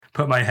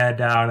put my head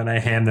down and I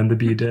hand them the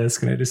B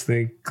disc, and I just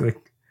think,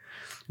 like,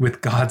 with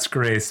God's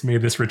grace, may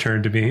this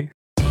return to me.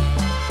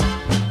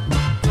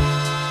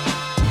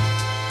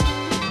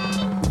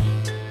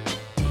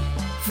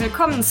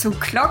 Willkommen zu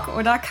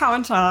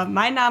ClockOrCounter.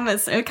 Mein Name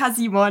ist Ilka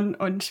Simon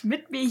und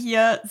mit mir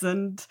hier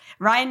sind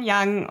Ryan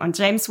Young und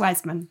James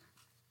Wiseman.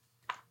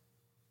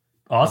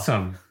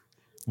 Awesome.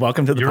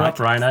 Welcome to the You're podcast. up,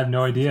 Ryan. I have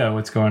no idea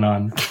what's going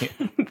on.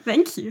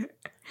 Thank you.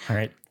 All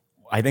right.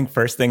 I think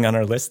first thing on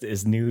our list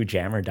is new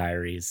Jammer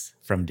Diaries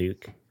from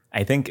Duke.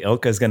 I think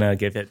Ilka's going to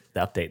give it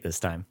the update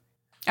this time.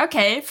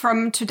 Okay,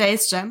 from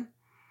today's jam.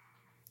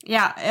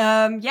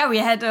 Yeah, we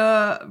had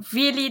a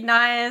really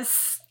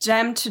nice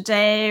jam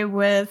today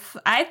with,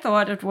 I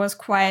thought it was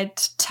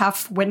quite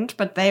tough wind,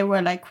 but they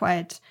were like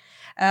quite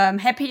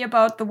happy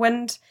about the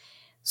wind.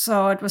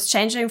 So it was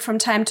changing from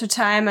time to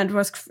time, and it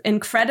was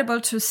incredible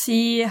to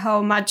see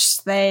how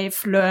much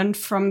they've learned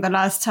from the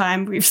last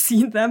time we've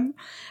seen them.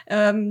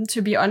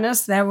 To be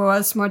honest, there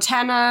was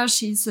Mortana.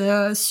 She's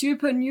a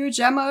super new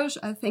jammer.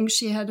 I think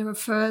she had her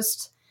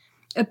first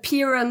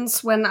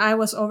appearance when I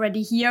was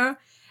already here,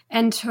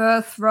 and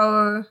her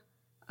throw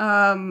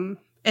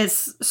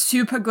is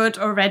super good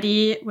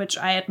already, which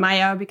I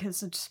admire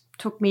because it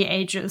took me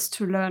ages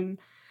to learn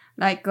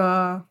like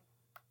a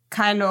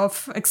kind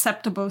of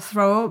acceptable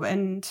throw,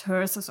 and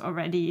hers is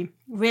already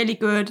really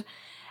good.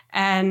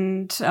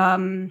 And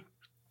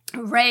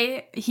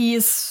Ray,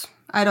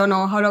 I don't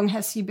know, how long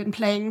has he been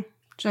playing,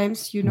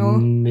 James, you know?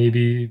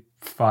 Maybe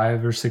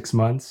 5 or 6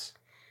 months.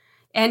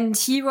 And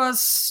he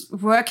was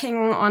working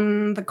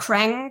on the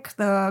crank,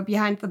 the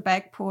behind the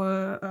back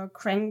pull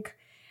crank,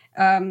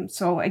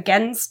 so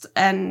against,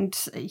 and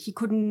he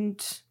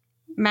couldn't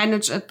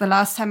manage it the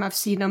last time I've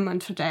seen him,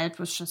 and today it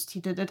was just, he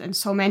did it in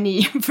so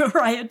many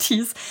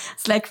varieties.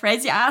 It's like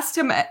crazy.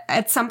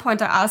 At some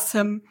point I asked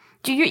him,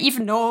 do you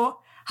even know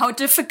how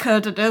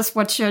difficult it is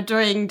what you're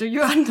doing? Do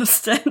you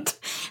understand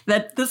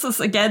that this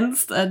is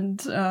against?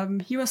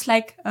 And he was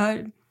like,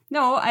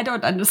 no, I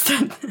don't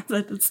understand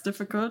that it's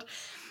difficult.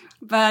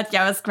 But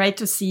yeah, it was great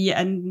to see.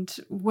 And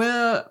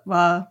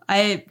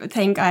I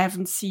think I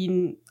haven't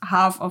seen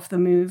half of the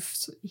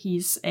moves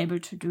he's able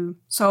to do.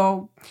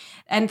 So,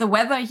 and the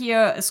weather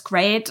here is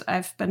great.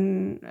 I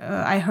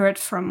heard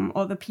from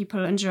all the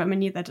people in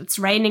Germany that it's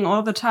raining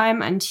all the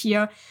time. And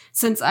here,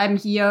 since I'm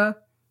here,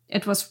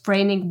 it was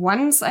raining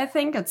once, I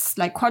think. It's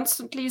like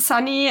constantly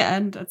sunny,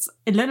 and it's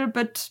a little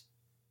bit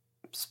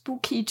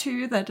spooky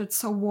too that it's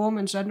so warm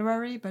in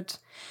January. But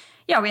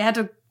yeah, we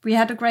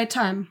had a great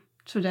time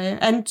today.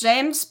 And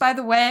James, by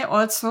the way,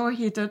 also,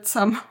 he did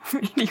some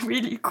really,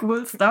 really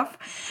cool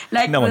stuff.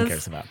 Like no one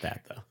cares about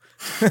that,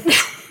 though.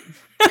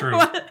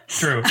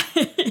 True.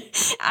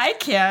 I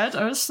cared.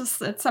 I was just,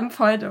 at some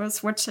point I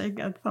was watching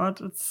and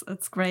thought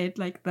it's great.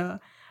 Like the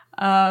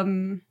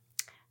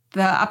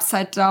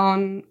upside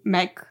down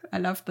mech. I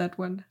loved that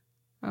one.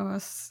 I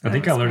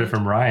think I learned it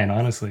from Ryan,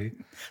 honestly.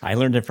 I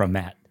learned it from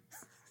Matt.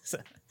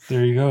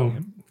 There you go.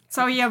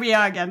 So here we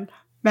are again.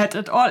 Matt,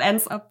 it all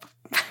ends up.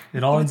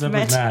 It all ends up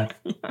with Matt.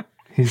 Yeah.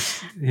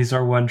 He's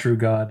our one true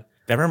God.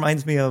 That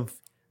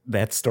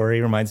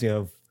story reminds me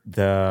of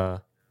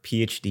the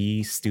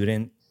PhD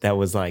student that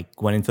was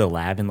like, went into the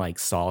lab and like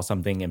saw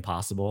something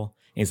impossible.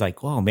 And he's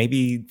like, whoa,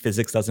 maybe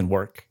physics doesn't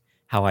work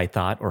how I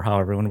thought or how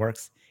everyone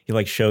works. He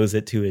like shows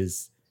it to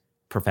his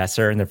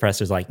professor, and the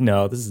professor's like,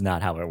 no, this is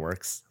not how it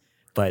works.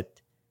 But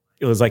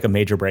it was like a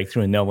major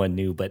breakthrough and no one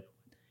knew. But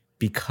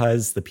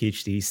because the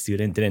PhD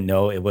student didn't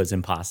know it was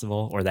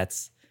impossible, or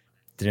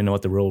didn't know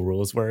what the real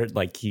rules were,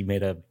 like he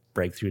made a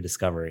breakthrough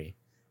discovery.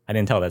 I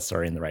didn't tell that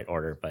story in the right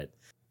order, but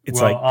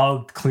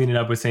I'll clean it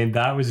up with saying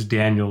that was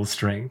Daniel's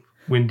strength.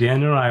 When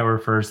Daniel and I were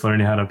first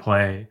learning how to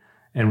play,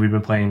 and we've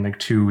been playing like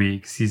 2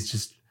 weeks, he's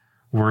just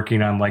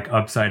working on like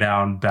upside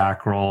down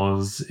back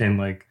rolls and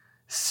like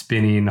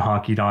spinning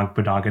honky donk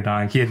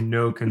badonkadonk. He had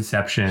no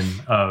conception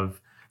of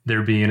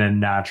there being a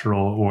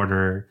natural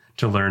order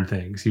to learn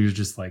things. He was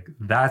just like,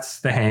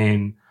 that's the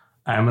hang,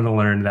 I'm going to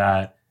learn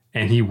that.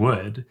 And he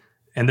would.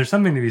 And there's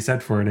something to be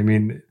said for it. I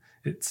mean,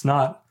 it's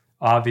not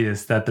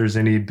obvious that there's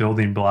any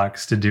building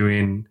blocks to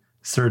doing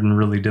certain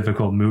really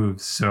difficult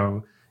moves.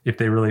 So if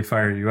they really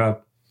fire you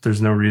up,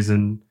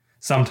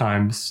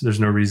 sometimes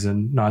there's no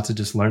reason not to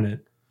just learn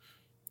it.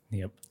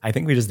 Yep. I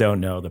think we just don't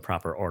know the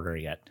proper order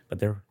yet,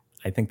 but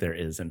I think there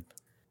isn't.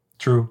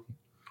 True.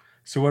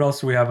 So what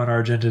else do we have on our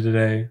agenda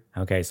today?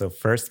 Okay, so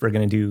first we're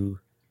going to do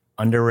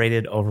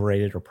underrated,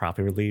 overrated, or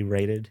properly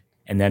rated,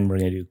 and then we're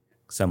going to do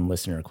some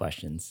listener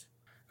questions.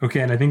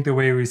 Okay, and I think the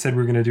way we said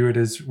we're going to do it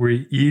is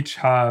we each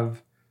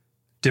have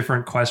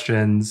different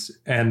questions,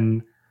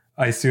 and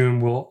I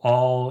assume we'll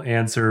all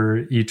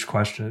answer each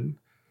question.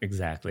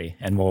 Exactly,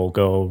 and we'll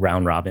go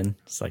round robin.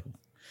 It's like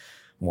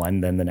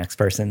one, then the next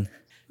person.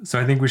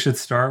 So I think we should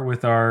start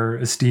with our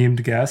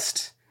esteemed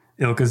guest,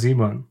 Ilka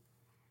Simon.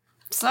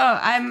 So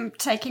I'm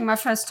taking my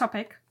first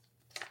topic.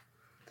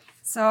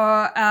 So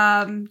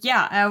I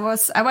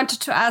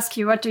wanted to ask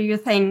you, what do you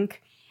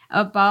think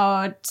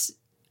about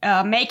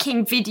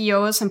making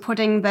videos and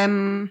putting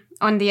them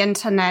on the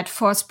internet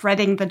for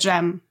spreading the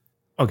jam?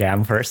 Okay,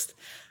 I'm first.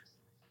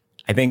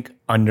 I think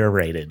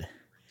underrated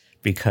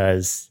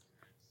because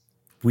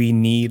we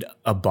need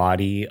a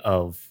body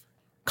of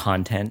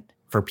content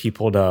for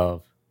people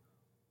to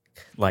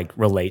like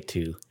relate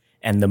to.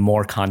 And the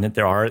more content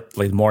there are,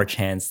 like more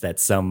chance that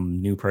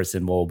some new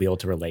person will be able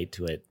to relate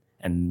to it.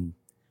 And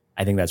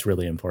I think that's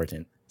really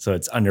important. So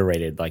it's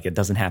underrated. Like it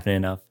doesn't happen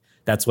enough.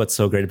 That's what's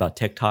so great about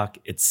TikTok.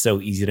 It's so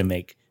easy to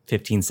make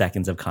 15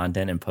 seconds of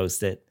content and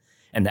post it.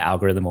 And the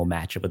algorithm will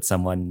match it with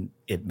someone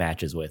it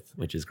matches with,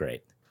 which is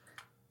great.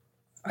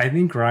 I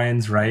think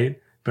Ryan's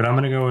right, but I'm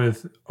going to go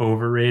with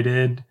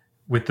overrated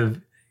with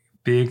the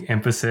big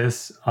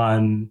emphasis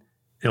on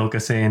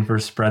Ilka saying for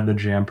spread the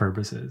jam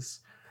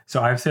purposes.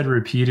 So I've said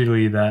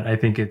repeatedly that I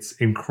think it's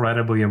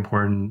incredibly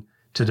important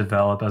to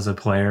develop as a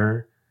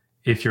player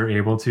if you're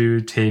able to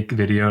take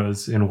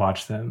videos and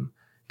watch them.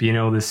 Being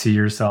able to see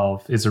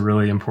yourself is a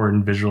really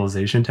important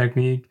visualization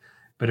technique,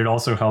 but it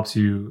also helps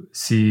you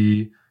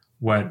see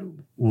what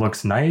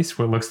looks nice,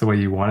 what looks the way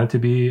you want it to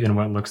be, and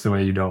what looks the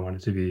way you don't want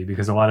it to be.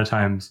 Because a lot of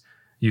times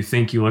you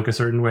think you look a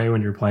certain way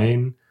when you're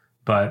playing,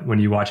 but when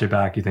you watch it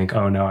back, you think,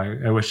 oh no,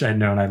 I wish I'd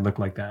known I'd look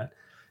like that.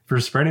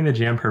 For spreading the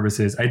jam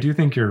purposes, I do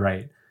think you're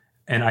right.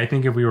 And I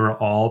think if we were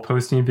all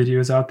posting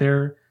videos out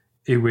there,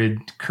 it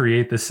would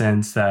create the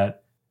sense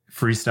that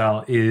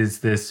freestyle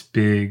is this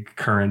big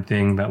current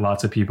thing that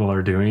lots of people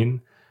are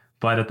doing.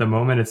 But at the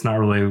moment, it's not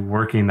really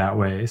working that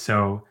way.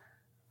 So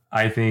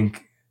I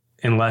think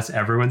unless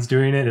everyone's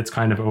doing it, it's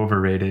kind of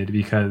overrated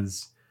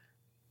because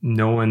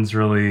no one's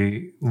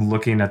really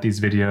looking at these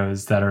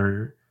videos that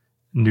are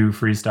new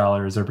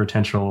freestylers or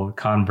potential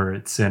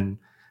converts. And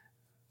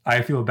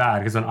I feel bad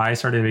because when I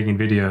started making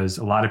videos,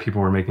 a lot of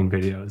people were making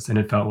videos and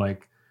it felt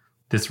like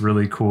this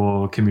really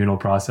cool communal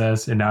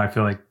process. And now I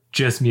feel like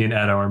just me and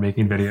Edo are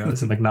making videos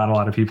and like not a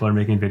lot of people are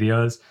making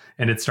videos.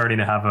 And it's starting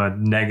to have a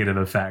negative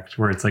effect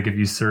where it's like if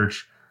you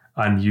search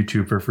on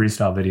YouTube for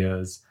freestyle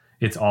videos,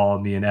 it's all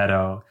me and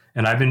Edo.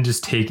 And I've been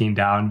just taking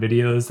down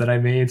videos that I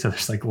made. So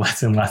there's like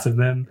less and less of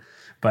them.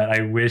 But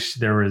I wish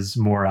there was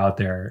more out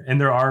there. And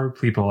there are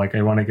people, like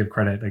I want to give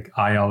credit, like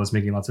IL was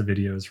making lots of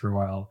videos for a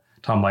while.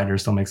 Tom Leitner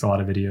still makes a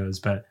lot of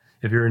videos. But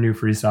if you're a new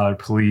freestyler,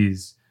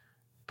 please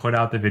put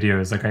out the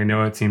videos. Like I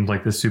know it seems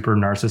like this super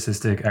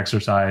narcissistic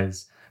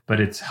exercise,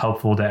 but it's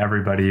helpful to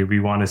everybody. We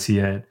want to see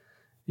it.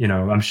 You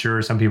know, I'm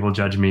sure some people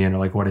judge me and are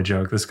like, what a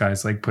joke. This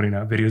guy's like putting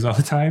out videos all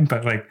the time.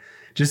 But like,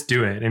 just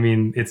do it. I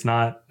mean, it's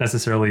not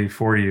necessarily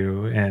for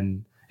you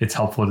and it's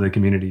helpful to the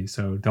community.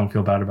 So don't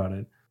feel bad about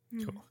it.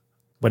 Cool.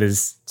 What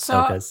is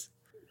Ilka's?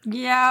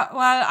 Yeah,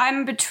 well,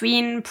 I'm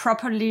between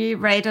properly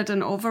rated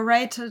and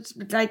overrated,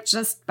 like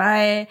just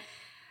by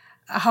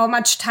how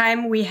much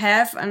time we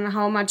have and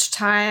how much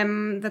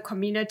time the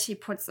community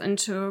puts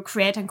into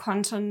creating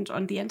content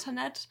on the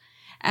internet.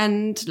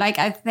 And like,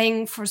 I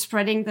think for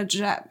spreading the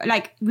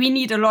like we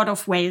need a lot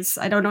of ways.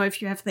 I don't know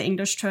if you have the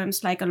English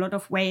terms, like a lot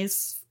of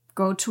ways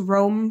go to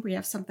Rome. We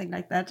have something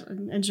like that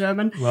in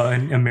German. Well,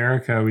 in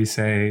America, we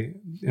say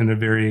in a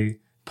very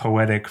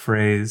poetic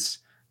phrase,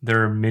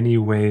 there are many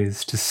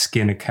ways to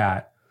skin a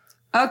cat.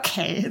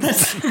 Okay,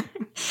 that's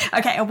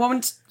okay. I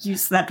won't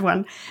use that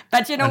one,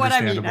 but you know what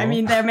I mean. I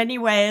mean, there are many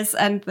ways,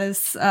 and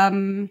this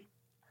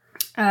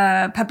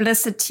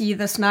publicity,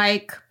 this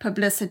Nike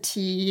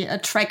publicity,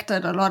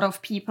 attracted a lot of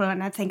people,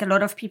 and I think a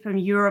lot of people in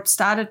Europe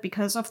started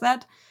because of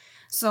that.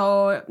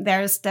 So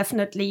there is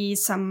definitely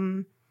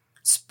some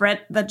spread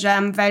the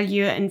jam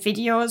value in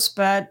videos,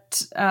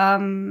 but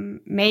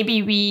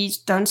maybe we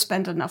don't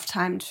spend enough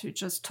time to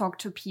just talk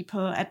to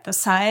people at the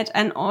site.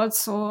 And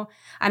also,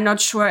 I'm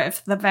not sure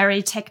if the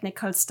very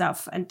technical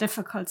stuff and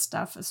difficult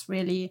stuff is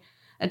really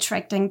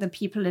attracting the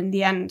people in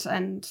the end.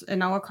 And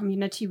in our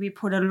community, we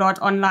put a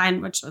lot online,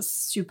 which is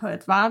super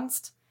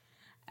advanced.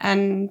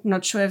 And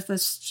not sure if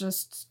this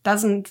just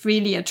doesn't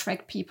really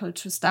attract people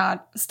to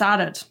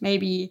start it.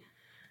 Maybe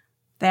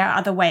there are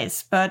other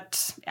ways,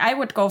 but I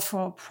would go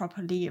for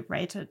properly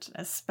rated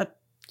but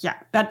yeah,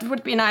 that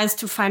would be nice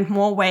to find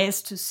more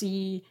ways to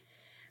see,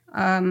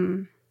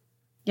 to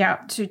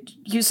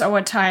use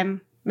our time.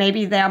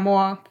 Maybe there are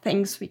more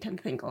things we can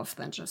think of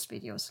than just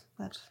videos.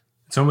 But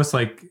it's almost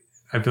like,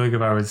 I feel like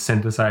if I was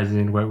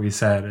synthesizing what we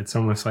said, it's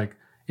almost like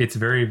it's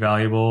very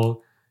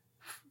valuable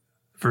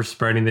for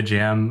spreading the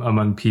jam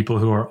among people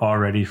who are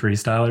already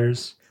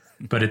freestylers,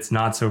 but it's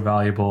not so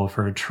valuable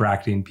for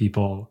attracting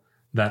people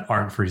that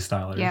aren't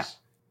freestylers. Yeah.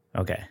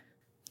 Okay.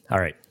 All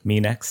right. Me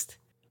next.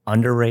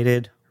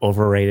 Underrated,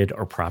 overrated,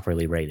 or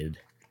properly rated?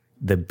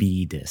 The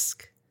B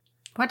disc.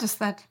 What is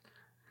that?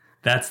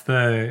 That's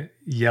the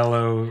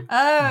yellow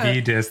B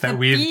disc that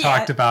we've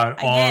talked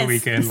about all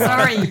weekend long.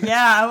 Sorry.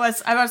 Yeah,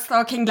 I was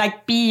talking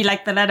like B,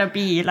 like the letter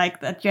B, like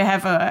that you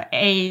have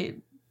a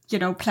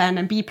plan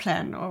and B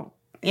plan. Or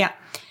yeah.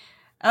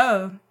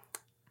 Oh,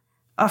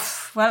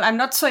 well, I'm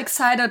not so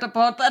excited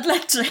about that,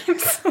 like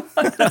James.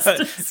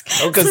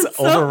 Because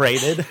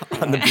overrated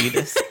on the B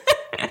disc.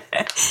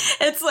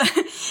 It's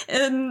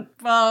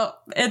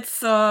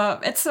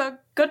a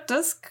good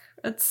disc.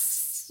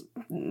 It's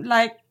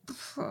like,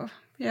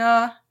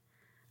 yeah,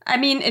 I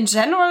mean, in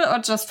general or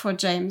just for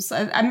James?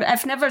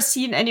 I've never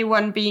seen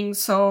anyone being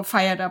so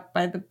fired up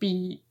by the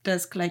B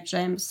disc like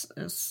James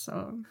is.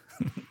 So.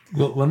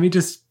 Well, let me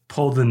just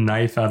pull the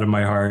knife out of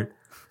my heart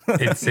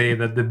and say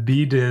that the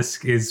B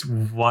disc is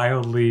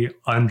wildly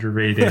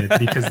underrated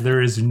because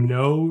there is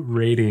no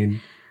rating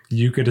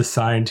you could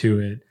assign to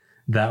it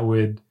that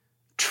would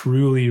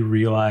truly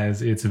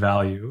realize its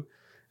value.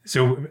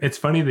 So it's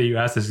funny that you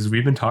asked this because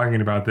we've been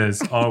talking about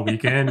this all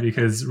weekend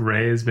because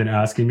Ray has been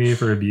asking me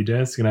for a B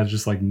disc and I was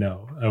just like,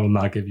 no, I will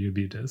not give you a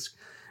B disc.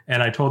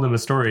 And I told him a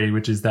story,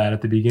 which is that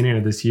at the beginning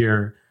of this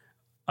year,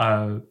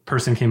 a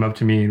person came up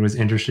to me and was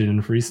interested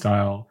in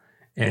freestyle.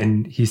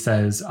 And he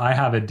says, I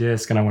have a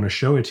disc and I want to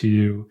show it to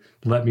you.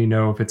 Let me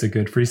know if it's a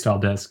good freestyle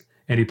disc.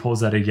 And he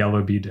pulls out a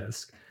yellow B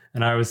disc.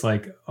 And I was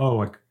like,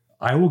 oh,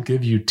 I will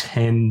give you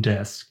 10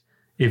 discs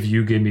if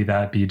you give me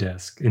that B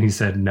disc. And he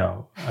said,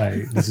 no,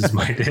 this is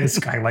my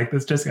disc. I like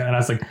this disc. And I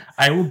was like,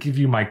 I will give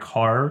you my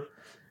car,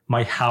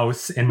 my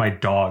house, and my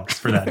dogs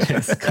for that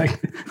disc.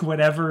 Like,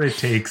 whatever it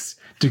takes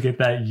to get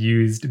that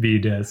used B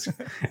disc.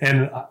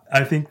 And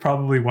I think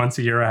probably once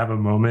a year I have a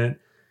moment.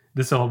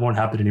 This won't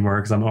happen anymore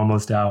because I'm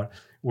almost out,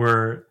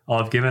 where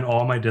I'll have given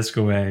all my disc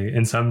away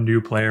and some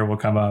new player will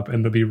come up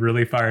and they'll be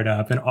really fired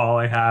up. And all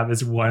I have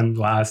is one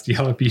last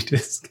yellow B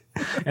disc.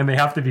 And they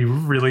have to be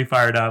really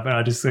fired up. And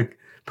I just like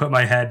put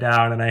my head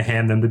down and I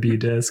hand them the B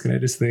disc. And I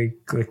just think,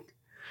 like,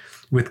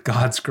 with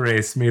God's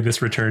grace, may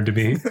this return to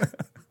me.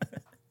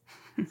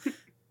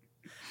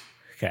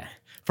 Okay.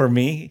 For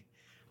me,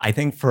 I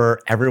think for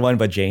everyone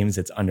but James,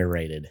 it's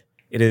underrated.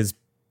 It is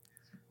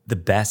the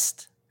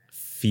best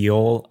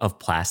feel of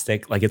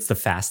plastic. Like, it's the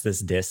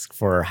fastest disc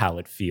for how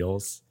it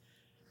feels.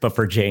 But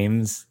for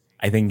James,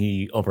 I think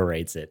he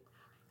overrates it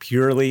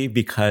purely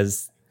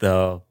because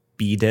the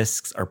B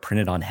discs are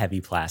printed on heavy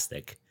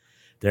plastic.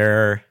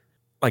 They're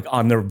like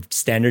on the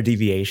standard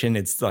deviation,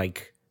 it's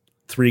like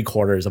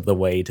 3/4 of the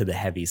way to the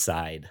heavy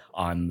side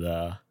on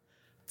the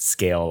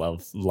scale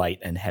of light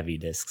and heavy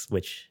discs,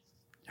 which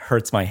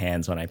hurts my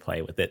hands when I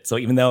play with it. So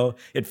even though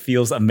it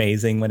feels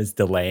amazing when it's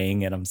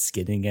delaying and I'm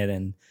skidding it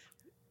and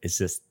it's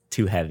just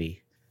too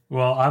heavy.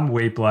 Well, I'm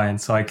weight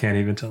blind, so I can't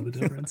even tell the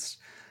difference.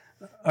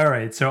 All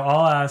right, so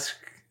I'll ask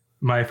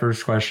my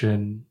first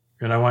question,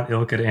 and I want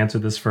Ilka to answer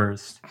this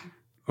first.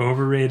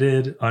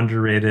 Overrated,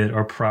 underrated,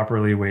 or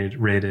properly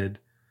rated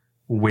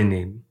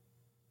winning?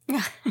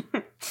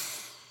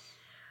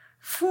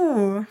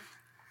 Phew.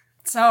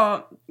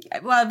 So,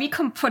 well, we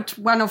can put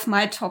one of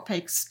my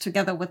topics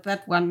together with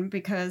that one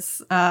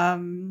because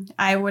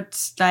I would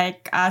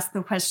like ask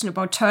the question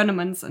about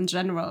tournaments in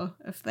general,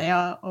 if they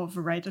are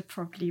overrated,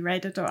 properly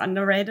rated, or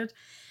underrated.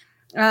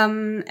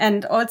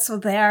 And also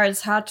there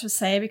it's hard to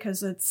say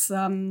because it's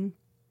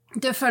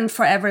different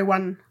for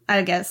everyone,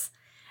 I guess.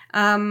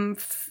 Some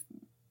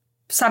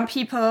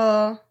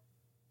people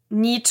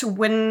need to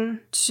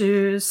win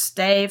to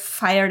stay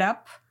fired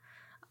up,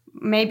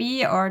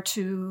 maybe, or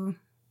to...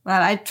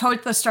 Well, I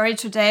told the story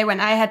today when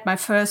I had my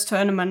first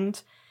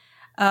tournament,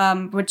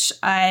 which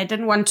I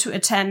didn't want to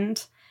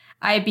attend.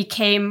 I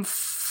became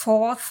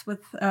fourth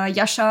with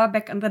Yasha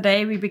back in the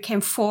day. We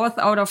became fourth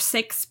out of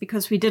 6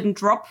 because we didn't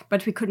drop,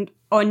 but we couldn't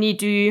only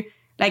do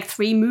like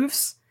 3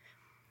 moves.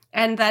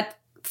 And that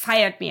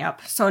fired me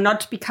up. So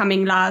not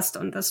becoming last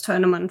on this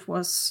tournament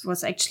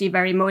was actually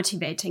very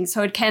motivating.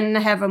 So it can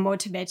have a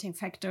motivating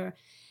factor.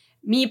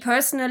 Me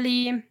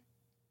personally,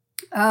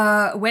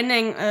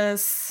 winning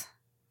is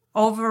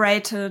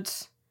overrated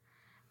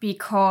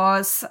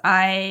because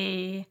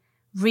I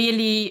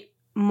really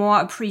more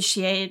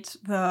appreciate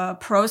the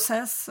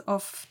process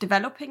of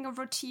developing a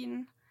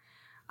routine.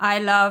 I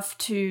love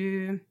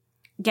to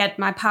get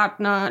my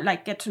partner,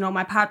 like get to know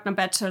my partner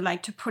better,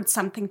 like to put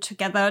something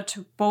together,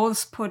 to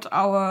both put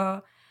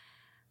our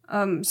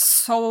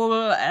soul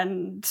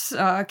and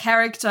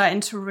character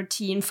into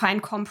routine,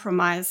 find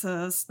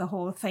compromises, the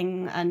whole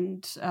thing.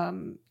 And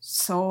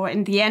so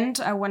in the end,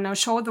 I want to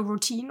show the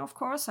routine, of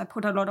course. I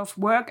put a lot of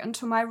work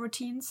into my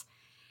routines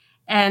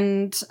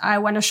and I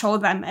want to show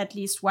them at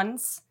least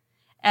once.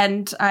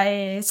 And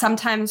I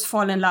sometimes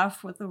fall in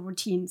love with the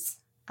routines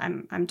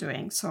I'm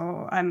doing.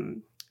 So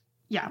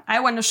I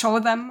want to show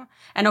them.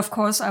 And of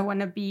course, I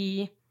want to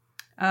be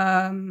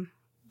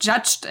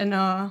judged in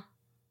a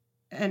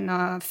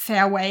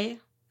fair way.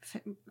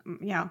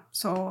 Yeah.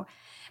 So,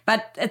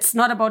 but it's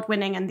not about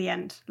winning in the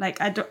end.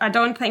 Like, I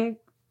don't think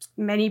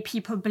many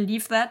people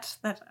believe that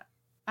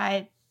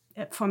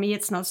for me,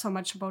 it's not so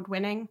much about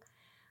winning.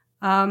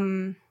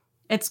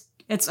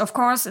 It's of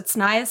course, it's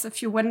nice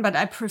if you win, but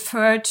I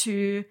prefer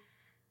to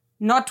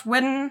not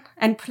win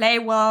and play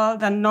well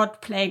than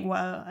not playing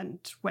well and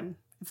win,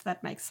 if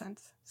that makes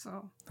sense.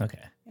 So,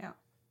 okay. Yeah.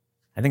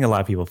 I think a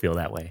lot of people feel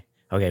that way.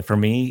 Okay. For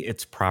me,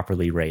 it's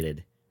properly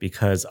rated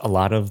because a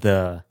lot of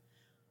the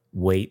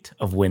weight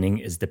of winning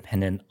is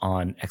dependent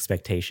on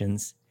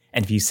expectations.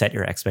 And if you set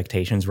your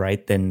expectations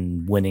right,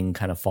 then winning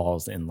kind of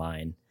falls in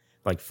line.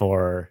 Like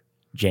for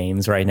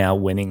James right now,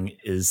 winning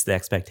is the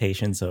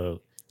expectation.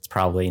 So it's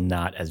probably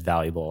not as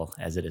valuable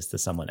as it is to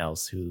someone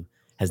else who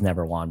has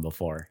never won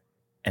before.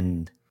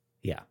 And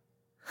yeah.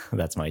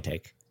 That's my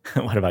take.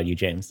 What about you,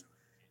 James?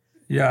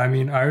 Yeah, I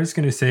mean, I was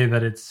going to say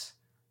that it's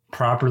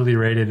properly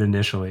rated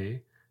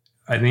initially.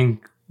 I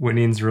think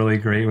winning's really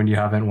great when you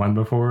haven't won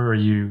before, or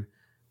you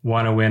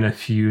want to win a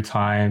few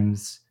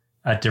times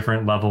at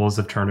different levels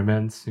of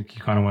tournaments. Like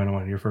you kind of want to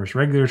win your first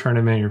regular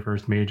tournament, your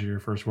first major, your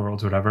first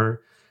worlds,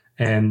 whatever.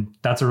 And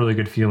that's a really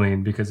good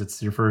feeling because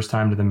it's your first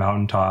time to the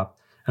mountaintop.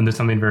 And there's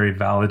something very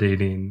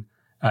validating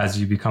as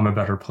you become a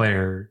better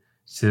player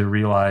to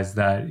realize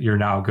that you're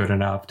now good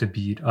enough to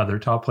beat other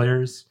top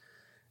players.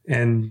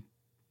 And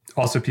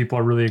also people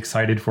are really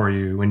excited for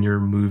you when you're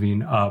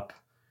moving up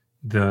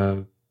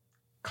the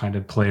kind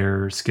of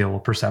player skill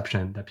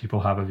perception that people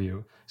have of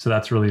you. So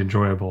that's really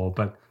enjoyable.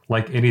 But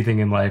like anything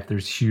in life,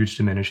 there's huge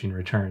diminishing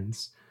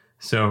returns.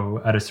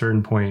 So at a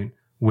certain point,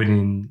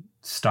 winning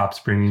stops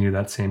bringing you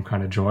that same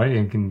kind of joy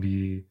and can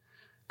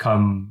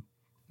become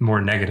more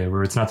negative,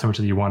 where it's not so much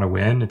that you want to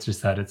win, it's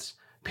just that it's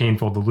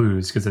painful to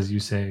lose. Because as you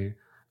say,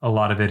 a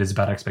lot of it is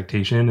about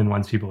expectation. And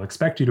once people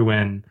expect you to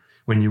win,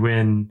 when you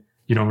win,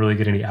 you don't really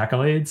get any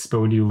accolades.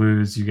 But when you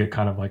lose, you get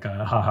kind of like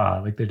a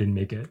haha, like they didn't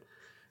make it.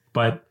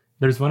 But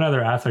there's one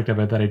other aspect of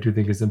it that I do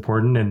think is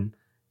important and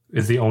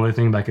is the only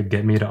thing that could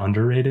get me to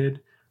underrated,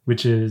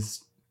 which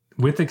is,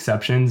 with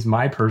exceptions,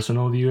 my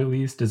personal view at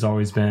least has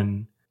always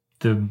been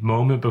the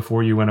moment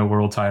before you win a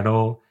world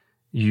title,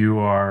 you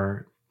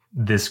are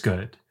this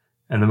good.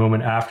 And the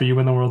moment after you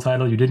win the world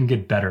title, you didn't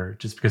get better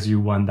just because you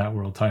won that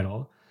world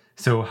title.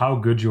 So how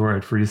good you are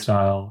at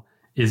freestyle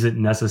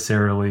isn't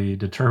necessarily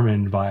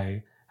determined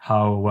by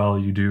how well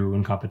you do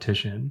in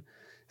competition.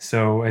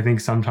 So I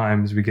think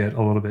sometimes we get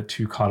a little bit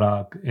too caught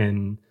up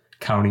in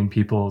counting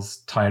people's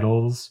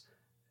titles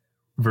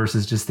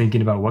versus just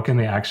thinking about what can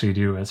they actually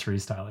do as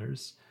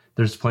freestylers.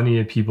 There's plenty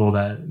of people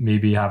that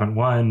maybe haven't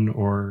won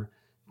or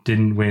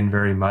didn't win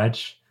very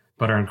much,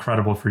 but are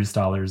incredible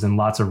freestylers, and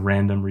lots of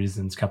random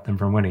reasons kept them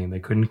from winning. They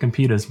couldn't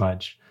compete as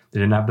much. They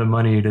didn't have the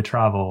money to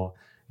travel.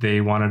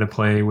 They wanted to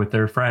play with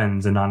their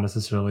friends and not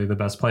necessarily the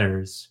best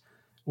players,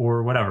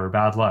 or whatever,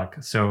 bad luck.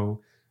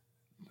 So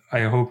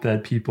I hope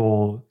that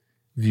people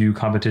view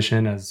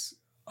competition as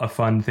a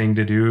fun thing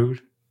to do,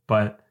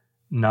 but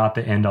not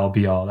the end all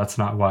be all. That's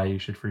not why you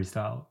should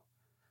freestyle.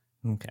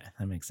 Okay,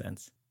 that makes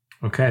sense.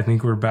 Okay, I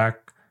think we're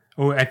back.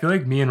 Oh, I feel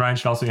like me and Ryan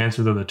should also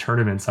answer the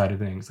tournament side of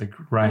things. Like,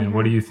 Ryan,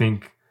 what do you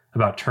think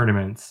about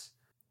tournaments?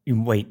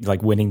 Wait,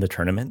 like winning the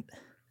tournament?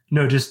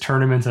 No, just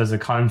tournaments as a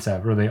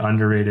concept. Are they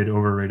underrated,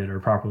 overrated, or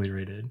properly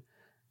rated?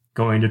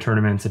 Going to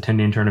tournaments,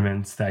 attending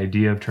tournaments, the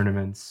idea of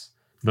tournaments,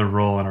 the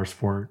role in our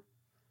sport.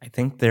 I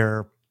think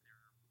they're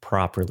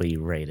properly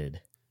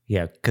rated.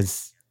 Yeah,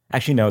 because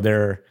actually, no,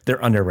 they're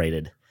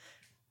underrated.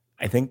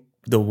 I think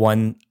the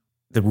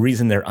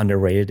reason they're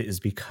underrated is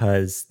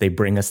because they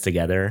bring us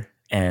together,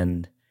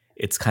 and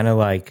it's kind of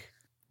like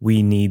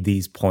we need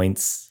these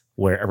points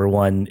where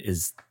everyone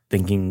is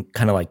thinking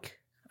kind of like,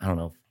 I don't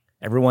know,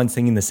 everyone's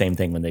thinking the same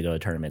thing when they go to a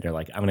tournament. They're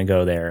like, I'm going to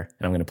go there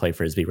and I'm going to play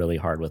Frisbee really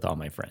hard with all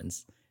my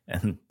friends.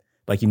 And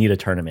like, you need a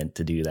tournament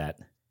to do that.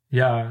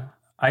 Yeah,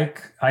 I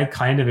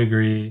kind of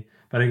agree.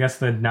 But I guess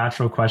the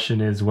natural question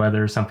is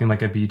whether something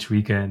like a beach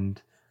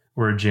weekend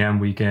or a jam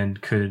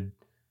weekend could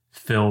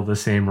fill the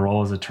same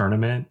role as a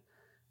tournament.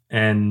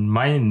 And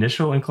my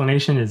initial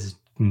inclination is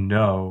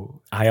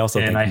no. I also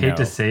think I hate no.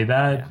 to say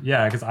that.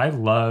 Yeah, because I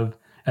love,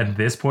 at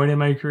this point in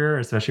my career,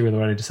 especially with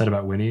what I just said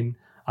about winning,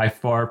 I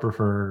far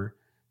prefer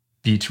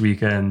beach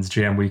weekends,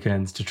 jam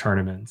weekends to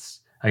tournaments.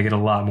 I get a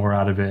lot more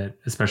out of it,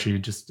 especially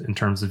just in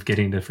terms of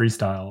getting to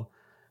freestyle.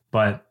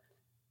 But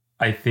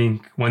I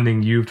think one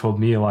thing you've told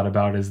me a lot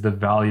about is the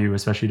value,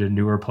 especially to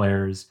newer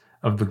players,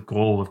 of the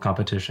goal of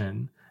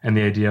competition and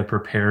the idea of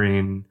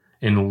preparing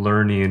and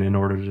learning in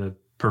order to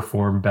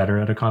perform better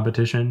at a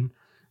competition,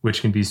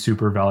 which can be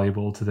super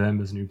valuable to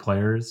them as new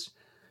players.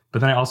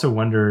 But then I also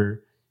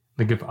wonder,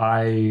 like, if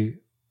I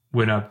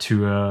went up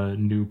to a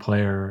new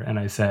player and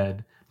I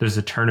said, there's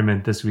a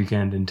tournament this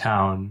weekend in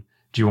town,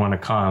 do you want to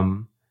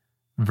come?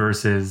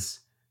 Versus,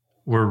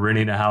 we're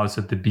renting a house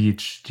at the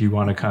beach, do you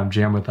want to come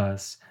jam with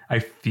us? I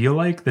feel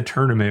like the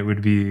tournament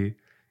would be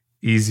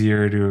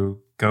easier to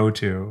go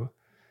to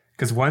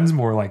because one's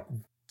more like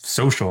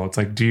social. It's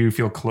like, do you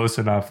feel close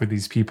enough with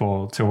these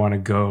people to want to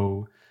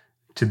go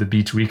to the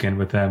beach weekend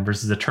with them?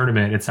 Versus a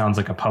tournament, it sounds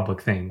like a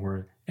public thing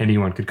where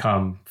anyone could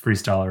come,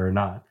 freestyler or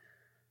not.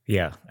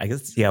 Yeah, I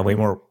guess, yeah, way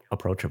more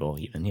approachable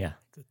even, yeah.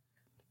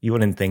 You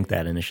wouldn't think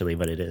that initially,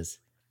 but it is.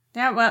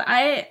 Yeah, well,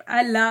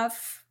 I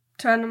love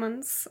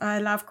tournaments. I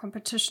love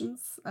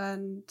competitions,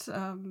 and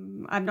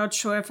I'm not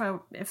sure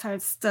if I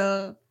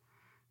still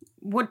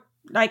would,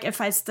 like, if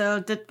I still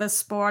did this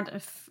sport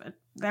if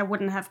there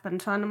wouldn't have been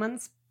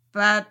tournaments.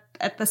 But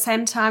at the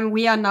same time,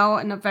 we are now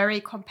in a very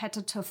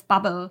competitive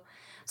bubble.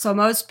 So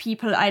most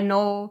people I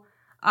know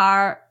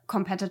are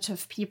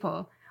competitive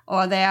people,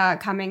 or they are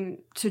coming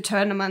to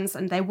tournaments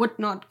and they would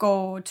not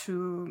go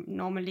to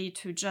normally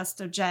to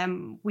just a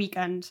jam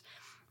weekend.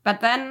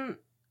 But then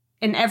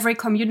in every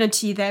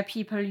community, there are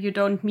people you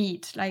don't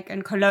meet. Like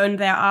in Cologne,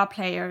 there are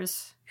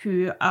players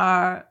who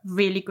are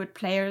really good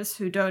players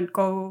who don't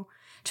go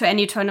to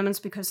any tournaments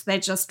because they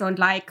just don't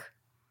like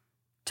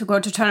to go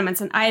to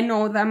tournaments. And I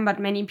know them, but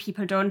many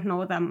people don't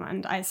know them.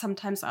 And I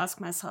sometimes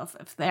ask myself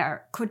if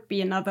there could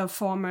be another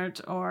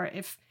format, or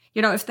if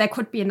there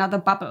could be another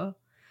bubble,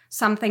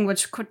 something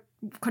which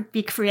could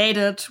be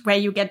created where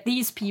you get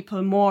these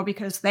people more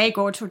because they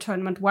go to a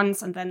tournament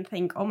once and then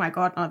think, oh my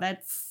God, no,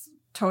 that's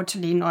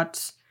totally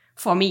not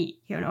for me.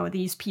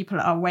 These people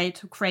are way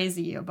too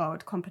crazy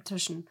about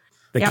competition.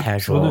 The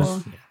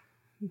casuals.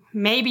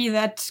 Maybe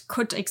that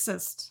could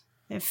exist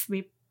if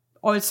we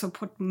also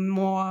put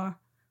more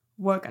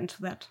work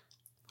into that.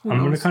 I'm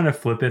going to kind of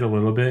flip it a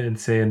little bit and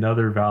say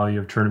another value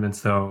of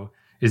tournaments, though,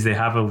 is they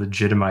have a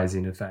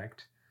legitimizing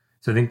effect.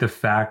 So I think the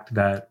fact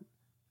that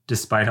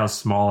despite how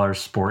small our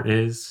sport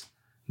is,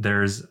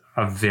 there's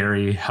a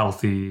very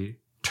healthy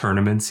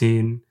tournament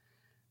scene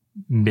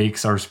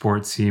makes our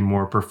sport seem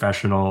more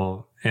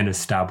professional and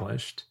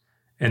established.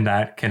 And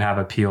that can have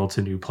appeal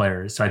to new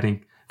players. So I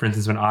think, for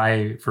instance, when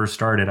I first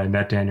started, I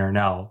met Dan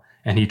Yarnell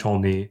and he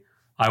told me,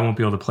 I won't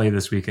be able to play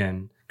this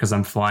weekend because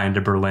I'm flying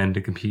to Berlin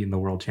to compete in the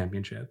World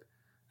Championship.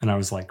 And I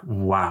was like,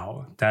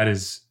 wow, that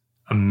is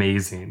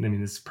amazing. I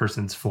mean, this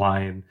person's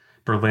flying.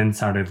 Berlin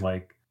sounded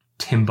like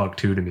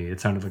Timbuktu to me. It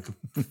sounded like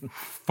the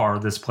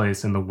farthest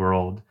place in the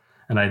world.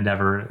 And I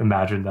never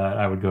imagined that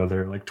I would go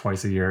there like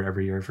twice a year,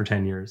 every year for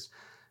 10 years.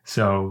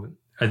 So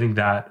I think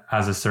that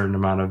has a certain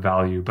amount of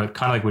value, but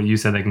kind of like what you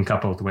said, they can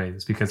cut both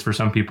ways, because for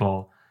some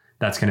people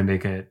that's going to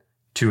make it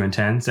too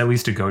intense, at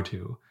least to go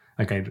to.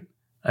 Like,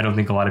 I don't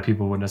think a lot of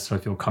people would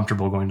necessarily feel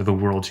comfortable going to the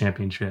World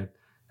Championship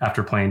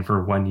after playing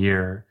for 1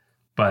 year.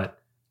 But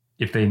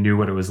if they knew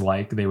what it was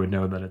like, they would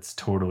know that it's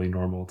totally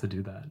normal to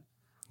do that.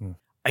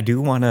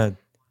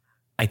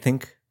 I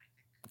think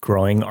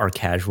growing our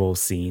casual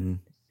scene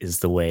is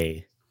the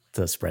way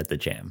to spread the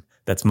jam.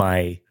 That's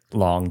my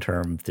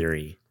long-term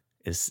theory,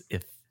 is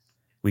if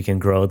we can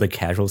grow the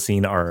casual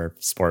scene, our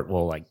sport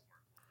will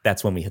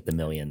that's when we hit the 1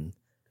 million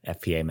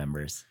FPA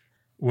members.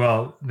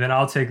 Well, then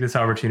I'll take this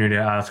opportunity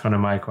to ask one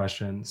of my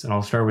questions, and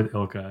I'll start with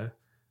Ilka.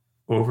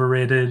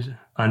 Overrated,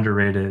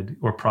 underrated,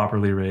 or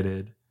properly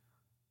rated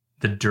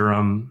the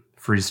Durham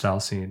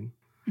freestyle scene?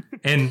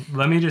 And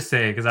let me just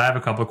say, because I have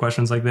a couple of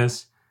questions like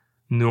this,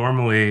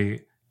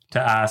 normally to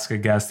ask a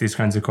guest these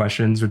kinds of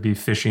questions would be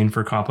fishing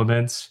for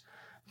compliments.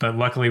 But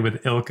luckily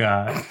with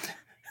Ilka,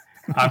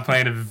 I'm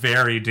playing a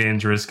very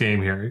dangerous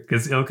game here,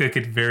 because Ilka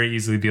could very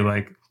easily be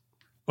like,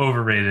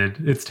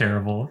 overrated, it's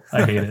terrible,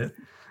 I hate it.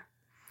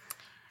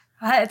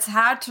 It's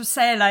hard to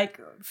say,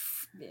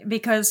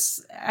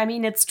 because, I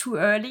mean, it's too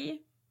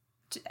early,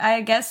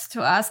 I guess,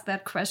 to ask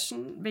that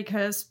question,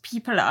 because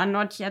people are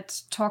not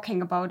yet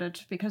talking about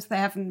it because they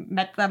haven't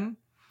met them.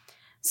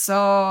 So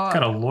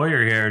got a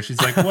lawyer here.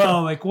 She's like,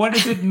 well, what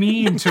does it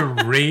mean to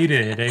rate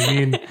it? I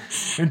mean,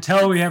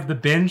 until we have the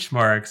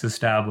benchmarks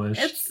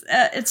established.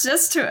 It's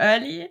just too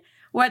early.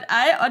 What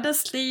I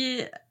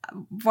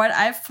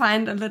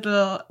find a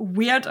little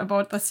weird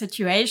about the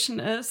situation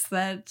is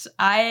that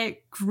I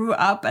grew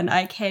up and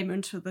I came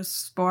into this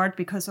sport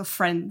because of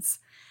friends.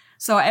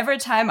 So every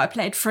time I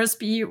played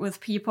Frisbee with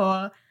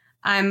people,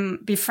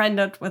 I'm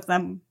befriended with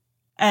them.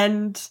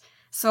 And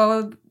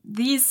so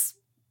this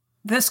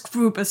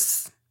group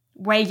is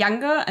way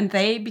younger and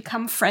they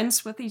become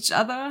friends with each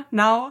other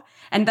now.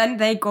 And then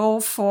they go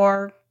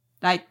for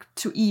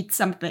to eat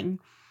something.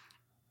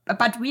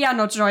 But we are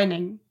not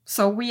joining.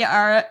 So we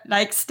are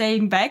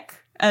staying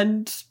back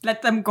and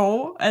let them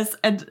go,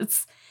 and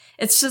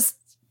it's just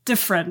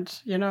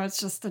different, it's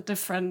just a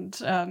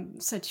different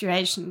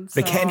situation.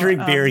 They can't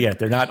drink beer yet.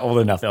 They're not old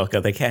enough,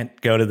 Ilka. They can't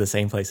go to the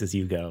same places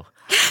you go.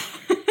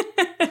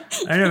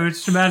 I know.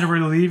 Just imagine we're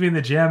leaving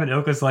the gym and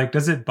Ilka's like,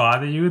 does it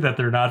bother you that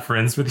they're not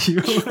friends with you?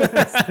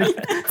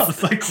 I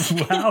was like,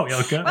 wow,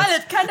 Ilka. Well,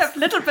 it kind of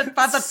little bit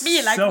bothered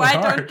me. So why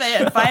harsh. Don't they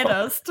invite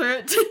us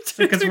to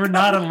because we're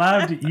not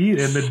allowed to eat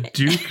in the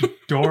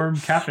Duke dorm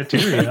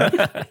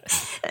cafeteria.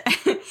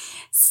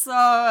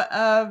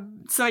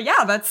 So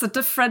yeah, that's a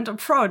different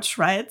approach,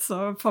 right?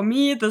 So for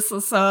me, this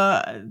is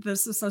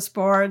a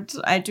sport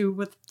I do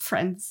with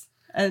friends.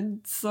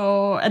 And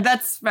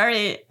that's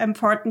very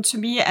important to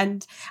me.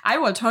 And I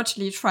will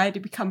totally try to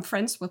become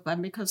friends with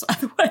them, because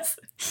otherwise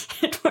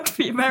it would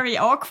be very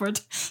awkward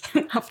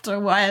after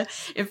a while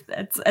if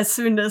it's as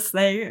soon as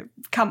they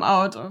come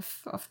out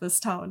of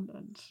this town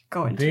and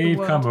go into the world.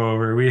 They've come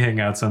over. We hang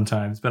out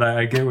sometimes, but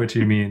I get what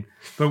you mean.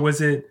 But was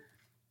it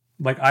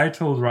I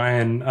told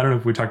Ryan, I don't know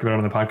if we talked about it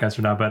on the podcast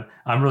or not, but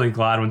I'm really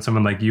glad when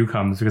someone like you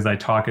comes, because I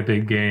talk a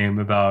big game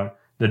about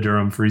the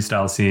Durham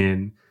freestyle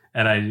scene.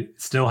 And I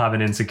still have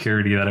an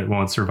insecurity that it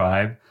won't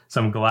survive.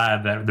 So I'm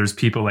glad that there's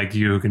people like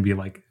you who can be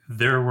like,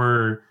 there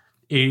were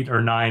 8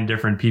 or 9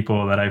 different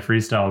people that I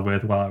freestyled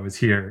with while I was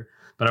here.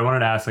 But I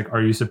wanted to ask,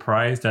 are you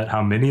surprised at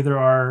how many there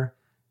are?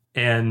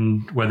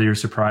 And whether you're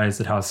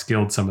surprised at how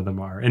skilled some of them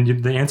are?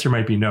 And the answer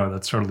might be no,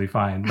 that's totally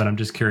fine. But I'm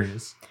just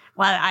curious.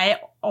 Well, I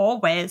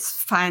always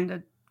find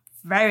it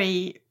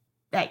very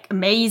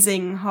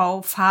amazing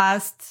how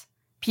fast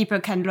people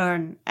can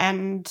learn.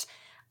 And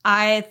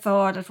I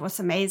thought it was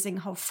amazing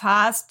how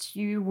fast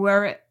you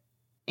were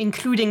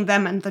including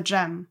them in the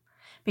jam,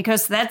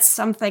 because that's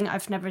something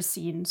I've never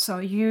seen. So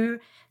you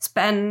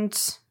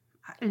spend,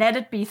 let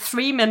it be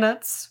 3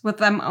 minutes with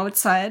them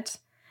outside,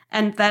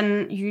 and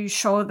then you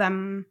show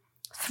them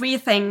 3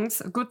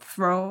 things: a good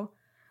throw,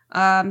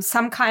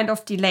 some kind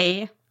of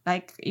delay,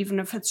 like even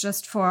if it's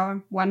just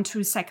for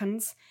 1-2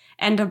 seconds,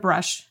 and a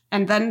brush.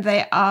 And then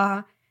they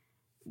are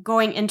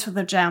going into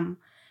the jam.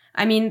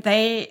 I mean,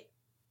 they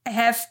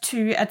have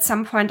to at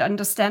some point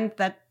understand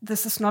that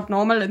this is not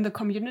normal in the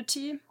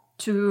community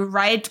to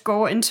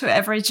go into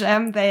every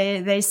jam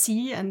they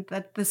see, and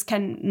that this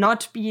can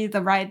not be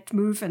the right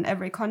move in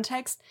every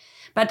context.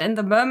 But in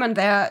the moment,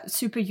 they're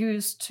super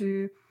used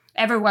to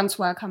everyone's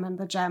welcome in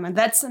the jam. And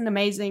that's an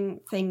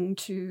amazing thing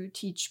to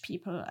teach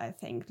people, I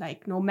think.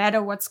 Like, no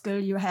matter what skill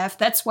you have.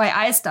 That's why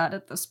I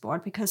started the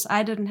sport, because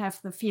I didn't have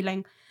the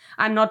feeling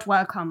I'm not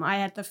welcome. I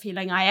had the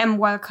feeling I am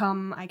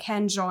welcome. I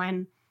can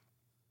join.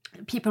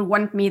 People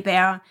want me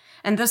there.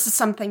 And this is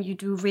something you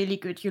do really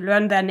good. You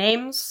learn their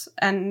names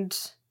and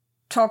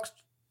talk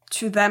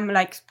to them,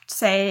 like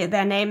say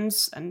their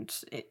names, and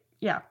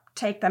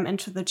take them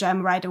into the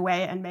jam right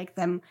away and make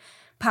them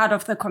part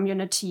of the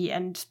community.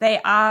 And they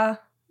are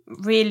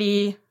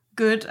really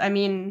good. I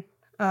mean,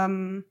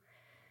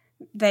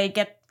 they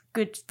get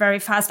good very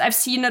fast. I've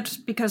seen it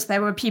because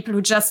there were people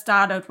who just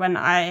started when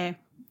I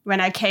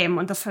came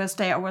on the first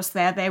day I was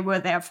there. They were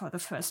there for the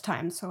first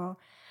time, so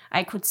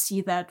I could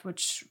see that,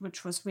 which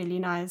was really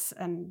nice.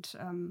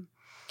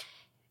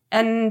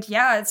 And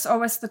yeah, it's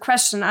always the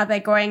question, are they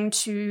going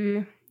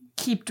to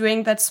keep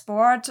doing that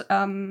sport?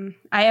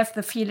 I have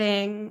the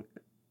feeling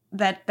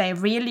that they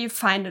really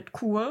find it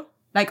cool.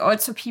 Like,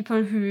 also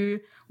people who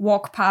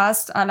walk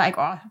past are like,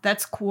 oh,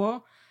 that's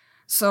cool.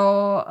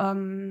 So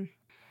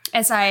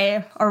as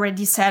I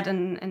already said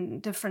in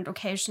different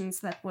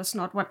occasions, that was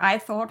not what I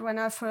thought when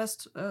I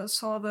first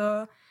saw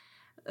the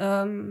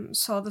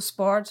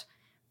sport.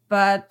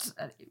 But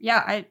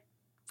I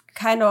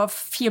kind of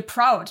feel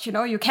proud. You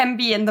know, you can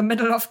be in the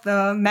middle of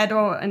the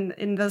meadow and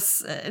in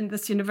this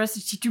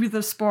university do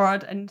the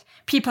sport, and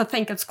people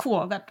think it's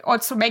cool. That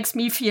also makes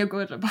me feel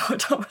good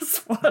about our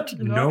sport.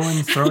 You know? No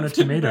one's thrown a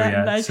tomato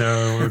yet,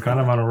 so we're kind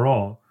of on a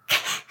roll.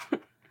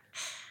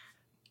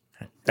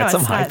 That's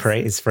some high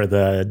praise for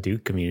the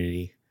Duke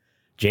community.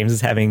 James is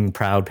having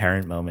proud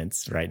parent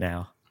moments right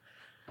now.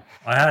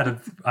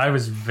 I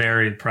was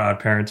very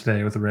proud parent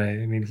today with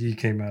Ray. I mean, he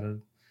came out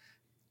of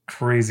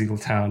crazy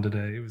town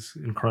today. It was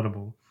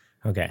incredible.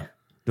 Okay.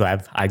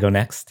 I go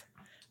next?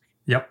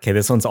 Yep. Okay,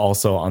 this one's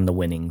also on the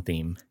winning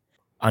theme.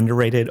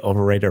 Underrated,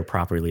 overrated, or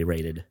properly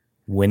rated?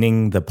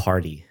 Winning the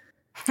party.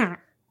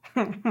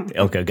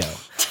 Ilka, go.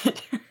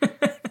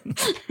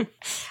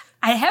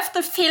 I have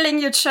the feeling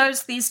you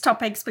chose these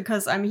topics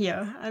because I'm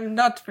here. I'm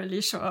not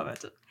really sure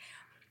about it.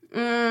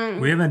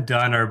 We haven't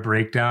done our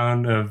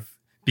breakdown of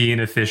being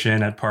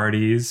efficient at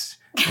parties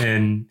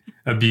and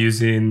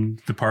abusing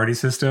the party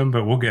system,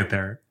 but we'll get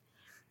there.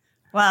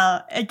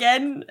 Well,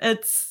 again,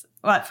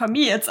 for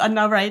me, it's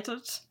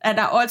underrated. And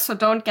I also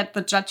don't get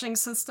the judging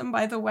system,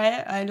 by the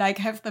way. I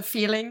have the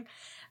feeling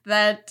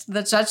that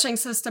the judging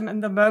system in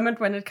the moment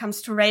when it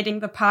comes to rating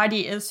the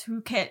party is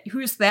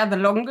who's there the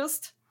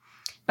longest.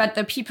 But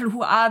the people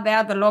who are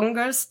there the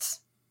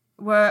longest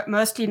were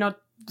mostly not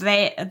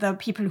the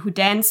people who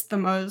danced the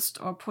most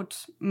or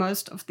put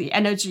most of the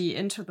energy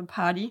into the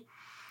party.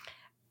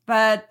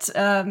 But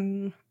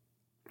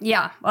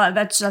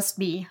that's just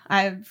me.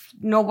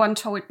 No one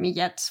told me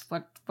yet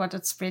what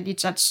it's really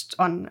judged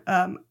on.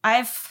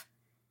 I've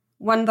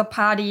won the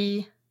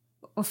party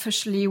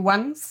officially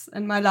once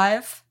in my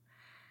life.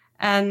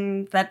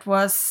 And that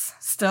was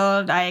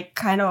still I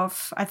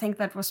think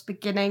that was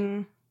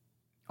beginning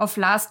of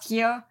last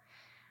year,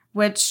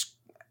 which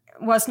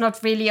was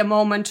not really a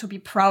moment to be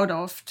proud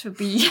of, to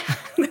be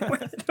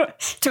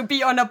to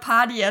be on a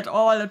party at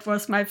all. It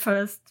was my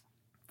first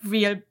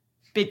real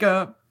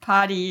bigger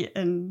party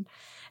in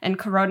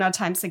Corona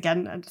times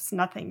again, and it's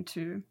nothing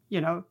to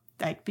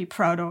be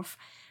proud of.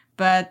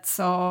 But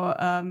so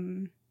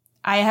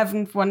I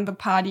haven't won the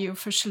party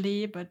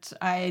officially, but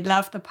I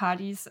love the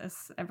parties,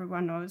 as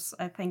everyone knows.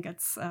 I think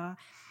it's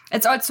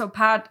also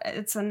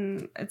it's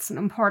an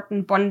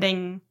important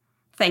bonding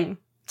thing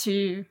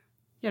to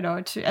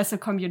as a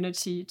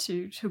community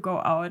to go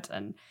out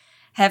and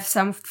have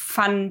some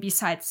fun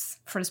besides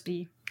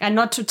Frisbee, and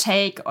not to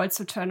take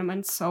also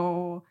tournaments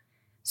so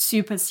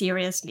super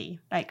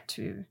seriously,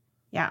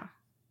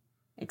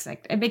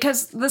 exactly.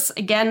 Because this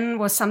again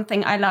was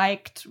something I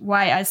liked,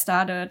 why I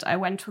started. I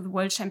went to the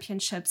World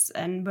Championships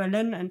in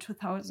Berlin in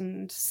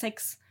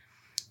 2006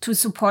 to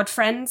support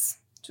friends,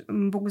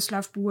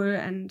 Boguslav Buhl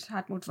and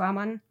Hartmut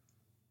Warmann.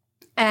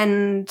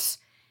 And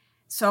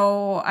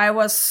so I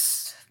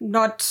was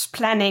not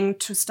planning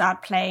to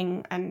start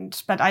playing,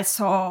 but I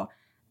saw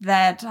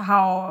that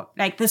how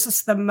this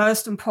is the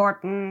most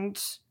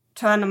important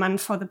tournament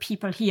for the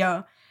people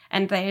here,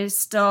 and they're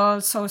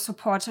still so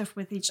supportive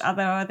with each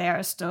other.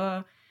 They're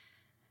still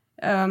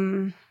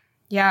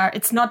yeah,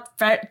 it's not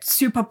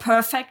super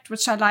perfect,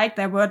 which I like.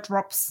 There were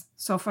drops.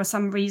 So for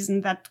some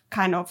reason that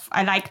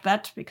I like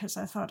that because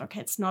I thought, okay,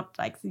 it's not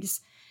like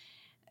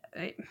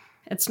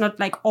it's not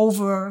like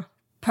over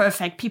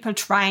perfect people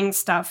trying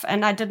stuff.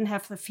 And I didn't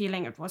have the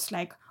feeling it was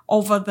like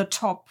over the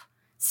top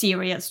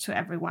serious to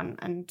everyone.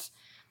 And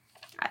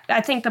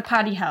I think the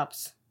party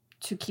helps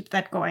to keep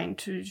that going,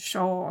 to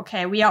show,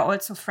 okay, we are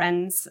also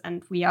friends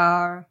and we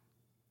are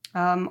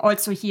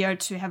also here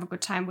to have a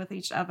good time with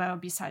each other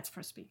besides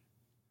Frisbee.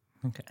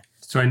 Okay.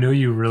 So I know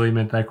you really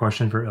meant that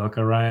question for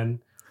Ilka,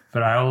 Ryan,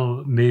 but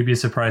I'll maybe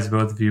surprise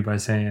both of you by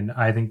saying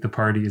I think the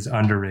party is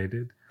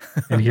underrated.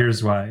 And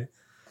here's why.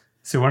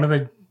 So one of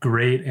the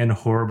great and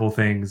horrible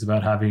things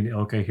about having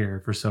Ilka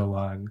here for so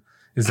long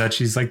is that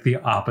she's like the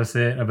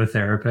opposite of a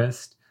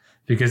therapist,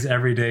 because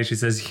every day she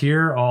says,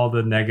 here are all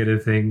the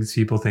negative things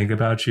people think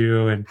about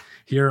you, and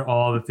here are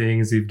all the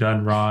things you've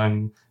done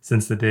wrong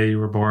since the day you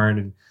were born.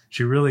 And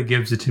she really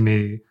gives it to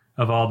me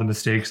of all the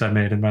mistakes I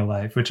made in my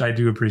life, which I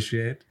do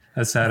appreciate,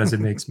 as sad as it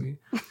makes me.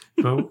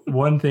 But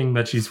one thing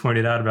that she's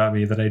pointed out about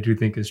me that I do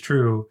think is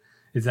true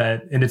is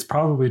that, and it's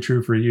probably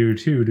true for you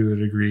too, to a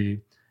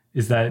degree,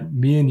 is that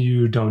me and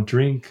you don't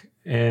drink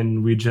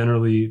and we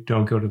generally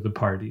don't go to the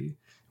party.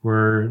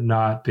 We're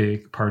not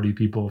big party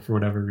people for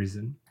whatever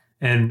reason.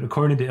 And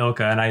according to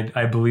Ilka, and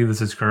I believe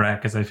this is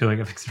correct because I feel like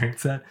I've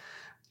experienced that,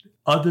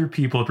 other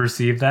people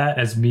perceive that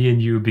as me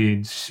and you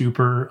being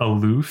super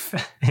aloof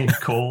and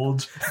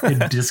cold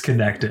and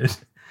disconnected.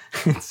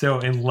 So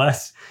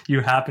unless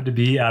you happen to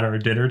be at our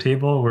dinner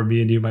table where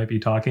me and you might be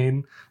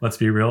talking, let's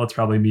be real, it's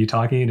probably me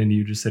talking and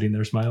you just sitting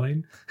there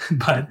smiling.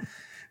 But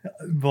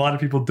a lot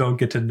of people don't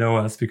get to know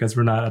us because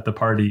we're not at the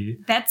party.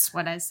 That's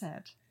what I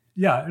said.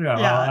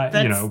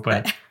 Yeah,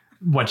 but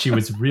what she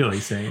was really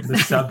saying, the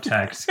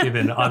subtext,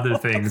 given other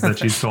things that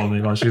she's told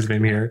me while she's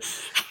been here.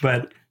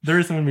 But there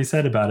is something to be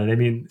said about it. I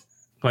mean,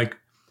 like,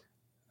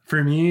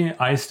 for me,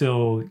 I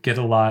still get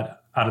a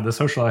lot out of the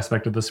social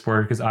aspect of the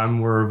sport because I'm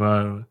more of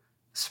a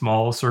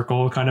small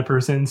circle kind of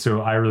person.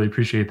 So I really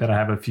appreciate that I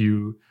have a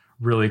few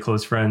really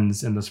close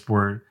friends in the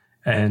sport.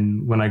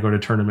 And when I go to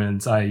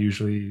tournaments, I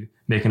usually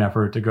make an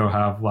effort to go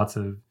have lots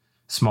of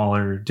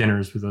smaller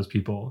dinners with those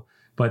people.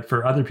 But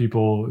for other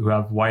people who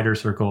have wider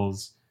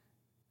circles,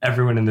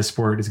 everyone in this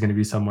sport is going to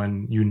be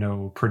someone you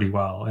know pretty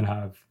well and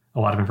have a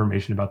lot of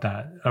information about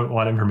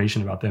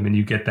them. And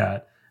you get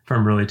that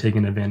from really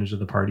taking advantage of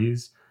the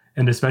parties.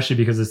 And especially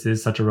because this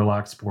is such a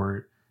relaxed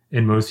sport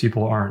and most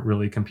people aren't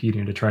really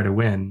competing to try to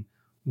win,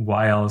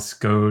 why else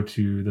go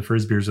to the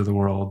Frisbeers of the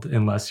world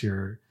unless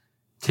you're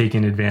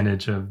taking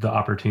advantage of the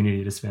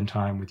opportunity to spend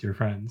time with your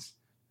friends?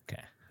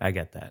 Okay, I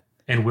get that.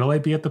 And will I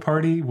be at the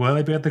party? Will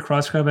I be at the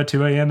Cross Club at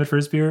 2 a.m. at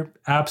Frisbeer?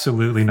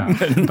 Absolutely not.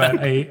 But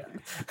I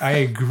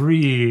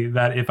agree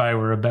that if I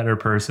were a better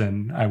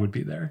person, I would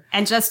be there.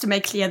 And just to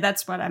make clear,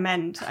 that's what I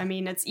meant. I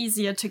mean, it's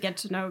easier to get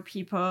to know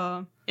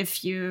people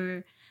if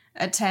you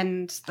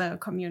attend the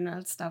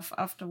communal stuff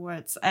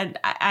afterwards. And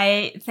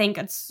I think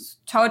it's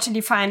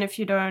totally fine if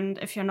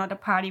you're not a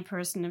party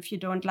person, if you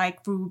don't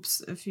like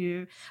groups, if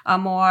you are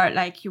more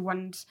like you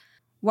want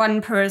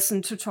one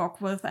person to talk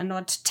with and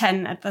not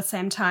 10 at the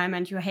same time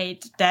and you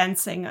hate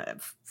dancing.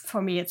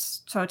 For me,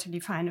 it's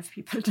totally fine if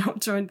people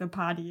don't join the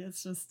party.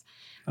 It's just...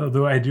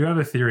 Although I do have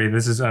a theory.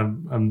 This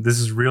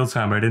is real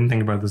time. I didn't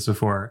think about this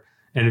before.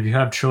 And if you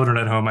have children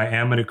at home, I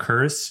am going to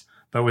curse,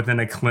 but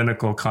within a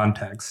clinical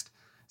context.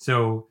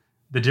 So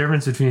the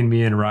difference between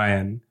me and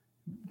Ryan,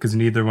 because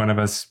neither one of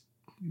us,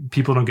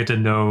 people don't get to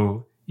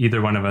know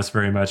either one of us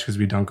very much because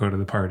we don't go to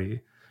the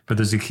party. But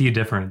there's a key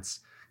difference,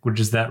 which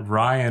is that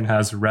Ryan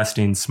has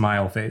resting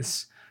smile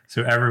face.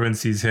 So everyone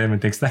sees him and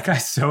thinks, that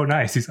guy's so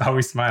nice. He's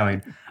always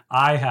smiling.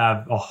 I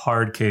have a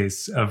hard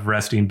case of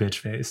resting bitch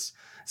face.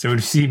 So when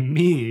you see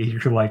me,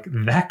 you're like,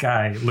 that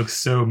guy looks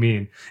so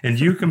mean. And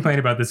you complain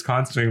about this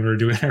constantly when we're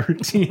doing our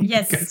routine.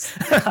 Yes.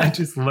 I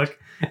just look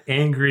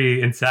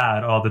angry and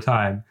sad all the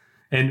time.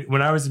 And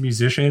when I was a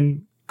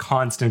musician,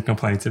 constant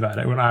complaints about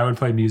it. When I would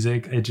play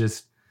music,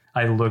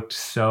 I looked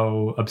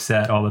so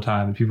upset all the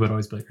time. And people would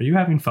always be like, are you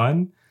having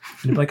fun?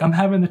 And I'd be like, I'm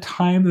having the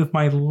time of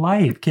my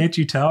life. Can't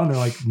you tell? And they're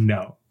like,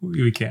 no,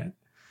 we can't.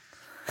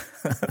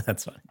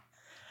 That's funny.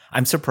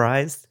 I'm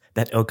surprised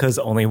that Ilka's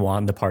only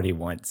won the party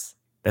once.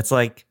 That's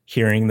like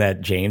hearing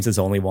that James has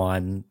only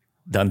done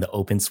the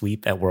open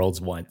sweep at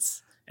Worlds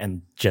once,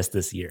 and just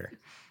this year.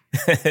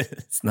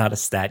 It's not a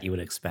stat you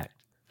would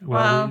expect.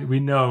 Well, we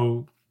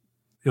know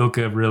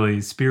Ilka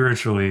really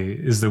spiritually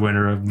is the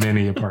winner of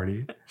many a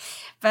party.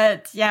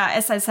 But yeah,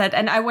 as I said,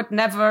 and I would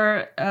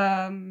never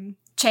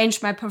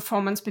change my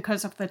performance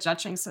because of the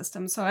judging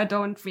system. So I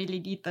don't really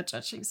need the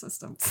judging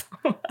system. So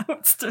I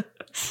would still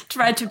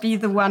try to be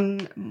the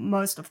one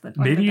most of the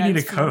time. Maybe you need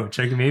a coach.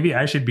 Like maybe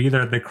I should be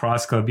there at the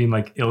Cross Club being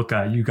like,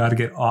 Ilka, you got to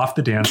get off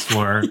the dance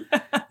floor.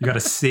 You got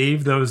to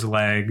save those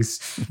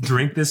legs,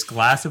 drink this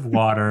glass of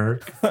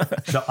water.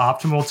 The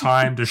optimal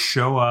time to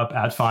show up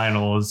at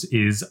finals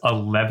is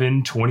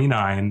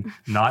 11:29,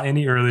 not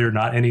any earlier,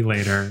 not any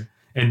later.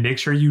 And make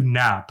sure you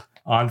nap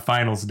on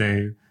finals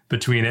day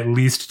between at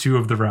least 2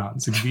 of the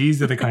rounds. Like,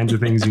 these are the kinds of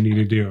things you need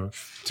to do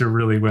to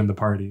really win the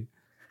party.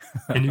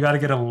 And you got to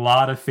get a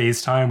lot of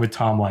FaceTime with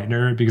Tom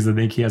Leitner, because I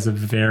think he has a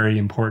very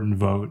important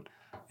vote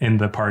in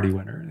the party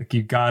winner. Like,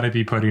 you got to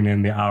be putting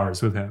in the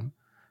hours with him.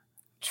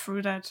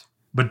 True that.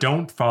 But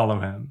don't follow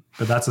him.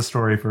 But that's a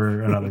story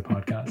for another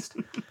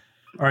podcast.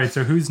 All right,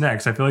 so who's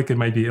next? I feel like it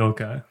might be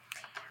Ilka.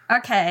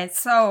 Okay,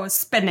 so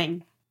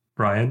spinning.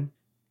 Brian?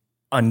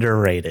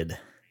 Underrated.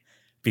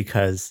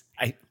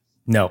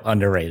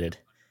 Underrated.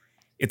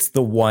 It's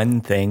the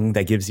one thing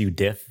that gives you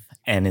diff,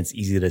 and it's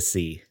easy to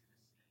see.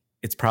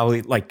 It's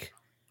probably like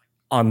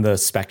on the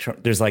spectrum.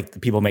 There's like,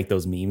 people make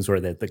those memes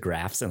where the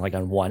graphs, and like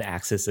on one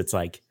axis, it's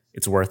like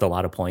it's worth a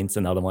lot of points.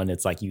 Another one,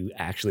 it's like you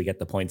actually get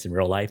the points in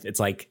real life. It's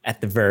like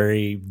at the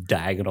very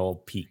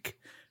diagonal peak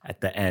at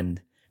the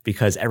end,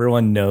 because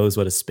everyone knows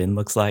what a spin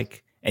looks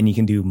like, and you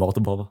can do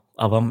multiple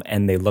of them,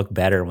 and they look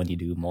better when you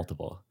do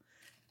multiple,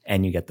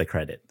 and you get the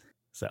credit.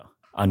 So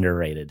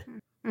underrated.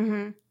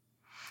 Mm-hmm.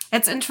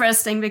 It's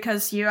interesting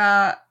because you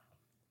are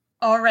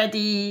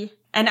already,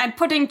 and I'm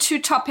putting 2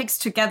 topics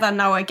together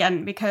now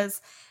again, because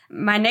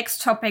my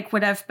next topic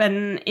would have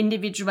been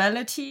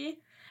individuality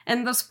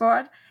in the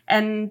sport.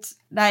 And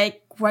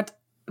like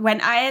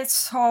when I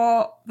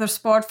saw the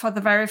sport for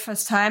the very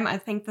first time, I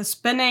think the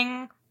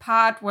spinning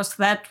part was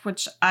that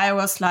which I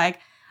was like,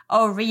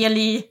 oh,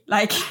 really?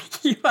 Like,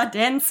 you are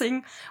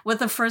dancing with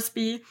the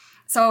frisbee.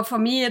 So for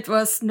me, it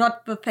was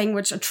not the thing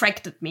which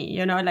attracted me,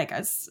 you know, like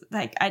I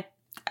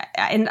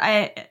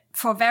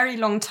for a very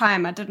long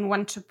time, I didn't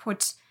want to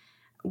put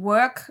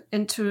work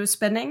into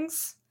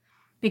spinnings,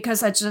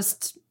 because I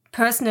just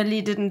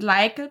personally didn't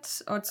like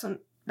it, also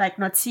like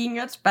not seeing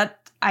it.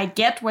 But I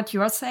get what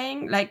you're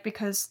saying, like,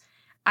 because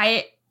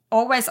I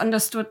always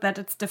understood that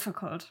it's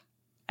difficult.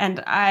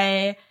 And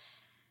and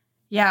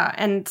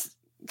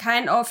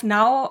kind of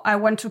now I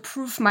want to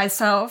prove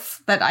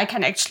myself that I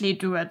can actually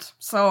do it.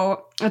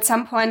 So at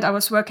some point I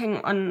was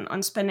working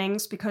on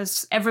spinnings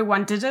because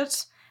everyone did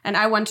it, and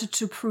I wanted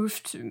to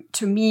prove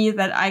to me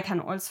that I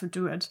can also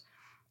do it.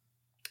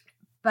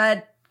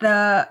 But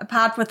the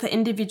part with the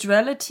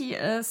individuality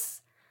is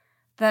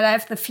that I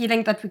have the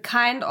feeling that we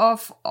kind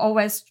of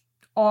always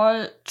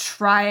all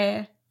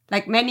try,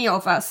 like many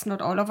of us,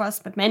 not all of us,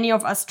 but many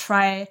of us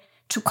try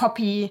to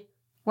copy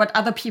what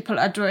other people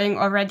are doing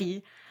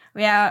already.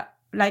 We are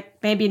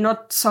like maybe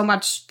not so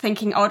much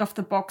thinking out of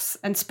the box,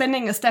 and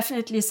spinning is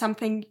definitely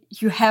something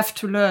you have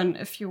to learn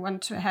if you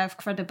want to have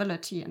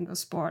credibility in the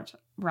sport,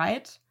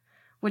 right?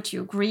 Would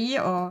you agree?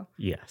 Or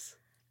yes.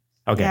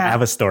 Okay, yeah. I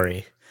have a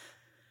story.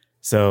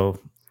 So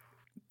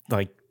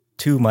like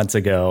 2 months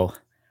ago,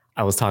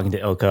 I was talking to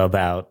Ilka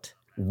about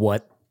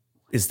what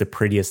is the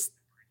prettiest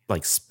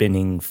like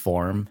spinning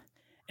form.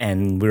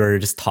 And we were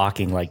just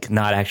talking, like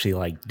not actually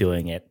like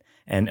doing it.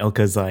 And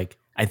Ilka's like,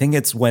 I think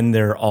it's when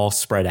they're all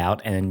spread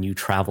out and you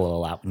travel a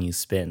lot when you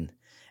spin.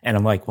 And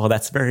I'm like, well,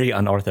 that's very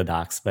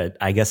unorthodox, but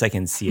I guess I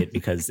can see it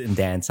because in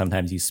dance,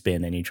 sometimes you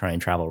spin and you try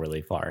and travel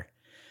really far.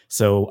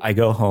 So I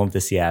go home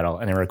to Seattle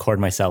and I record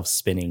myself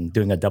spinning,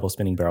 doing a double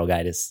spinning barrel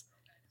guide is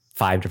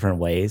 5 different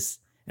ways.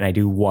 And I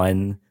do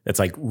one that's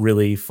like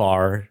really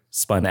far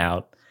spun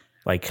out,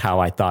 like how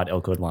I thought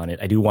Ilka would want it.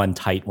 I do one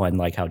tight one,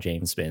 like how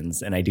James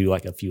spins. And I do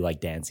like a few like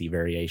dancey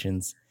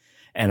variations.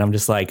 And I'm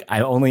just like,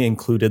 I only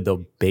included the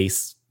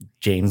base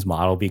James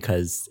model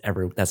because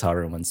that's how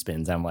everyone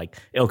spins. I'm like,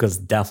 Ilka's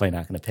definitely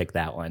not going to pick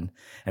that one.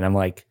 And I'm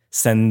like,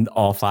 send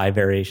all 5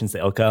 variations to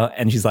Ilka.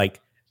 And she's like,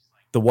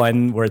 the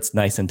one where it's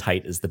nice and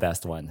tight is the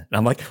best one. And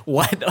I'm like,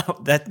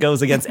 what? That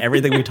goes against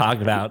everything we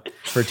talked about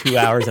for 2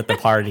 hours at the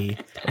party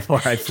before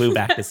I flew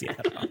back to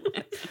Seattle.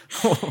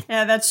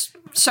 Yeah, that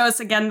shows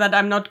again that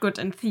I'm not good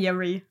in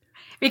theory.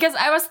 Because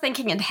I was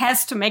thinking it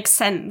has to make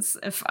sense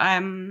if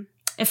I'm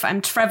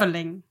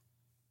traveling.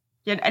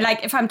 Yeah,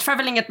 like if I'm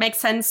traveling, it makes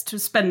sense to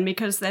spin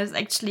because there's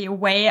actually a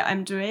way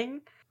I'm doing.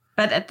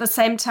 But at the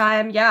same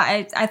time,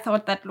 yeah, I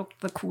thought that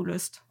looked the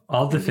coolest.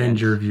 I'll defend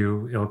your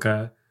view,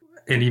 Ilka.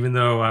 And even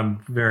though I'm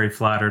very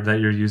flattered that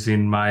you're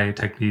using my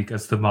technique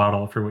as the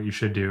model for what you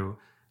should do,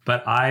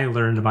 but I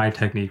learned my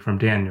technique from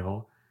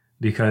Daniel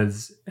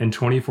because in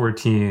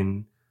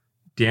 2014,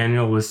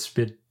 Daniel was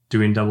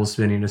doing double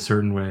spinning a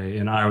certain way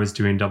and I was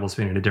doing double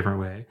spinning a different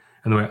way.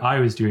 And the way I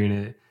was doing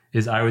it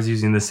is I was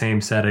using the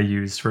same set I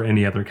used for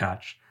any other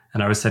catch.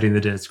 And I was setting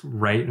the disc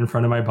right in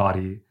front of my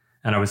body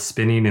and I was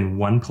spinning in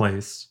one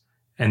place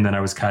and then I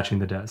was catching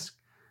the disc.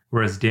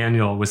 Whereas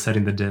Daniel was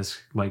setting the disc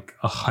like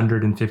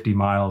 150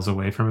 miles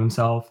away from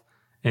himself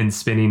and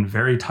spinning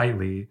very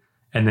tightly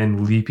and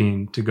then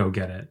leaping to go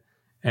get it.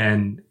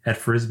 And at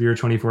Frisbeer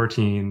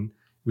 2014,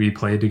 we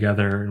played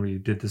together and we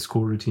did this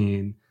cool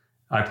routine.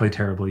 I played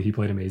terribly. He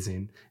played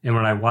amazing. And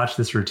when I watched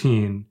this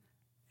routine,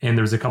 and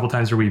there was a couple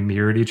times where we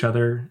mirrored each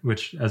other,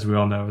 which as we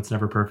all know, it's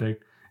never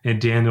perfect. And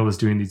Daniel was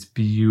doing these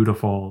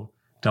beautiful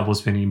double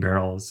spinning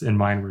barrels and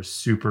mine were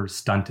super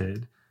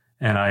stunted.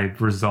 And I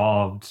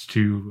resolved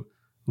to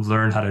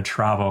learn how to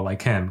travel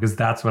like him because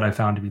that's what I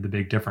found to be the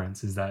big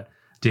difference is that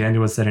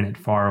Daniel was setting it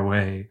far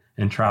away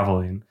and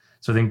traveling.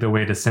 So I think the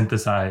way to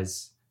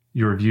synthesize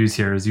your views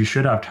here is you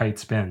should have tight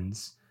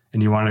spins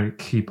and you want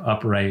to keep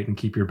upright and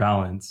keep your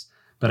balance.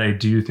 But I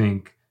do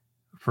think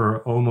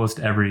for almost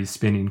every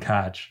spinning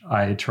catch,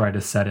 I try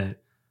to set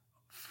it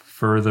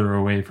further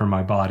away from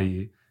my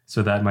body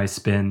so that my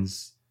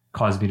spins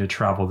cause me to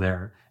travel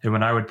there. And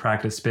when I would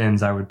practice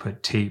spins, I would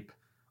put tape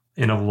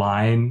in a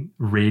line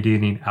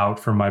radiating out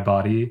from my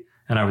body,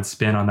 and I would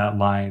spin on that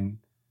line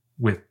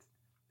with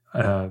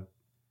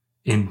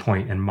end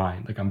point in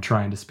mind. Like I'm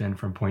trying to spin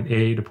from point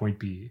A to point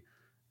B.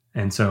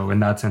 And so in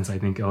that sense, I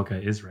think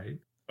Ilka is right.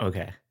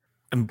 Okay.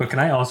 But can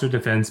I also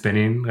defend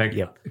spinning? Like,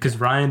 because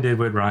Ryan did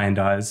what Ryan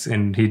does,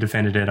 and he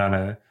defended it on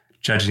a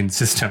judging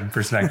system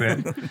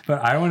perspective.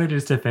 But I want to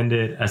just defend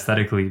it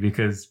aesthetically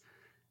because,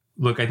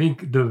 look, I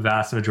think the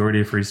vast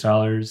majority of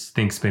freestylers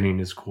think spinning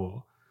is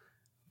cool.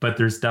 But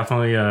there's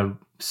definitely a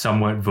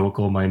somewhat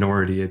vocal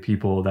minority of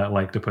people that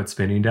like to put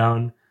spinning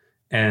down.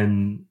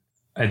 And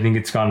I think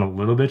it's gone a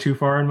little bit too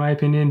far, in my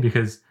opinion,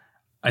 because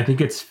I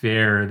think it's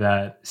fair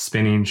that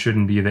spinning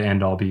shouldn't be the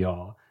end all be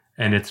all.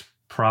 And it's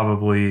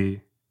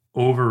probably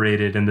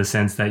overrated in the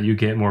sense that you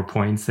get more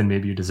points than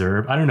maybe you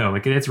deserve. I don't know,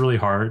 like it's really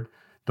hard,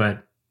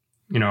 but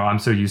you know, I'm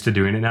so used to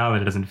doing it now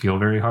that it doesn't feel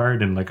very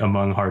hard. And like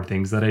among hard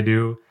things that I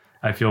do,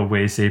 I feel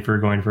way safer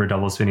going for a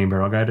double spinning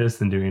barrel guidist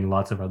than doing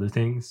lots of other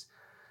things.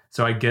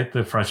 So I get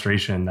the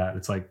frustration that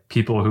it's like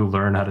people who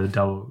learn how to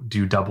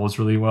do doubles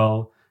really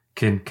well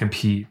can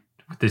compete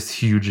with this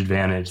huge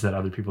advantage that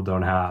other people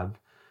don't have.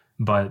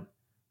 But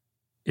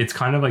it's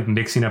kind of like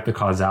mixing up the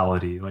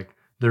causality. Like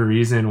the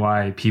reason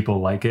why people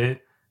like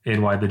it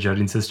and why the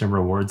judging system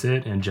rewards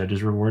it and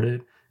judges reward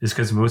it is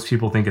because most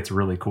people think it's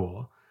really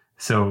cool.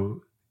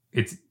 So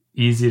it's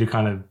easy to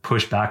kind of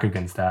push back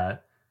against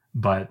that,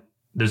 but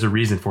there's a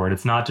reason for it.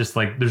 It's not just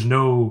like there's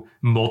no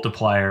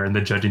multiplier in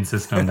the judging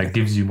system that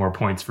gives you more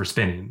points for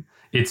spinning.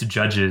 It's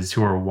judges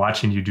who are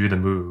watching you do the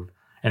move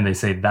and they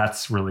say,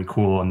 that's really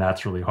cool and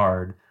that's really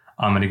hard.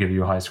 I'm going to give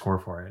you a high score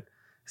for it.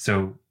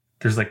 So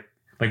there's like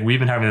we've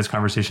been having this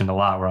conversation a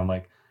lot where I'm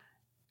like,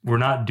 we're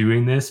not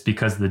doing this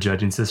because the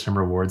judging system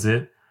rewards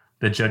it.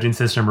 The judging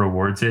system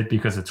rewards it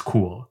because it's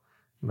cool.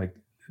 Like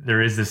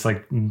there is this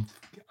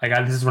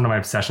this is one of my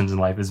obsessions in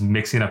life is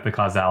mixing up the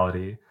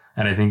causality.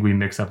 And I think we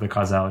mix up the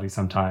causality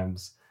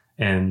sometimes,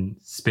 and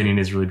spinning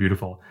is really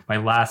beautiful. My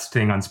last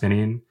thing on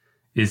spinning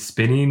is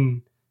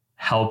spinning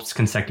helps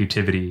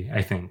consecutivity,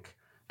 I think,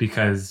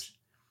 because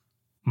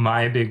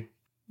my big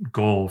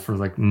goal for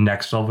like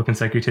next level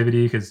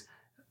consecutivity, because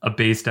a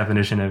base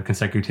definition of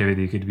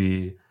consecutivity could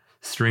be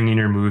stringing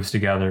your moves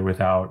together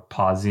without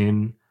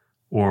pausing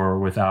or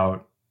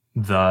without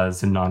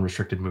thes and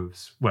non-restricted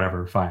moves,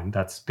 whatever, fine.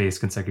 That's base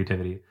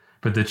consecutivity.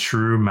 But the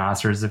true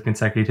masters of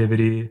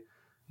consecutivity,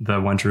 the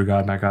one true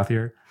God, Matt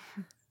Gauthier,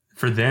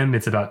 for them,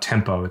 it's about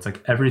tempo. It's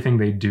like everything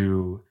they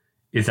do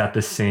is at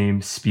the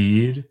same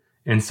speed.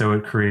 And so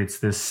it creates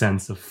this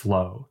sense of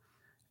flow.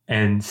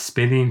 And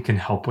spinning can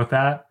help with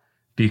that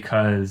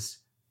because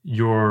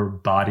your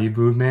body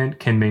movement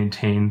can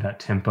maintain that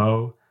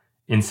tempo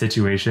in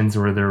situations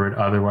where there would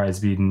otherwise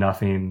be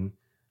nothing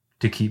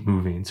to keep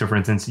moving. So for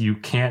instance, you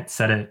can't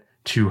set it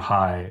too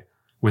high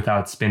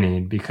without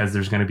spinning because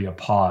there's going to be a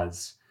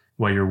pause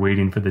while you're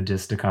waiting for the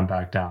disc to come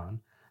back down.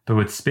 But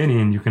with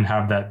spinning, you can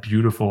have that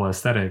beautiful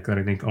aesthetic that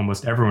I think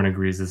almost everyone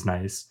agrees is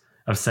nice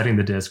of setting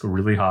the disc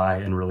really high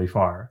and really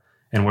far.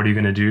 And what are you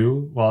going to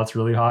do while it's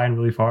really high and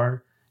really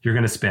far? You're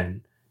going to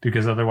spin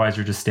because otherwise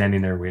you're just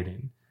standing there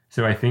waiting.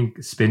 So I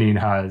think spinning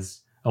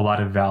has a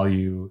lot of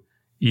value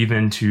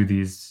even to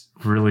these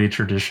really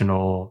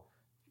traditional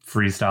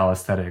freestyle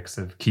aesthetics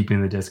of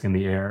keeping the disc in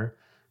the air,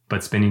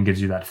 but spinning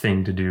gives you that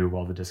thing to do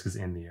while the disc is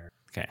in the air.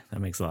 Okay, that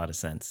makes a lot of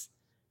sense.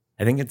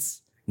 I think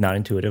it's not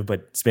intuitive,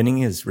 but spinning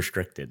is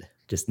restricted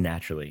just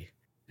naturally.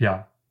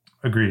 Yeah,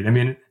 agreed. I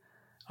mean,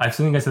 I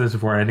think I said this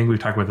before. I think we've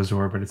talked about this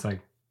before, but it's like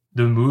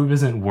the move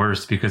isn't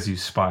worse because you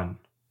spun.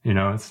 You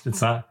know,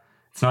 it's not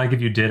like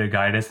if you did a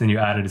guidus and you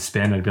added a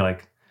spin, I'd be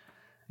like,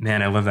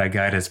 man, I love that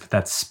guidus, but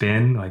that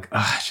spin, like,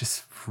 it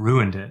just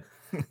ruined it.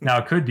 Now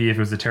it could be if it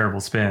was a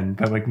terrible spin,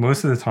 but like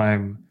most of the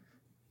time,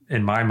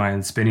 in my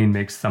mind, spinning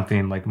makes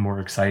something like more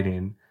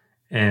exciting,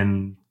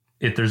 and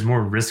there's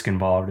more risk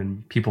involved,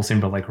 and people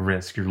seem to like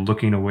risk. You're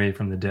looking away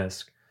from the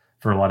disc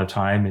for a lot of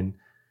time, and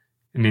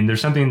I mean,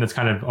 there's something that's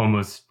kind of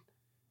almost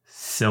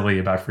silly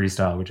about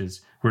freestyle, which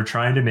is we're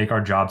trying to make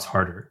our jobs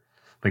harder.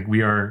 Like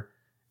we are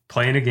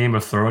playing a game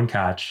of throw and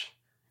catch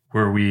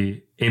where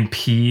we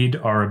impede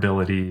our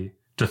ability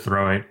to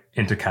throw it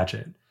and to catch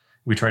it.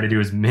 We try to do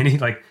as many,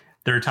 like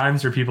there are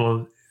times where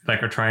people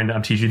like are trying to,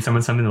 I'm teaching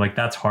someone something, they're like,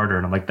 that's harder.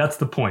 And I'm like, that's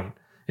the point.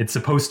 It's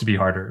supposed to be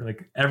harder.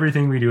 Like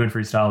everything we do in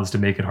freestyle is to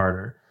make it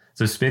harder.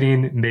 So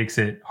spinning makes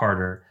it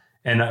harder.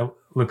 And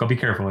look, I'll be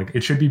careful. Like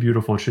it should be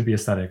beautiful. It should be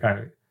aesthetic.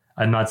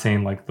 I'm not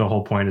saying like the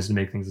whole point is to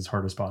make things as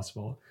hard as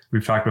possible.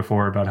 We've talked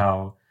before about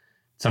how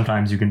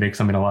sometimes you can make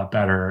something a lot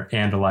better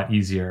and a lot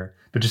easier.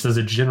 But just as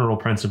a general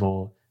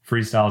principle,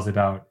 freestyle is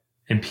about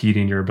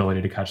impeding your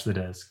ability to catch the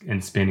disc,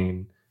 and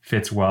spinning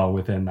fits well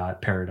within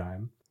that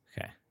paradigm.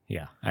 Okay.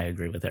 Yeah, I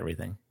agree with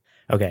everything.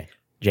 Okay.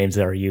 James,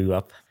 are you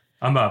up?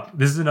 I'm up.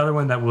 This is another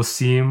one that will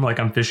seem like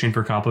I'm fishing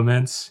for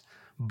compliments,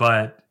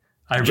 but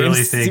I James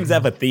really think seems to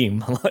have a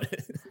theme.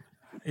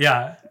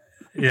 yeah.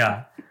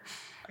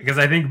 Because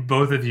I think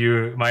both of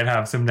you might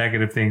have some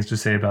negative things to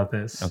say about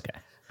this. Okay.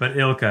 But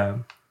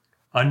Ilka,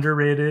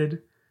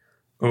 underrated,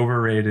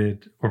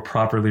 overrated, or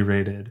properly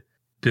rated,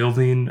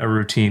 building a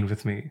routine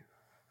with me.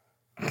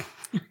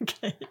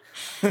 Okay.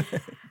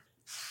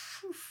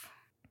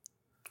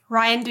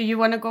 Ryan, do you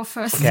want to go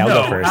first? Okay, I'll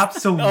No, go first.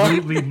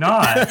 absolutely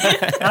not.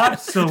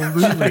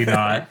 Absolutely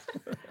not.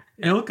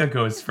 Ilka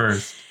goes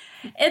first.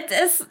 It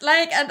is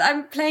like, and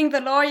I'm playing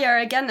the lawyer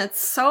again, it's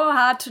so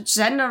hard to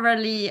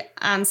generally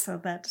answer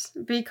that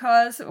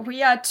because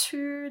we are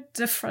two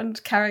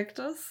different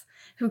characters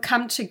who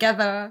come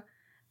together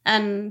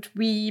and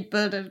we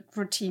build a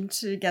routine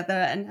together,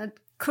 and it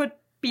could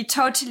be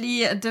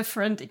totally a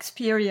different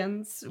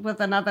experience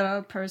with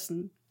another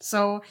person.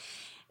 So,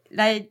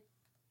 like,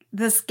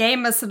 this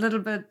game is a little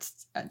bit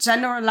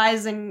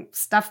generalizing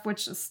stuff,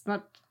 which is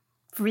not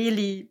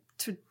really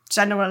to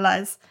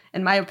generalize,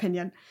 in my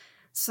opinion.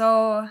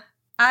 So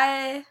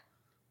I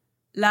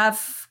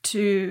love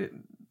to,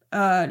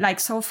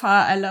 so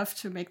far, I love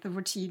to make the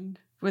routine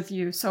with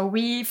you. So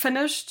we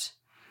finished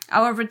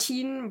our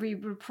routine. We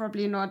will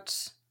probably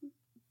not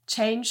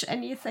change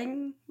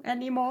anything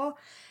anymore.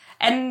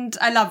 And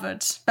I love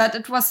it. But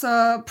it was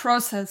a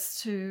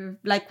process to,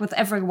 like, with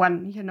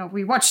everyone,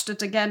 we watched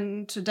it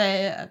again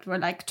today and we're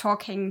like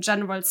talking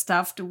general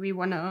stuff. Do we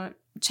want to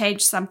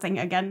change something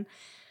again?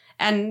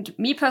 And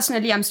me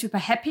personally, I'm super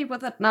happy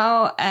with it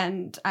now.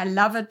 And I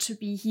love it to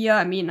be here.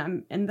 I mean,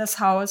 I'm in this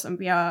house and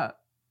we are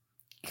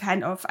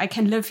I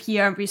can live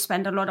here and we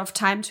spend a lot of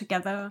time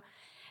together.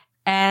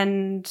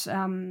 And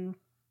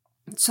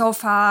so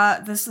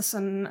far, this is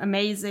an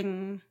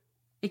amazing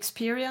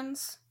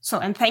experience.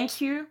 And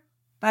thank you,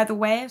 by the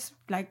way,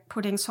 like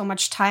putting so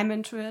much time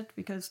into it,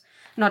 because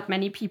not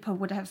many people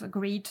would have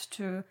agreed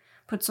to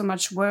put so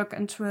much work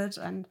into it.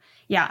 And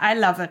yeah, I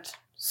love it.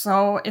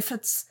 So if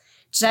it's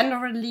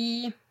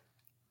generally,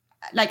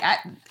 like,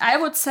 I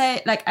would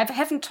say, like, I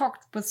haven't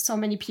talked with so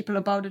many people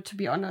about it, to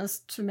be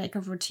honest, to make a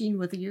routine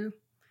with you.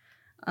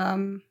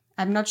 I'm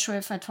not sure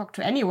if I talked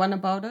to anyone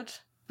about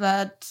it,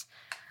 but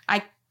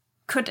I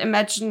could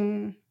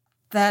imagine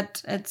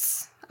that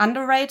it's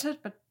underrated,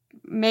 but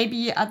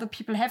maybe other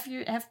people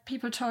have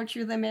people told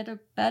you they made a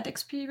bad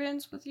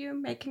experience with you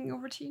making a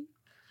routine?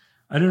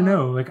 I don't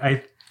know. Like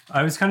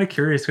I was kind of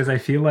curious because I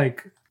feel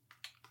like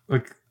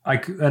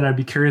and I'd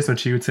be curious what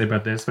she would say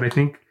about this, but I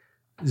think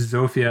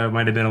Zofia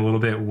might have been a little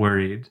bit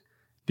worried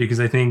because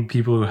I think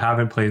people who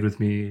haven't played with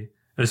me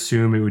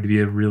assume it would be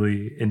a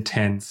really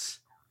intense,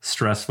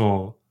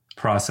 stressful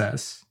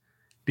process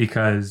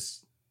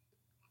because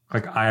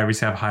like I always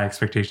have high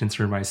expectations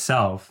for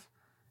myself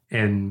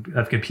and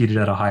I've competed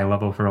at a high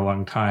level for a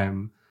long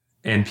time.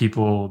 And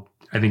people,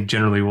 I think,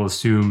 generally will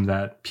assume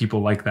that people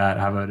like that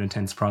have an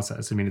intense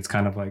process. I mean, it's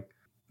kind of like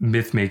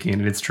myth making,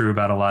 and it's true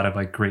about a lot of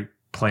like great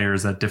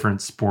players at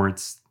different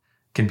sports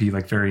can be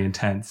like very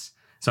intense.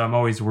 So I'm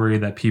always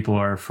worried that people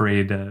are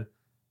afraid to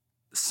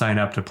sign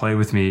up to play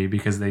with me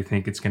because they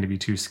think it's going to be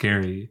too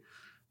scary.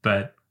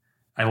 But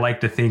I like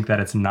to think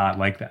that it's not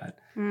like that,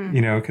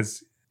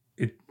 because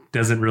it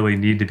doesn't really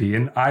need to be.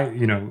 And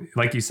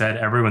like you said,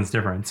 everyone's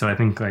different. So I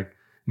think like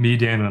me,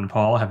 Daniel, and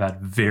Paul have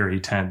had very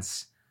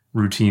tense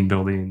routine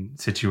building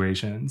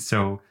situations.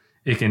 So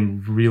it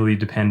can really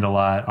depend a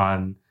lot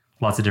on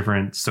lots of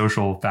different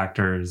social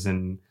factors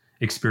and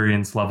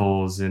experience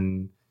levels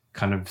and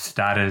kind of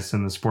status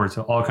in the sport.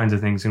 So all kinds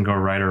of things can go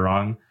right or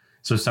wrong.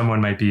 So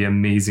someone might be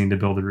amazing to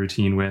build a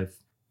routine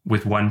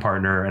with one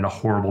partner and a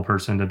horrible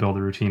person to build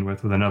a routine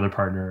with another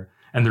partner.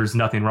 And there's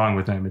nothing wrong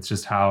with them. It's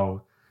just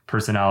how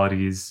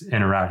personalities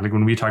interact. Like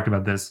when we talked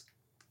about this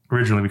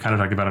originally, we kind of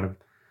talked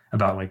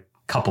about like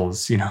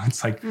couples,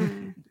 it's like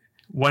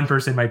one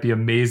person might be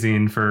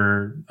amazing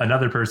for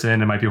another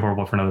person. It might be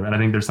horrible for another. And I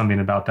think there's something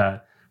about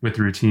that with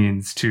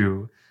routines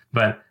too.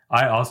 But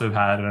I also have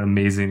had an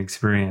amazing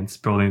experience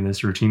building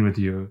this routine with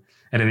you.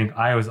 And I think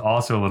I was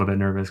also a little bit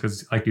nervous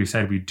because, like you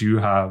said, we do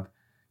have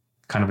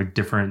kind of like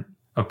different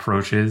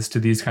approaches to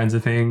these kinds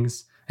of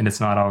things. And it's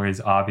not always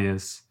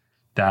obvious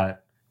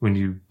that when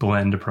you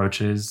blend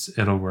approaches,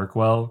 it'll work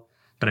well.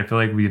 But I feel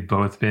like we've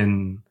both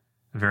been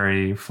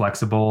very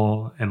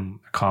flexible and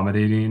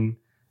accommodating.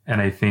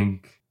 And I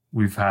think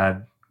we've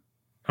had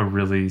a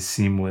really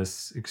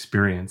seamless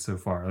experience so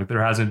far. Like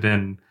there hasn't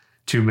been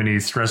too many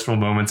stressful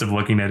moments of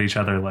looking at each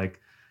other like,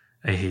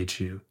 I hate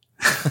you.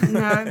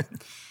 No.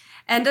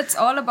 And it's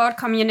all about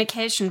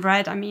communication,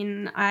 right? I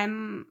mean, I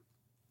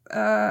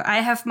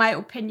have my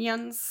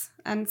opinions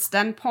and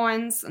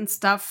standpoints and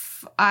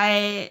stuff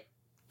I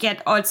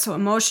get also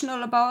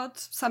emotional about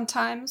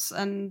sometimes.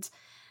 And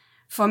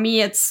for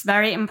me, it's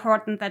very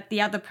important that the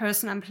other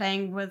person I'm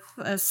playing with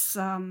is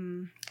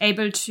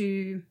able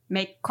to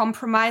make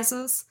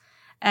compromises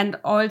and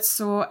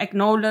also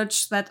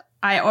acknowledge that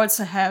I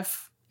also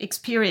have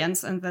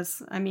experience in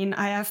this. I mean,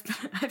 I've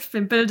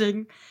been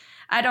building,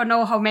 I don't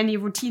know how many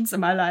routines in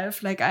my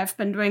life. Like I've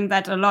been doing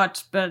that a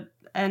lot,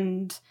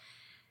 and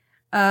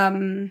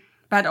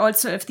But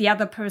also if the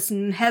other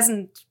person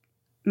hasn't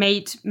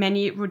made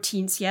many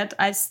routines yet,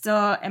 I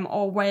still am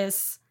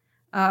always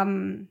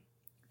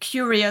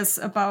curious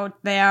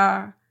about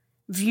their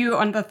view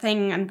on the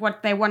thing and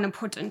what they want to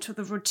put into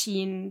the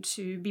routine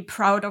to be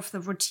proud of the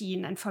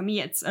routine. And for me,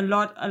 it's a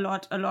lot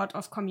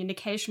of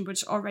communication,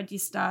 which already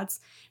starts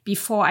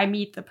before I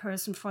meet the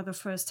person for the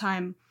first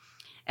time.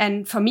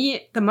 And for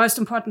me, the most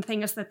important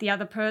thing is that the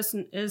other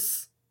person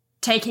is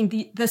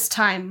taking this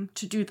time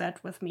to do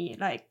that with me,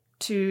 like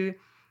to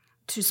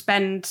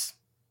spend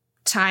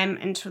time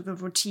into the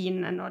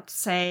routine and not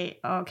say,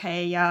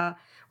 okay, yeah,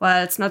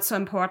 well, it's not so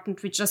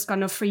important. We're just going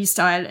to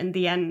freestyle in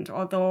the end.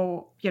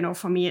 Although,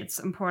 for me, it's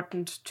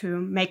important to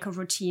make a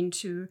routine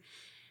to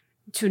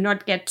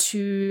not get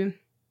too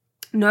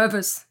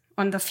nervous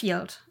on the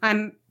field.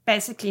 I'm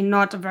basically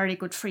not a very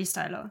good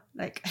freestyler.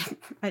 Like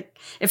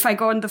if I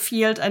go in the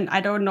field and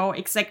I don't know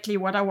exactly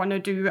what I want to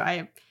do,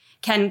 I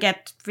can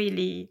get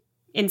really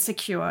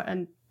insecure,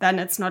 and then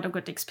it's not a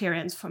good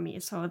experience for me.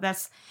 So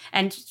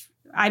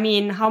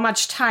how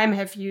much time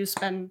have you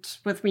spent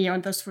with me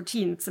on this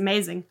routine? It's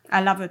amazing.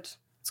 I love it.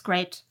 It's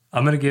great.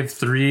 I'm going to give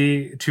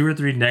 2 or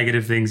 3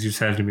 negative things you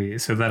said to me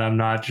so that I'm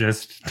not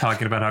just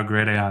talking about how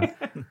great I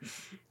am.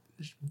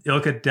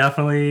 Ilka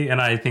definitely,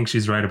 and I think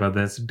she's right about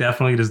this,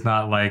 definitely does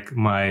not like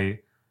my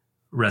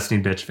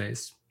resting bitch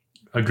face.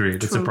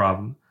 Agreed. True. It's a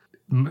problem.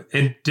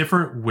 In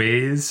different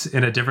ways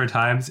and at different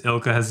times,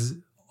 Ilka has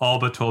all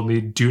but told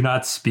me, do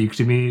not speak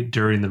to me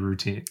during the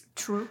routine.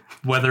 True.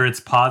 Whether it's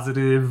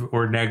positive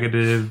or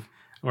negative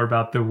or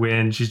about the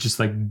win, she's just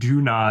like, do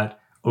not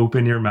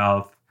open your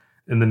mouth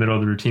in the middle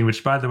of the routine,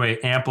 which, by the way,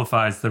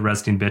 amplifies the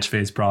resting bitch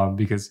face problem,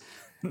 because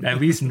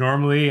at least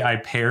normally I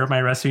pair my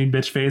resting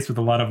bitch face with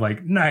a lot of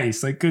like,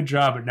 nice, like, good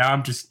job. But now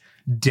I'm just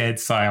dead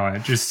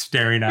silent, just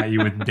staring at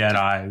you with dead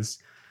eyes.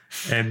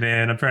 And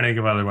then I'm trying to think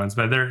of other ones,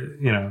 but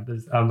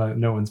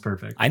no one's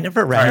perfect. I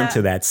never ran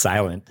into that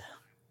silent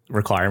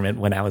requirement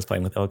when I was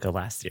playing with Ilka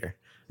last year.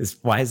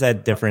 Why is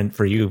that different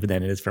for you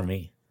than it is for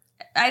me?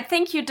 I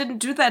think you didn't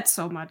do that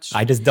so much.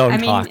 I just don't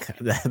talk.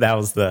 That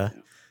was the...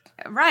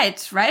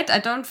 Right. I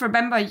don't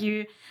remember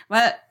you.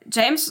 Well,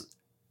 James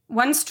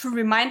wants to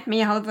remind me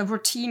how the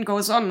routine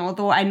goes on,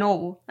 although I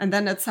know. And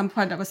then at some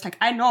point I was like,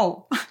 I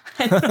know.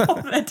 I know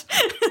that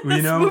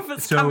the move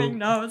is coming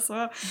now.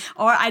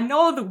 Or I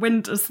know the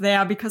wind is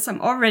there because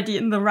I'm already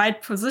in the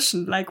right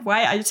position. Like,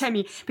 why are you telling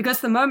me? Because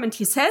the moment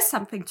he says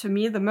something to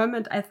me, the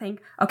moment I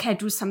think, okay,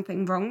 do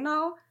something wrong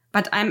now,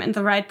 but I'm in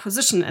the right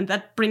position. And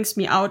that brings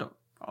me out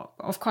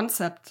of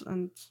concept.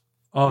 And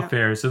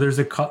fair. So there's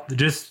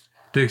just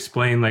to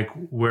explain like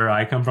where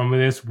I come from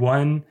with this.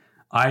 One,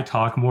 I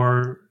talk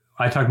more,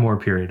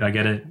 period. I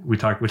get it. We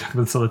talk about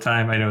this all the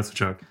time. I know it's a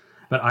joke.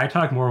 But I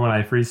talk more when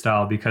I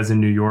freestyle because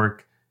in New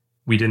York,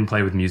 we didn't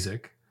play with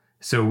music.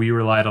 So we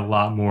relied a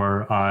lot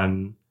more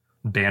on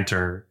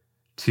banter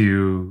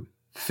to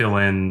fill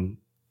in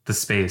the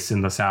space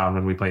in the sound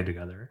when we played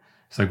together.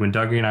 So like when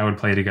Dougie and I would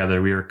play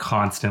together, we were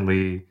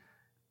constantly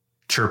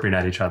chirping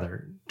at each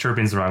other.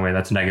 Chirping's the wrong way.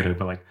 That's negative.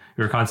 But like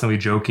we were constantly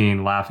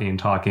joking, laughing,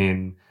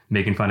 talking,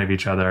 making fun of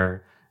each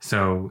other.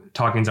 So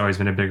talking's always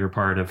been a bigger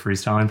part of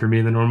freestyling for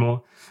me than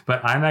normal.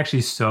 But I'm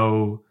actually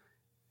so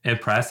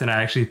impressed, and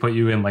I actually put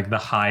you in like the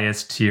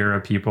highest tier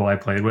of people I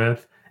played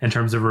with in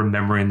terms of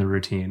remembering the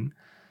routine.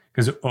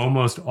 Because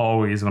almost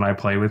always when I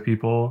play with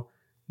people,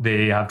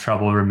 they have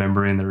trouble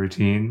remembering the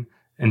routine.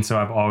 And so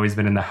I've always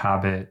been in the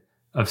habit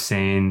of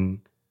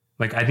saying,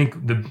 like, I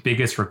think the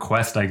biggest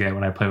request I get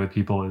when I play with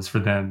people is for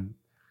them,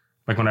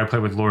 like when I play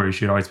with Lori,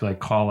 she'd always be like,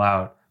 call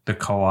out the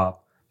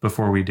co-op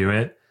before we do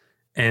it.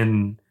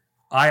 And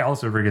I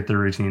also forget the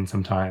routine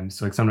sometimes.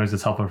 So like sometimes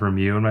it's helpful for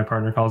me when my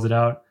partner calls it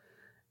out.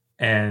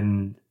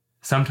 And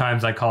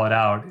sometimes I call it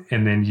out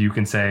and then you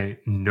can say,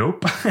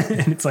 nope.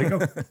 And it's like,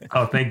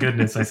 oh, thank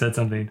goodness I said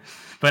something.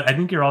 But I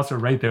think you're also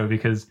right, though,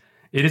 because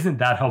it isn't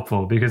that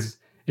helpful. Because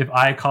if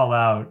I call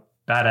out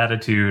bad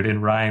attitude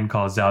and Ryan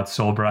calls out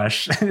soul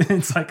brush,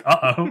 it's like,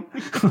 uh-oh,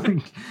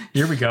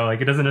 here we go.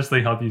 Like, it doesn't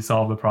necessarily help you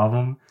solve the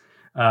problem.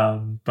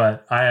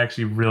 But I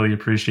actually really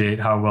appreciate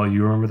how well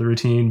you remember the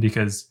routine,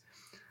 because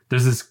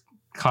there's this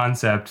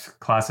concept,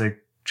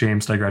 classic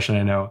James digression,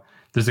 I know.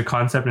 There's a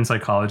concept in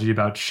psychology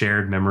about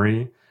shared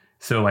memory.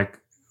 So like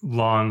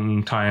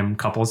long time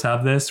couples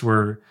have this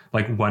where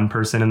like one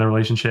person in the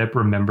relationship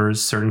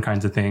remembers certain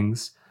kinds of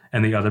things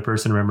and the other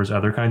person remembers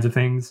other kinds of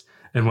things.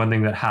 And one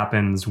thing that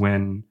happens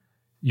when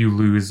you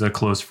lose a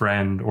close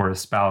friend or a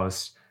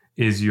spouse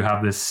is you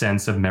have this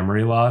sense of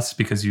memory loss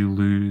because you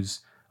lose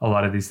a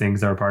lot of these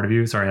things that are part of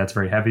you. Sorry, that's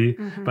very heavy.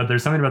 Mm-hmm. But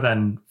there's something about that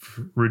in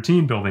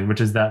routine building,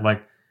 which is that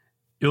like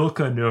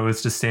Ilka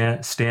knows to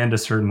stand a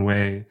certain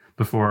way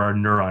before our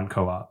neuron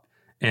co-op.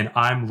 And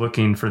I'm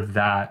looking for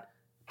that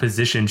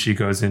position she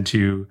goes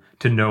into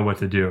to know what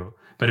to do.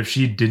 But if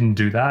she didn't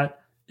do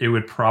that, it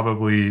would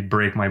probably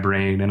break my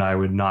brain and I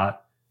would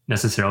not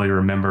necessarily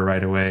remember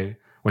right away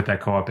what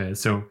that co-op is.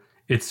 So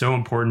it's so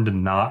important to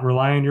not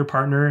rely on your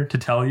partner to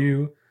tell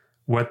you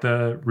what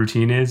the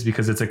routine is,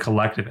 because it's a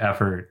collective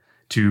effort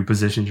to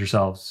position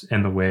yourselves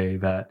in the way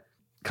that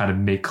kind of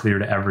make clear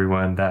to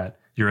everyone that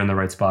you're in the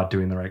right spot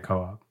doing the right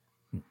co-op.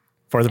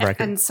 For the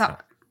record. And so,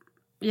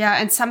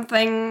 yeah, and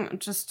something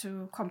just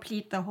to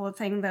complete the whole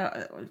thing,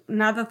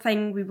 another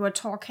thing we were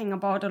talking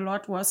about a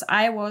lot was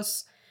I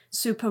was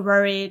super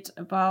worried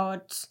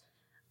about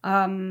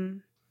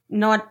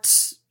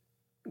not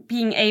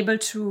being able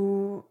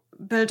to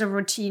build a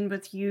routine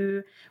with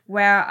you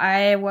where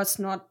I was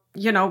not,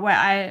 where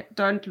I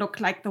don't look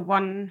like the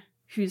one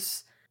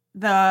who's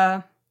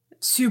the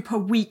super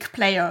weak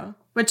player,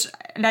 which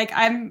like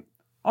I'm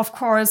of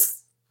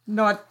course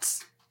not,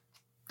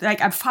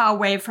 like I'm far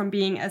away from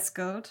being as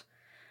skilled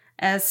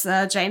as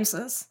James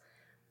is.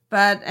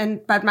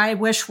 But my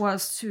wish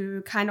was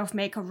to kind of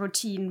make a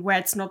routine where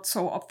it's not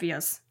so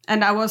obvious.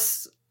 And I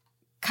was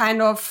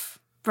kind of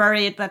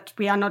worried that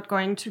we are not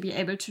going to be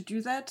able to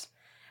do that.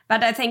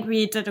 But I think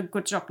we did a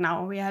good job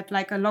now. We had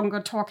like a longer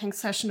talking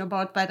session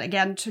about that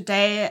again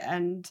today.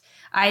 And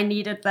I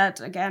needed that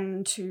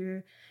again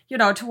to,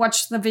 to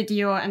watch the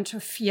video and to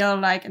feel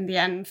like in the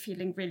end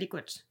feeling really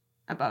good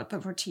about the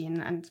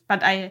routine.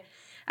 But I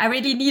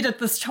really needed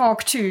this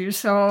talk too.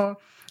 So,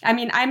 I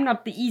mean, I'm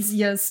not the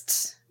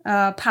easiest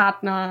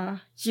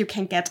partner you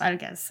can get, I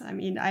guess. I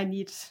mean, I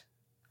need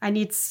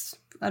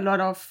a lot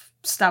of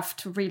stuff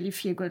to really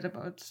feel good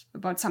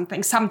about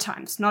something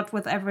sometimes, not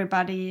with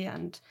everybody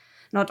and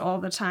not all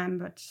the time,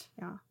 but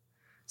yeah.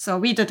 So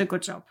we did a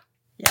good job.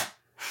 Yeah.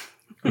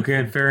 Okay,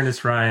 in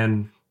fairness,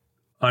 Ryan,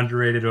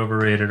 underrated,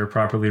 overrated, or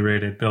properly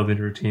rated building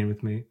a routine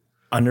with me?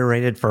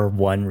 Underrated for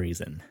one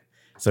reason.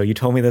 So you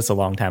told me this a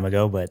long time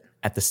ago, but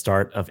at the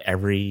start of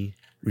every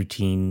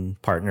routine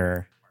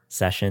partner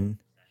session,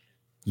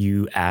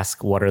 you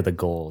ask what are the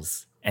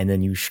goals, and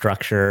then you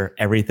structure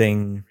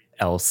everything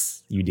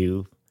else you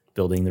do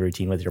building the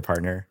routine with your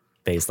partner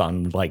based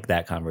on like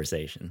that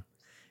conversation.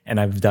 And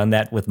I've done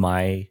that with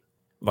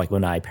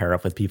when I pair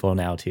up with people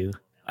now too.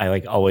 I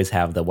like always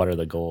have the what are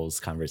the goals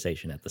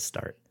conversation at the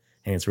start.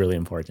 And it's really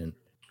important.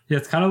 Yeah,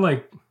 it's kind of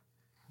like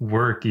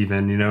work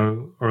even,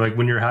 or like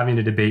when you're having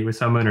a debate with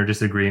someone or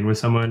disagreeing with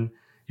someone,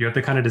 you have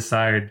to kind of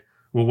decide,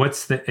 well,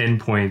 what's the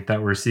end point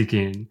that we're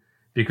seeking?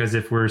 Because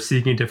if we're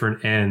seeking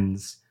different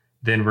ends,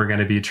 then we're going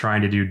to be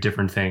trying to do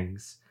different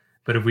things.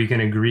 But if we can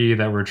agree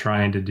that we're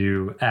trying to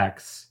do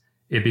X,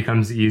 it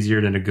becomes easier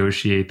to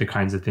negotiate the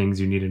kinds of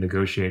things you need to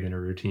negotiate in a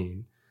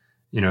routine.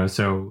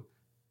 So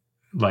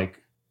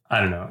like, I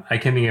don't know, I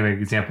can't think of an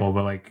example,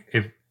 but like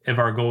if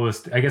our goal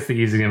is, I guess the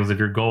easy example is if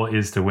your goal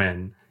is to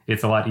win,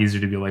 it's a lot easier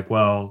to be like,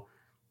 well,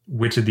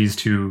 which of these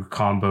two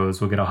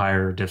combos will get a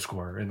higher diff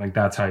score? And like,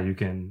 that's how you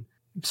can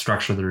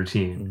structure the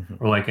routine.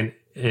 Mm-hmm. Or like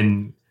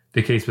in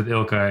the case with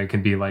Ilka, it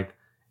can be like,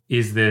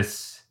 is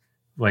this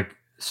like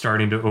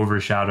starting to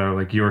overshadow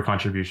like your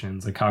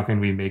contributions? Like, how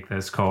can we make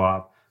this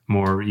co-op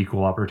more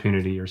equal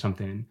opportunity or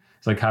something?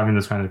 It's like having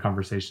those kind of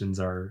conversations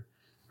are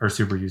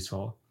super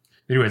useful.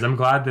 Anyways, I'm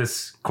glad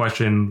this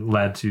question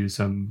led to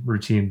some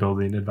routine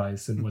building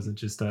advice and wasn't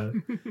just a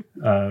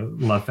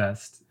love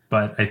fest.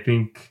 But I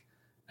think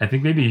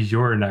maybe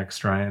you're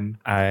next, Ryan.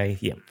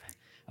 Yep.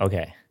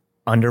 Okay.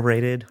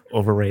 Underrated,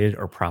 overrated,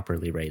 or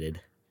properly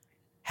rated?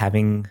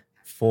 Having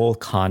full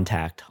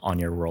contact on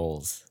your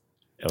roles.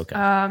 Okay.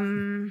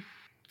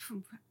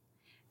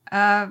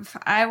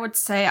 I would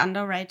say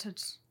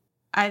underrated.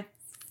 I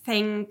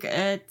think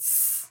I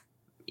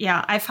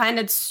find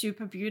it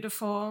super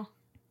beautiful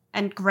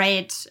and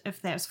great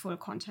if there's full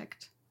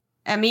contact.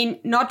 I mean,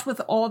 not with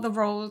all the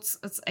roles.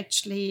 It's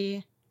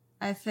actually,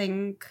 I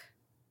think,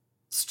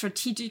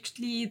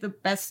 strategically the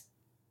best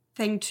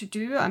thing to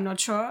do. I'm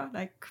not sure.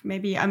 Like,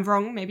 maybe I'm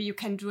wrong. Maybe you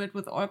can do it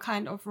with all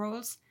kind of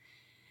roles.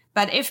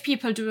 But if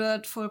people do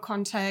it full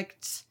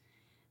contact,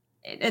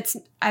 it's,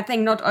 I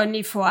think, not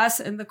only for us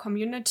in the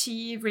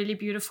community, really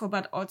beautiful,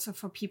 but also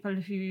for people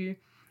who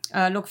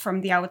look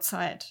from the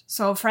outside.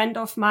 So a friend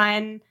of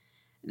mine,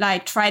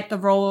 like, tried the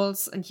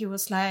roles and he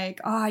was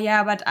like, oh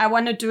yeah, but I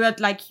want to do it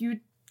like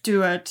you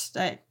do it,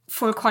 like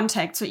full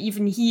contact. So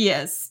even he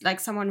is like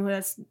someone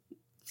who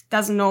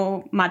doesn't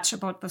know much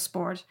about the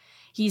sport.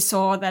 He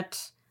saw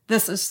that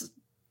this is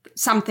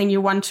something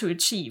you want to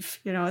achieve,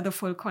 the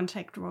full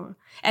contact role.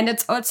 And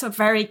it's also a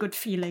very good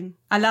feeling.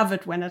 I love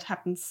it when it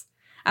happens.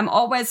 I'm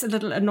always a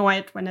little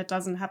annoyed when it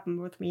doesn't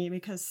happen with me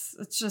because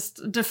it's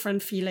just a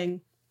different feeling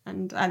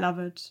and I love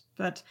it.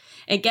 But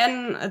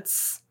again,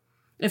 it's,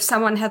 if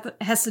someone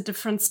has a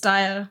different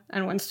style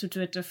and wants to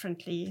do it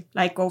differently,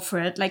 like, go for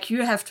it. Like,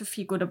 you have to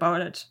feel good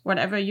about it.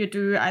 Whatever you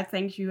do, I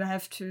think you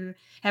have to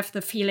have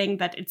the feeling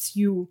that it's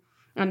you.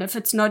 And if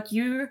it's not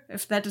you,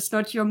 if that is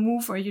not your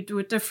move or you do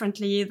it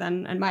differently,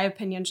 then in my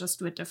opinion, just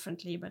do it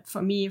differently. But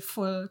for me,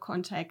 full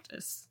contact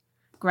is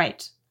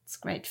great. It's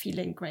great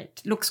feeling,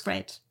 great. Looks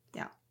great.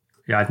 Yeah.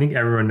 Yeah, I think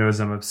everyone knows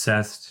I'm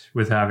obsessed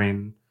with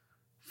having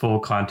full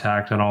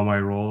contact on all my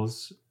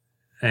roles.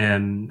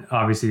 And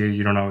obviously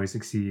you don't always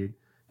succeed.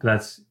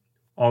 That's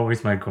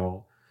always my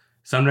goal.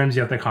 Sometimes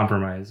you have to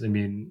compromise. I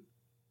mean,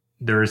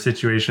 there are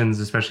situations,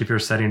 especially if you're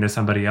setting to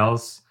somebody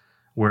else,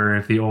 where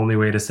if the only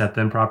way to set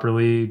them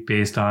properly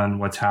based on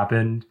what's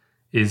happened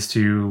is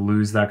to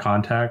lose that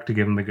contact, to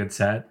give them a good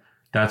set,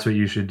 that's what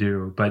you should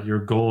do. But your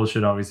goal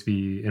should always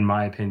be, in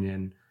my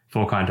opinion,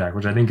 full contact,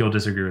 which I think you'll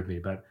disagree with me,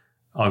 but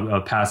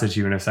I'll pass it to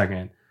you in a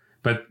second.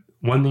 But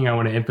one thing I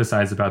want to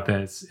emphasize about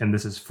this, and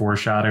this is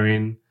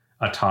foreshadowing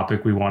a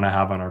topic we want to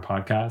have on our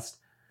podcast,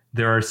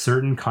 there are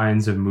certain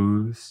kinds of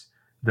moves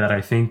that I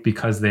think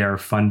because they are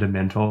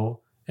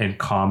fundamental and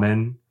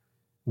common,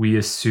 we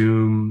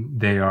assume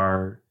they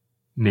are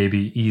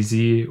maybe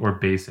easy or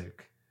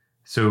basic.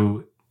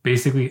 So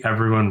basically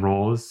everyone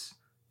rolls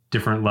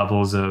different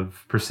levels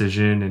of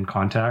precision and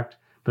contact,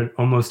 but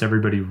almost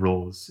everybody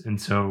rolls. And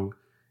so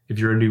if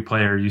you're a new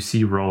player, you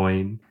see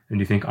rolling and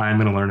you think, I'm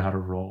going to learn how to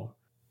roll.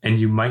 And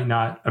you might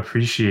not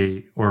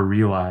appreciate or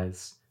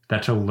realize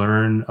that to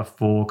learn a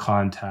full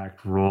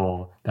contact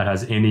roll that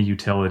has any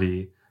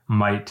utility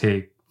might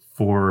take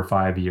 4 or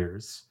 5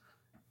 years,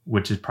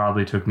 which it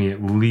probably took me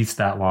at least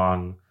that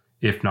long,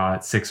 if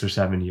not 6 or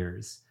 7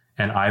 years.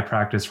 And I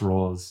practice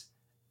rolls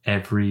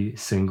every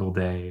single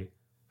day,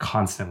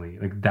 constantly.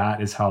 Like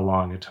that is how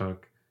long it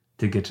took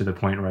to get to the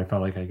point where I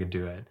felt like I could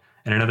do it.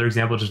 And another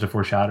example, just to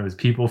foreshadow, is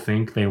people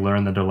think they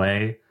learn the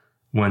delay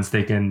once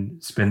they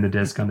can spin the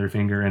disc on their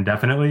finger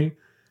indefinitely.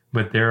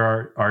 But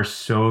there are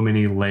so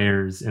many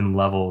layers and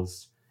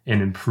levels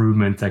and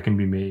improvements that can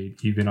be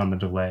made even on the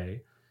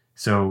delay.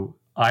 So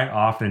I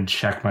often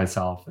check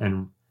myself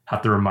and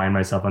have to remind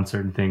myself on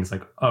certain things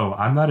like, oh,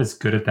 I'm not as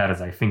good at that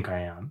as I think I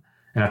am.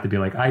 And I have to be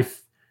like,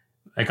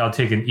 I'll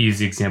take an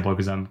easy example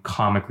because I'm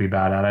comically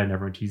bad at it and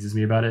everyone teases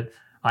me about it.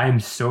 I am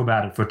so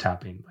bad at foot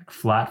tapping, like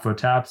flat foot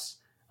taps.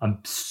 I'm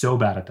so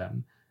bad at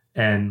them.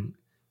 And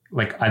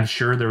like, I'm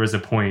sure there was a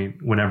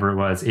point whenever it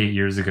was 8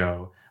 years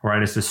ago where I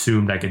just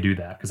assumed I could do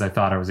that because I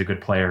thought I was a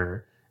good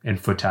player and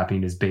foot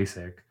tapping is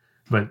basic.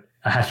 But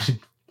I had to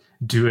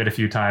do it a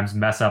few times,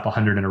 mess up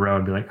 100 in a row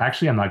and be like,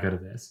 actually, I'm not good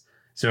at this.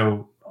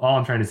 So all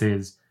I'm trying to say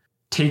is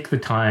take the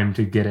time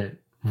to get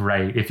it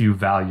right if you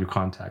value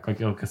contact.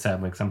 Like Ilka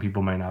said, like some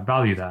people might not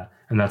value that,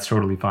 and that's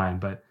totally fine.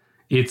 But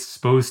it's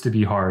supposed to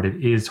be hard.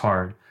 It is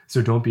hard.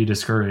 So don't be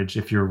discouraged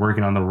if you're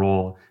working on the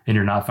roll and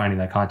you're not finding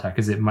that contact,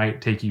 because it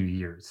might take you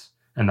years.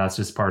 And that's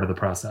just part of the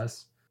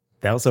process.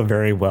 That was a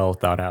very well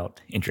thought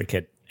out,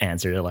 intricate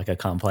answer to like a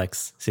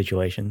complex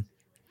situation.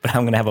 But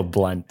I'm going to have a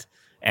blunt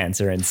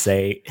answer and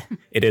say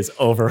it is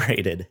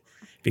overrated,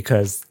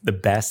 because the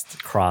best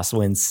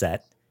crosswind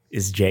set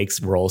is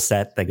Jake's roll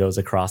set that goes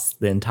across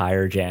the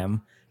entire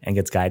jam and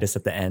gets guidus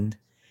at the end.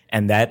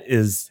 And that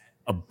is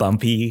a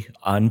bumpy,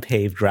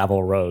 unpaved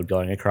gravel road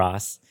going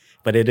across,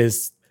 but it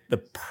is the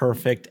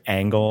perfect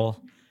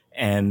angle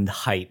and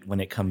height when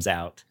it comes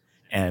out.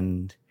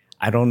 And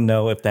I don't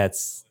know if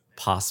that's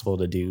possible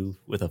to do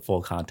with a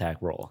full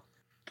contact roll.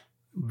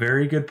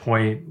 Very good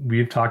point.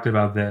 We've talked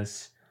about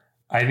this.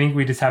 I think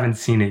we just haven't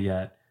seen it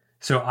yet.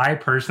 So I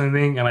personally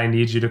think, and I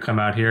need you to come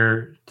out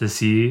here to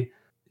see,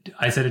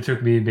 I said it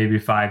took me maybe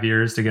 5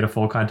 years to get a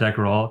full contact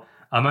roll.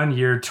 I'm on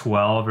year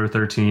 12 or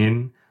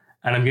 13,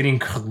 and I'm getting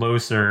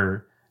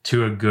closer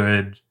to a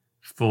good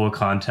full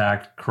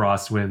contact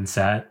crosswind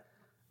set,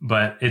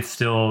 but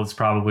it's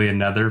probably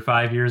another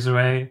 5 years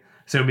away.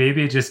 So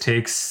maybe it just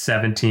takes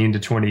 17 to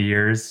 20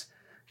 years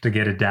to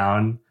get it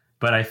down,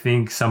 but I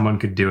think someone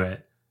could do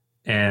it.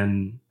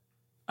 And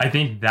I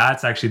think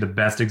that's actually the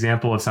best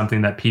example of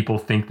something that people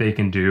think they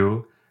can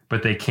do,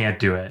 but they can't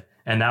do it.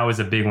 And that was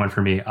a big one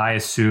for me. I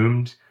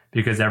assumed,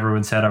 because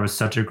everyone said I was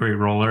such a great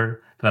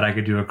roller, that I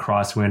could do a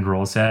crosswind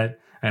roll set.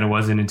 And it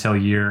wasn't until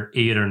year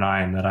 8 or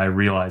 9 that I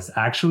realized,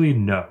 actually,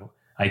 no,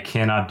 I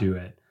cannot do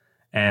it.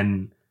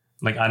 And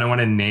like, I don't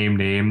want to name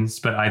names,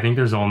 but I think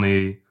there's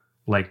only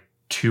like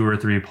 2 or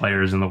 3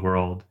 players in the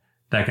world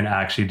that can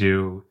actually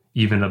do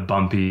even a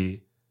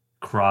bumpy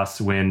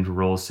crosswind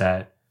roll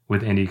set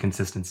with any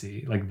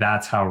consistency. Like,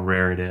 that's how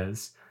rare it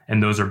is.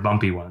 And those are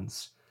bumpy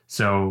ones.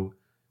 So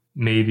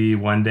maybe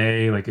one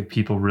day, like if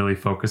people really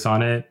focus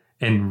on it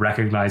and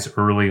recognize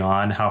early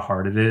on how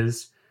hard it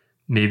is,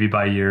 maybe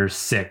by year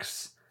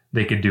 6,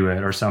 they could do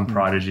it, or some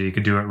prodigy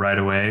could do it right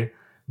away.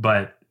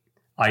 But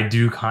I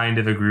do kind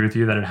of agree with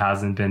you that it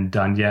hasn't been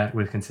done yet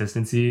with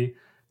consistency,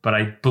 but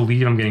I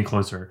believe I'm getting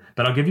closer.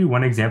 But I'll give you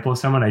one example of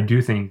someone I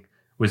do think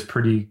was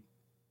pretty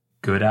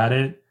good at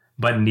it,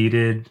 but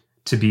needed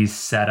to be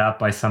set up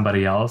by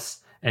somebody else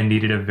and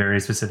needed a very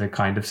specific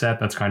kind of set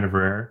that's kind of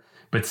rare.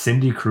 But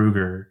Cindy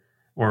Kruger,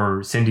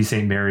 or Cindy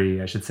St.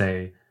 Mary, I should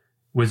say,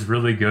 was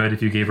really good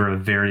if you gave her a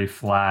very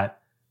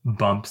flat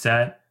bump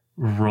set,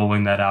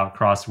 rolling that out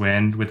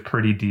crosswind with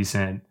pretty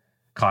decent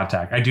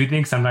contact. I do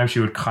think sometimes she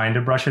would kind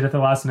of brush it at the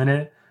last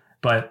minute,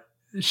 but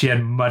she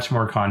had much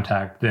more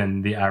contact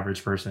than the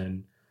average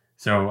person.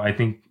 So I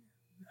think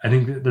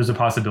that there's a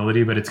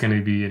possibility, but it's going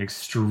to be an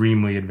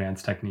extremely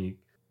advanced technique.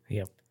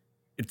 Yep.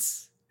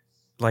 It's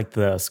like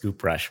the scoop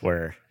brush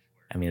where,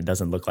 I mean, it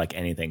doesn't look like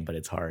anything, but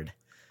it's hard.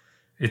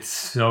 It's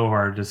so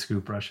hard to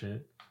scoop brush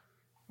it.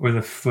 Or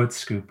the foot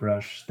scoop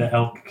brush, the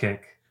elk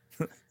kick.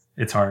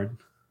 It's hard.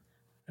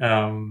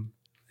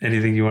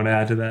 Anything you want to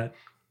add to that?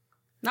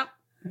 No.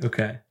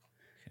 Okay.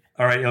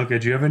 All right, Ilka,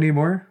 do you have any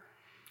more?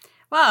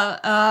 Well,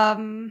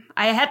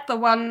 I had the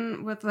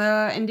one with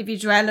the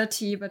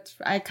individuality, but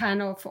I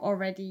kind of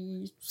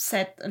already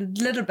said a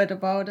little bit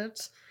about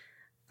it.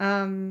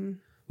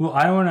 Well,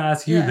 I want to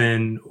ask you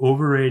then,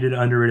 overrated,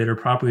 underrated, or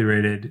properly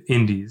rated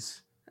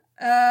indies?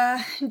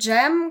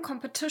 Jam,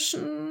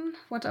 competition,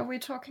 what are we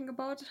talking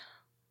about?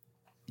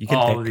 You can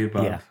all of the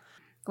above. Yeah.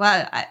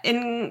 Well,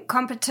 in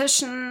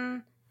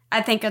competition,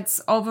 I think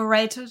it's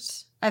overrated.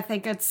 I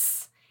think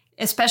it's,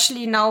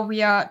 especially now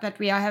we are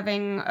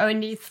having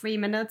only 3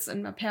 minutes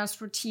in the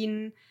pairs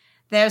routine,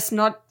 there's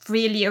not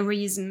really a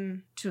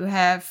reason to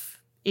have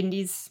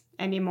indies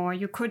anymore.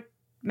 You could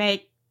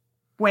make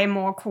way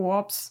more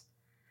co-ops.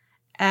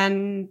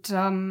 And,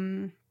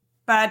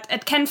 but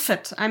it can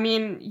fit. I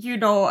mean, you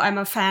know, I'm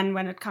a fan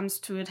when it comes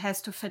to it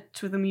has to fit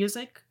to the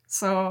music.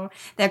 So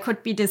there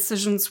could be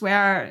decisions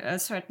where a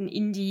certain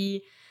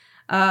indie,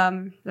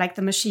 like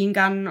the Machine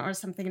Gun or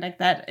something like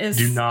that is.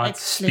 Do not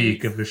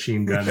speak of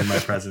Machine Gun in my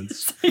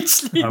presence.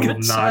 I will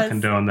not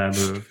condone that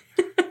move.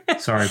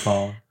 Sorry,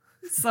 Paul.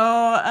 So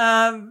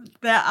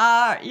there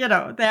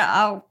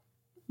are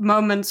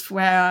moments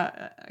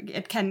where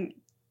it can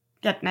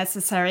get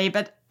necessary,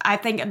 but I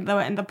think in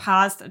the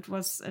past it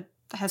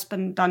has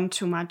been done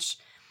too much.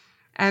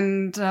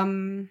 And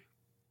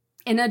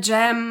in a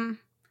jam,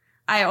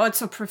 I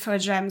also prefer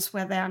jams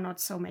where there are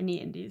not so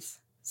many indies.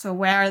 So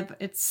where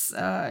it's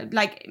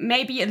like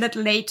maybe a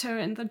little later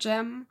in the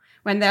jam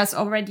when there's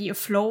already a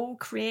flow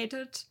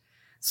created.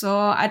 So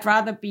I'd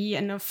rather be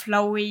in a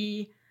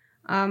flowy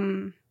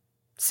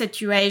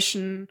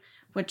situation,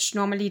 which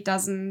normally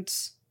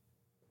doesn't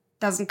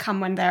come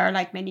when there are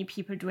like many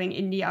people doing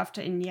indie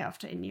after indie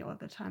after indie all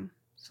the time.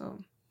 So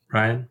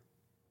Ryan?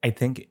 I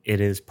think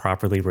it is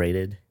properly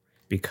rated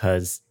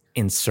because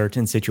in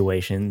certain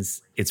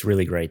situations, it's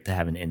really great to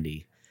have an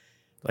indie.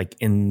 Like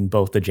in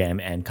both the jam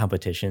and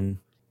competition,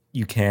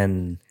 you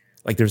can,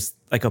 like there's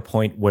like a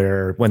point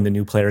where when the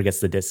new player gets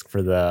the disc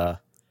for the,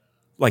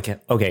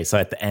 like, okay, so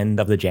at the end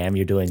of the jam,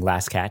 you're doing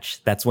last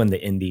catch. That's when the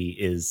indie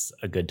is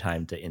a good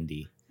time to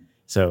indie.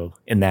 So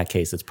in that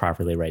case, it's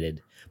properly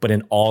rated. But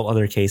in all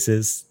other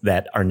cases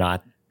that are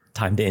not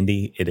time to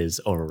indie, it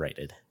is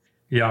overrated.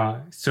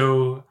 Yeah,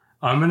 so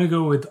I'm going to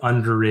go with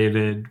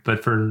underrated,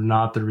 but for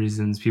not the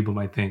reasons people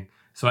might think.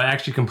 So I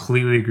actually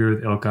completely agree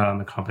with Ilka on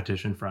the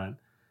competition front.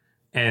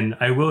 And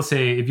I will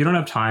say, if you don't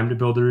have time to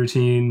build a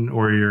routine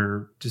or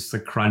you're just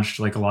like crunched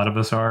like a lot of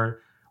us are,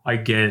 I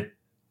get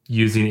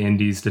using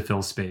indies to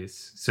fill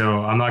space. So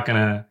I'm not going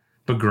to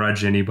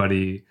begrudge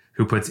anybody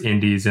who puts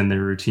indies in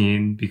their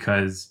routine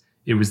because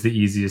it was the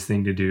easiest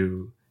thing to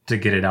do to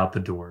get it out the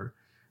door.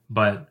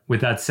 But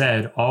with that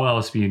said, all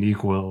else being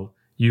equal,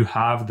 you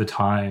have the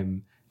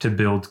time to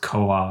build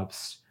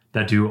co-ops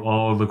that do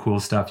all the cool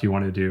stuff you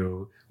want to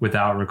do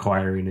without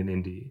requiring an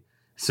indie.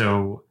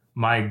 So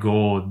my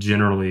goal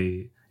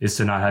generally is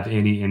to not have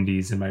any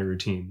indies in my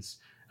routines.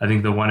 I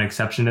think the one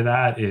exception to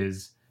that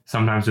is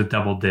sometimes with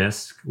double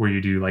disc where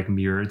you do like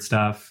mirrored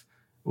stuff,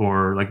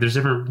 or like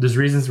there's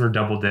reasons for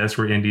double disc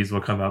where indies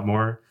will come up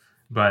more,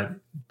 but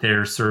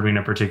they're serving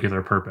a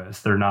particular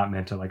purpose. They're not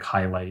meant to like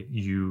highlight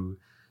you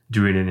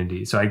doing an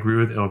indie. So I agree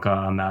with Ilka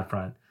on that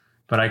front.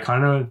 But I've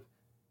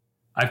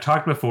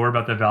talked before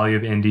about the value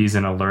of indies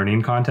in a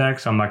learning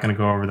context. So I'm not going to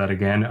go over that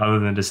again, other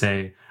than to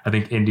say I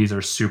think indies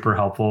are super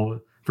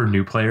helpful for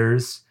new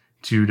players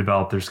to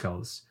develop their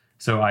skills.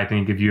 So I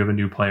think if you have a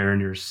new player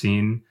in your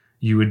scene,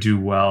 you would do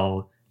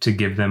well to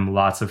give them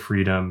lots of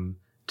freedom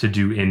to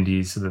do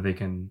indies so that they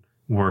can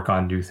work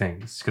on new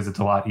things. Because it's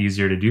a lot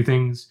easier to do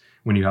things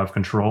when you have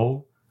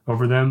control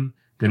over them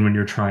than when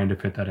you're trying to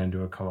fit that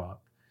into a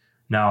co-op.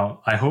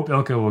 Now, I hope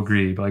Ilka will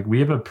agree, but like we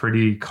have a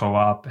pretty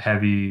co-op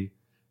heavy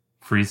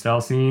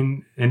freestyle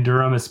scene in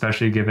Durham,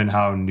 especially given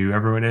how new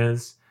everyone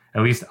is.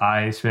 At least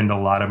I spend a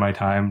lot of my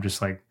time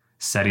just like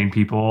setting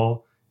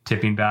people,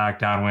 tipping back,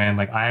 downwind.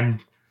 Like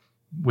I'm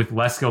with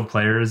less skilled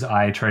players,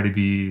 I try to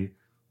be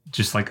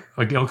just like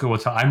Ilka will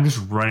tell, I'm just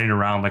running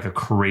around like a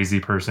crazy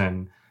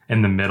person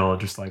in the middle,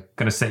 just like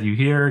gonna set you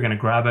here, gonna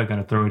grab it,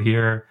 gonna throw it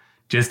here,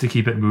 just to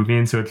keep it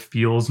moving so it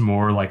feels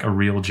more like a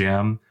real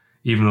jam,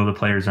 even though the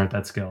players aren't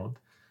that skilled.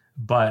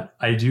 But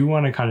I do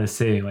want to kind of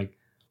say, like,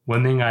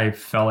 one thing I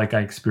felt like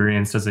I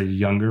experienced as a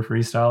younger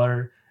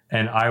freestyler,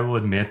 and I will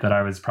admit that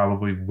I was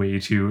probably way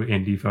too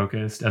indie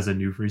focused as a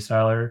new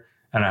freestyler,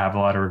 and I have a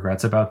lot of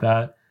regrets about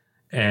that.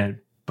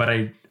 But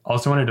I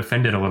also want to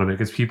defend it a little bit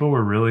because people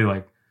were really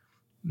like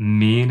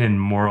mean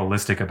and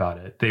moralistic about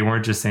it. They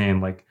weren't just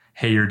saying like,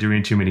 hey, you're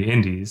doing too many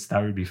indies,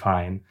 that would be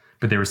fine.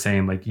 But they were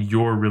saying like,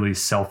 you're really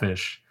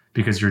selfish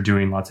because you're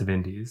doing lots of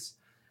indies.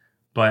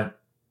 But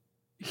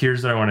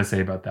here's what I want to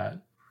say about that.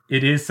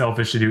 It is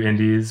selfish to do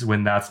indies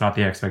when that's not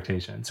the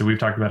expectation. So we've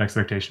talked about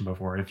expectation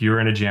before. If you're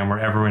in a jam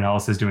where everyone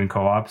else is doing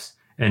co-ops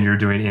and you're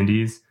doing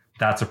indies,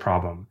 that's a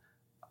problem.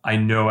 I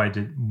know I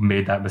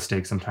made that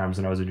mistake sometimes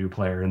when I was a new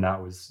player, and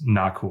that was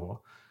not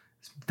cool.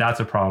 That's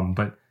a problem.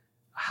 But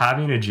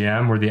having a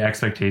jam where the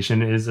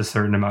expectation is a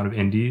certain amount of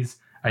indies,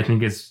 I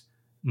think is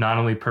not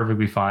only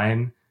perfectly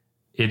fine,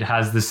 it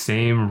has the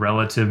same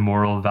relative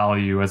moral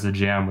value as a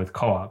jam with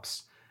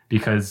co-ops.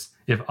 because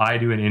if I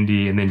do an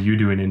indie and then you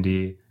do an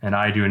indie and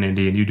I do an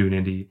indie and you do an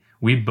indie,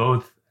 we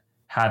both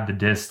had the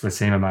disc the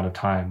same amount of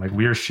time. Like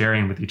we are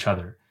sharing with each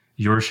other.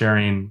 You're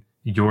sharing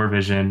your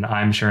vision.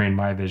 I'm sharing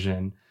my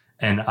vision.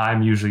 And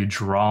I'm usually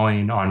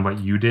drawing on what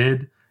you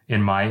did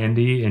in my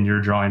indie and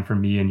you're drawing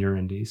from me in your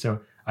indie.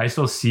 So I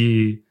still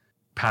see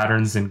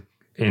patterns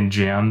in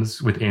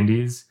jams with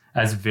indies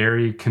as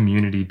very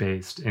community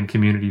based and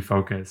community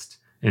focused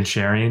in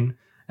sharing.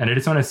 And I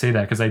just want to say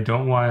that because I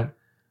don't want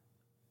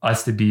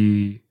us to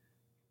be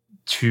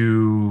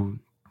too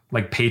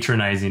like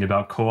patronizing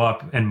about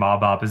co-op and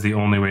mob op is the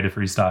only way to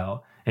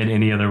freestyle and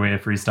any other way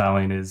of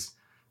freestyling is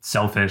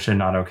selfish and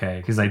not okay.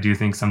 Because I do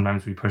think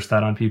sometimes we push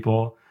that on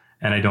people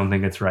and I don't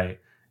think it's right.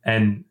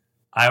 And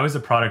I was a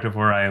product of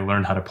where I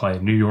learned how to play.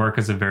 New York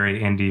is a very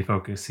indie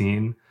focused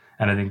scene.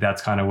 And I think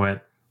that's kind of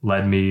what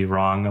led me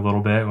wrong a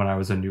little bit when I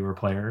was a newer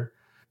player.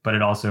 But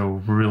it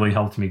also really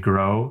helped me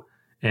grow.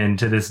 And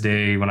to this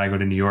day, when I go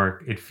to New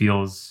York, it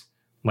feels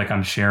like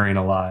I'm sharing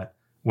a lot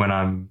when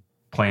I'm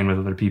playing with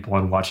other people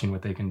and watching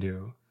what they can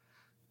do.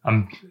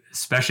 I'm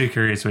especially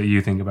curious what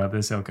you think about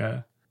this,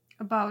 Ilka.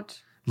 About?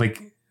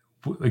 Like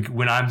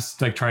when I'm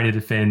like trying to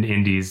defend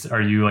indies,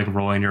 are you like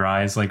rolling your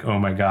eyes like, oh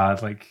my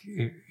God, like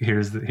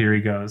here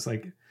he goes.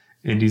 Like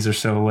indies are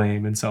so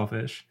lame and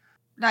selfish.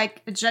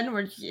 Like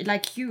generally,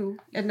 like you.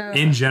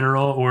 In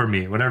general or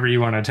me, whatever you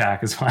want to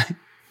attack is fine.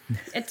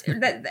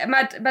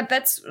 But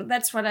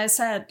that's what I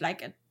said.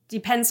 Like it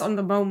depends on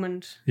the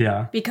moment.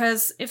 Yeah.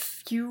 Because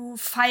if you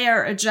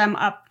fire a jam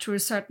up to a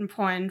certain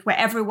point where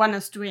everyone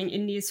is doing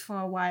indies for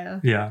a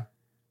while, yeah,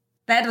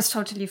 that is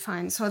totally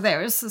fine. So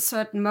there is a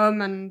certain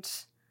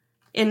moment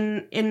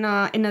in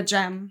a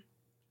jam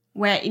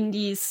where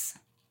indies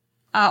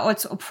are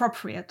also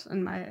appropriate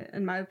in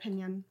my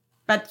opinion.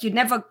 But you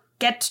never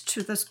get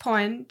to this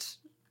point,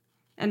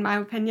 in my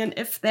opinion,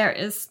 if there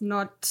is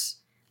not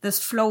this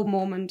flow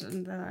moment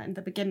in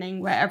the beginning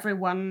where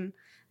everyone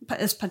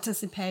is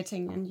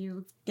participating and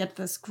you get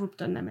this group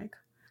dynamic.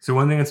 So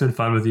one thing that's been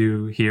fun with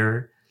you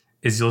here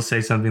is you'll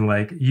say something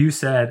like, you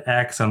said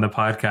X on the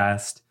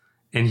podcast,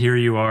 and here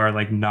you are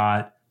like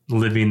not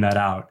living that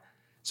out.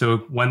 So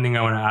one thing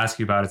I want to ask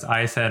you about is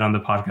I said on the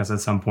podcast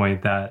at some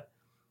point that,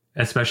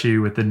 especially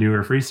with the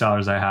newer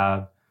freestylers I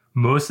have,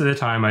 most of the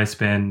time I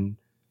spend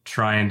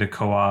trying to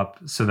co-op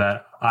so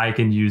that I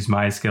can use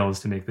my skills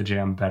to make the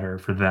jam better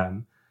for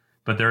them.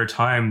 But there are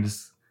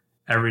times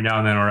every now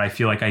and then where I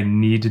feel like I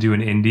need to do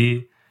an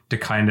indie to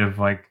kind of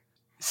like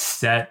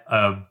set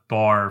a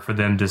bar for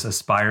them to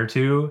aspire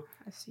to.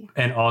 I see.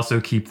 And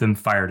also keep them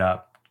fired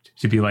up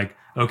to be like,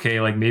 okay,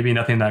 like maybe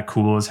nothing that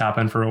cool has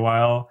happened for a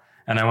while.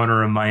 And I want to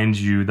remind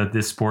you that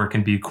this sport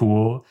can be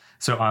cool.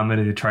 So I'm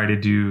going to try to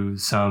do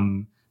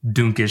some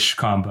dunkish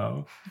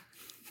combo.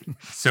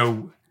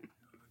 So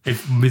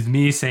if with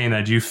me saying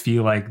that, do you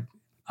feel like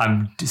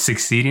I'm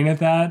succeeding at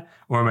that?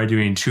 Or am I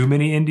doing too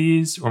many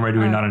indies? Or am I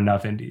doing not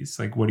enough indies?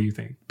 Like, what do you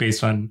think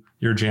based on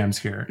your jams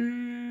here?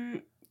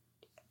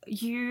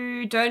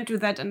 You don't do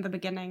that in the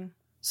beginning.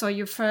 So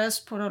you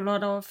first put a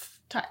lot of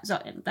time, so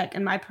like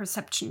in my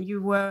perception,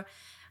 you were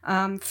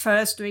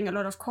first doing a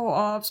lot of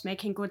co-ops,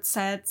 making good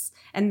sets.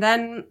 And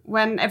then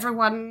when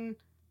everyone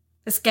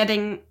is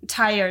getting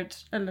tired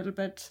a little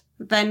bit,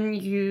 then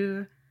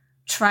you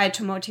try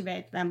to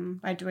motivate them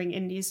by doing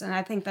indies. And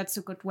I think that's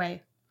a good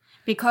way.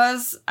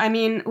 Because, I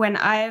mean, when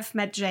I've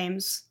met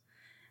James,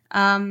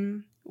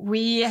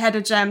 we had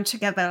a jam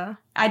together.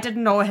 I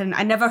didn't know him.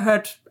 I never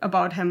heard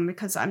about him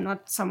because I'm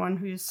not someone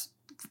who's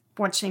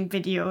watching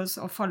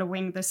videos or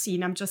following the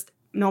scene. I'm just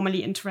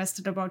normally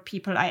interested about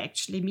people I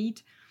actually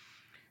meet.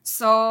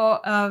 So,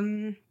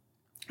 and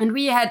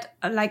we had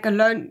like a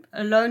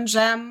lone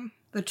jam,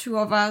 the two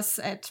of us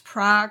at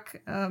Prague,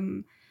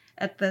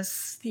 at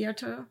this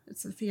theater.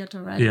 It's a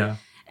theater, right? Yeah.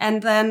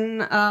 And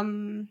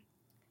then,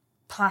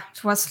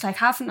 it was like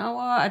half an hour.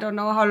 I don't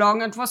know how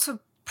long. It was a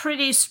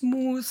pretty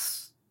smooth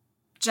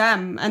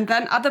jam. And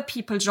then other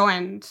people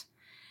joined.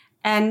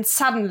 And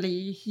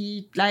suddenly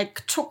he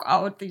like took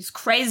out these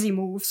crazy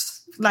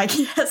moves like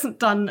he hasn't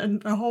done in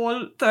the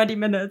whole 30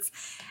 minutes.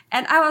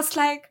 And I was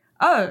like,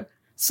 oh,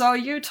 so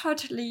you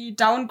totally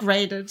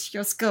downgraded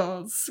your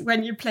skills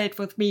when you played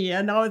with me.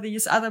 And now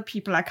these other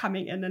people are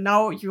coming in and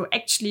now you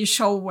actually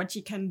show what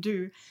you can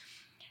do.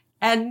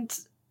 And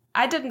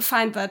I didn't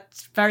find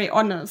that very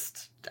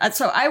honest.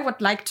 So I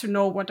would like to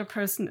know what a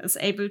person is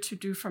able to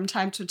do from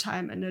time to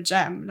time in a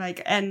jam,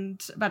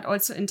 but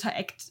also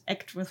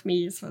act with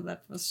me. So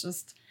that was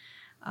just,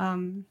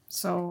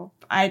 so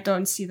I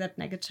don't see that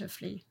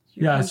negatively.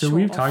 So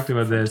we've talked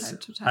about this.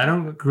 I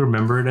don't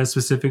remember it as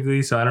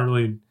specifically,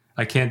 so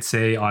I can't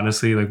say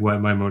honestly like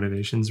what my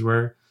motivations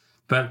were.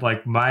 But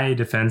like my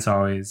defense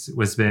always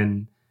was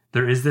been,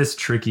 there is this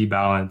tricky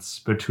balance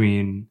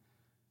between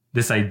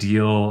this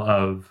ideal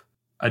of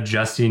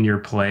adjusting your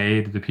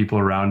play to the people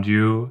around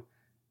you.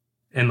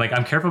 And like,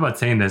 I'm careful about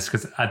saying this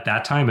because at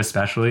that time,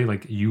 especially,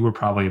 like you were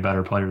probably a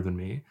better player than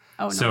me.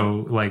 Oh, no.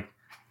 So like,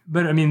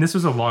 but I mean, this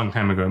was a long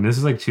time ago. I mean, this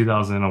is like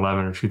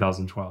 2011 or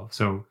 2012.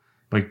 So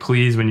like,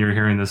 please, when you're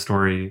hearing this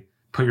story,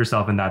 put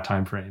yourself in that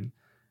time frame.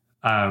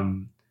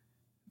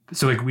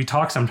 So like we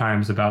talk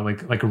sometimes about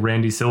like a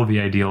Randy Sylvie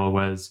ideal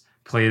was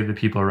play to the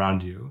people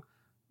around you.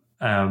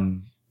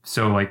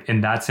 So like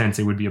in that sense,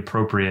 it would be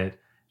appropriate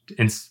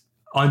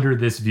under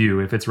this view,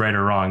 if it's right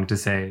or wrong, to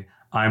say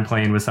I'm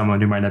playing with someone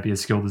who might not be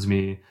as skilled as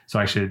me, so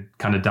I should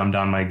kind of dumb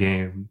down my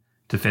game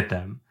to fit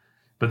them.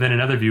 But then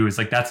another view is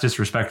like that's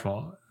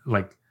disrespectful.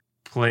 Like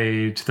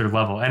play to their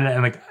level, and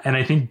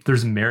I think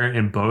there's merit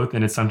in both,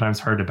 and it's sometimes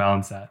hard to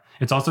balance that.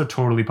 It's also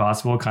totally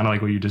possible, kind of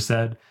like what you just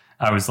said.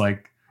 I was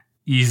like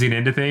easing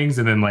into things,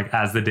 and then like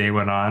as the day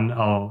went on,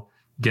 I'll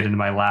get into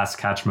my last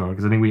catch mode,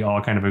 because I think we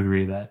all kind of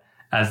agree that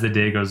as the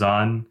day goes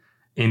on,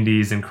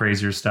 indies and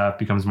crazier stuff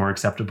becomes more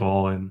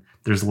acceptable, and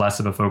there's less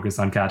of a focus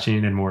on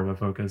catching and more of a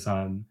focus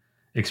on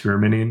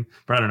experimenting.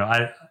 But I don't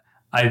know.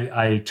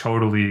 I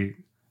totally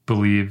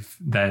believe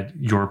that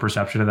your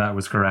perception of that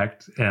was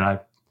correct, and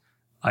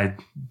I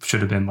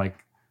should have been like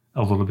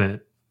a little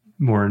bit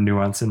more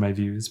nuanced in my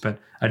views. But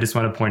I just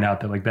want to point out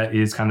that like that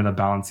is kind of the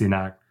balancing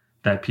act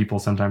that people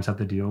sometimes have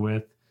to deal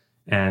with,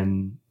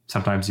 and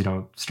sometimes you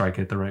don't strike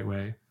it the right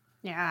way.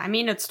 Yeah, I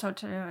mean it's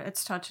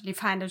totally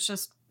fine. It's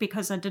just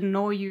because I didn't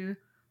know you.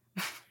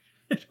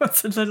 It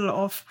was a little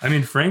off. I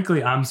mean,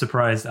 frankly, I'm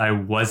surprised I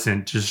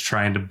wasn't just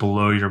trying to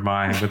blow your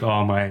mind with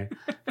all my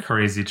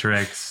crazy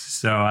tricks.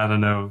 So I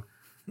don't know.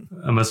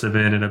 I must have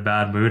been in a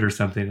bad mood or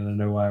something. I don't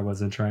know why I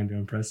wasn't trying to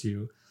impress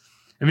you.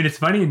 I mean, it's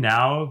funny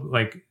now,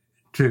 like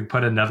to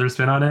put another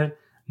spin on it,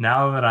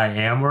 now that I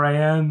am where I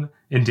am,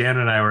 and Dan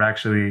and I were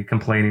actually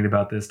complaining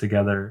about this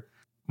together.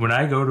 When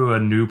I go to a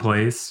new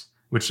place,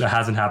 which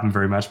hasn't happened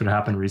very much, but it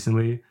happened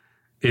recently,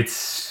 it's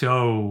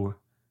so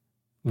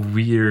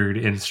weird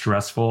and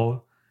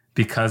stressful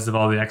because of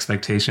all the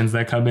expectations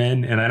that come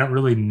in, and I don't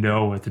really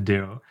know what to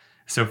do.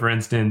 So for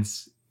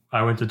instance,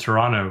 I went to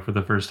Toronto for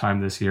the first time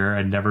this year.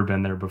 I'd never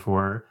been there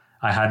before.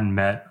 I hadn't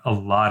met a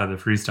lot of the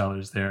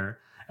freestylers there.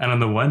 And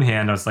on the one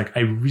hand, I was like,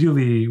 I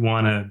really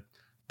want to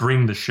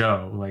bring the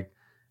show. Like,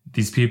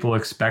 these people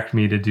expect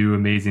me to do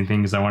amazing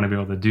things. I want to be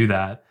able to do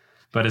that.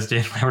 But as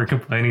Dave and I were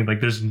complaining,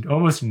 like, there's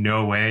almost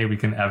no way we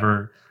can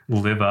ever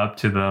live up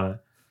to the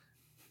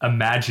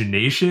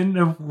imagination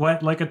of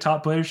what like a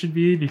top player should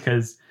be,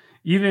 because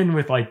even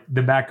with like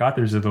the Matt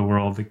Gothers of the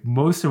world, like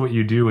most of what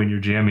you do when you're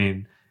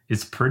jamming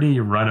is pretty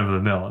run of the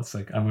mill. It's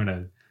like, I'm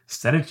gonna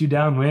set it to you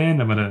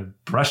downwind, I'm gonna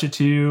brush it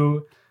to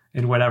you,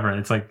 and whatever.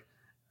 It's like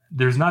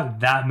there's not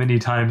that many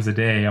times a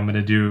day I'm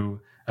gonna do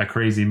a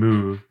crazy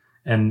move,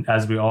 and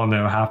as we all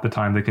know, half the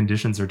time the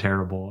conditions are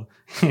terrible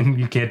and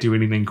you can't do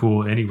anything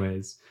cool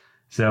anyways.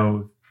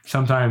 So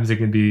sometimes it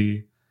can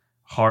be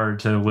hard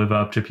to live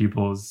up to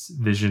people's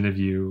vision of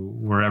you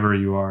wherever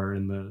you are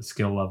in the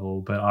skill level,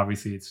 but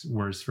obviously it's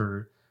worse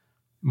for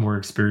more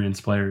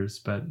experienced players.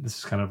 But this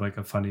is kind of like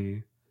a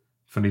funny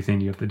thing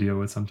you have to deal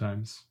with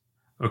sometimes.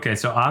 Okay,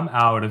 so I'm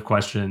out of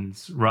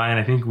questions. Ryan,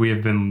 I think we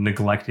have been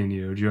neglecting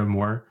you. Do you have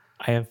more?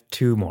 I have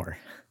two more.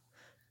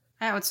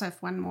 I also have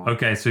one more.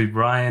 Okay, so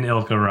Ryan,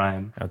 Ilka,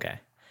 Ryan. Okay.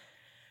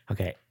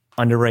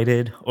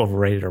 Underrated,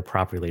 overrated, or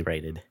properly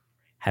rated?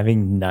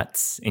 Having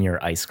nuts in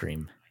your ice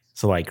cream.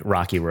 So like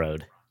Rocky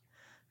Road.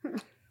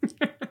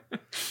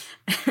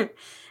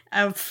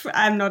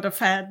 I'm not a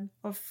fan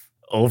of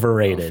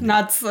Overrated.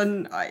 Nuts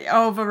and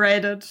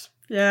overrated.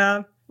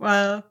 Yeah.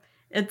 Well,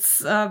 it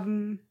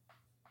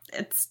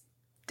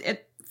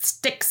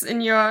sticks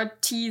in your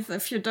teeth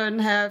if you don't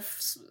have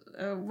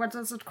what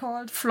is it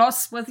called?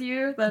 Floss with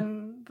you.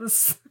 Then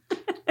this.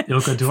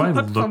 Ilka, do I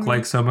look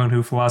like someone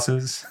who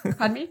flosses?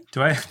 Pardon me?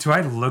 Do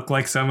I look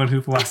like someone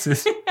who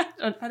flosses?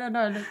 I don't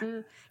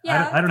know.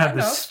 Yeah, I don't have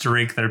the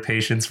strength or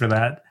patience for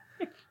that.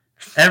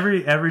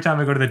 Every time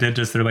I go to the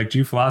dentist, they're like, "Do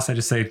you floss?" I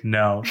just say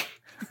no.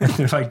 And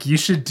they're like, "You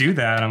should do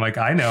that." And I'm like,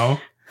 "I know.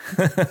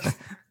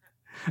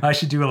 I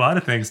should do a lot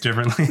of things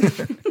differently."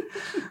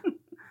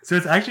 So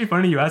it's actually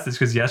funny you asked this,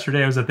 because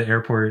yesterday I was at the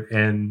airport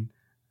and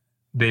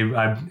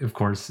of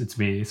course it's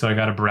me. So I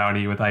got a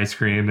brownie with ice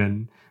cream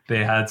and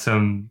they had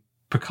some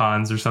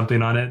pecans or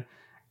something on it.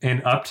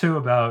 And up to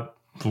about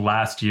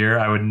last year,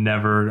 I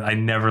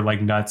never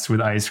like nuts with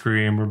ice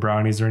cream or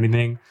brownies or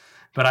anything.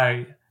 But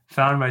I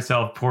found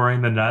myself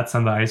pouring the nuts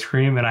on the ice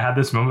cream. And I had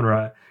this moment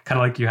where kind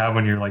of like you have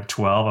when you're like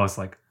 12, I was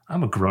like,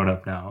 I'm a grown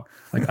up now.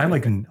 Like I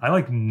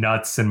like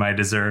nuts in my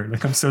dessert.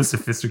 Like I'm so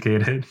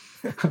sophisticated.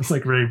 I was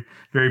like very,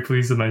 very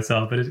pleased with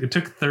myself. But it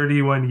took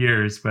 31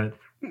 years, but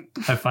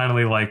I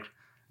finally liked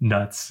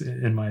nuts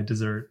in my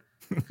dessert.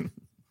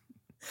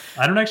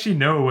 I don't actually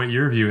know what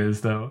your view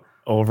is though.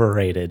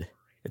 Overrated.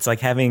 It's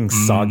like having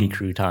soggy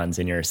croutons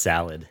in your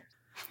salad.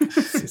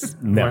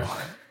 No.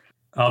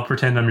 I'll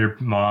pretend I'm your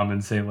mom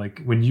and say,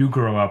 like, when you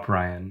grow up,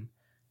 Ryan,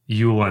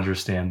 you will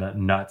understand that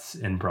nuts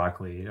and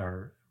broccoli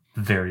are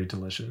very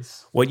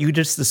delicious. What you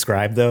just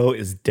described, though,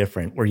 is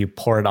different, where you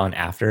pour it on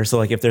after. So,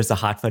 like, if there's a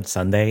hot fudge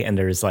sundae and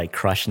there's, like,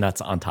 crushed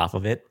nuts on top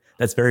of it,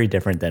 that's very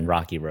different than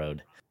Rocky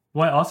Road.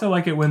 Well, I also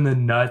like it when the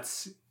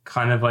nuts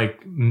kind of,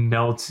 like,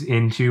 melt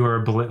into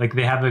or, like,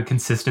 they have a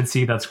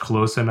consistency that's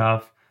close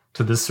enough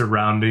to the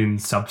surrounding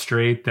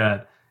substrate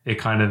that it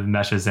kind of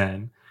meshes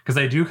in. Because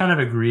I do kind of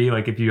agree,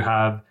 like, if you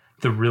have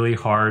the really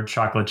hard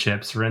chocolate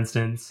chips, for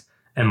instance,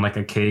 and like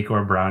a cake or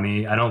a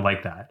brownie, I don't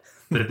like that.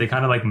 But if they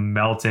kind of like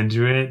melt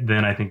into it,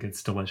 then I think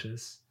it's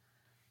delicious.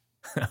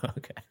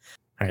 Okay.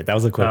 All right. That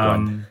was a quick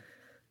one.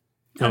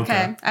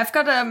 Okay. I've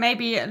got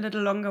maybe a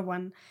little longer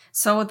one.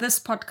 So this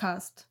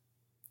podcast,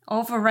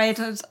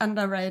 overrated,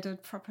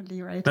 underrated,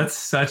 properly rated. That's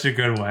such a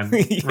good one.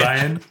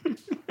 Ryan?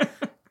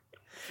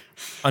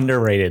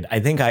 Underrated. I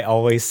think I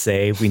always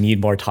say we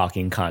need more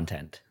talking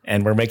content.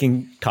 And we're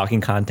making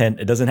talking content.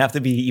 It doesn't have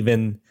to be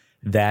even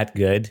that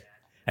good.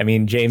 I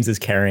mean, James is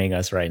carrying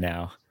us right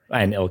now,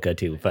 and Ilka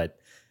too, but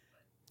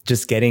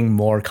just getting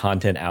more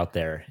content out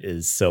there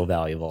is so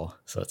valuable.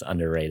 So it's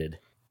underrated.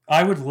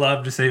 I would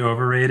love to say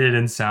overrated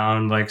and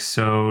sound like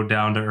so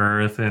down to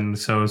earth and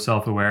so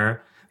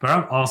self-aware, but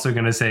I'm also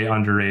going to say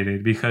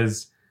underrated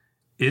because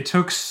it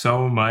took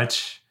so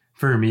much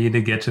for me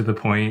to get to the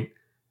point.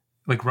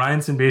 Like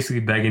Ryan's been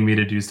basically begging me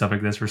to do stuff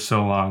like this for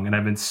so long, and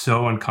I've been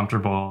so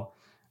uncomfortable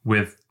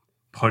with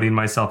putting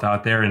myself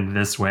out there in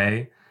this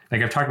way.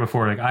 Like I've talked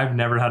before, like I've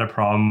never had a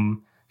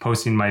problem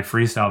posting my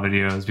freestyle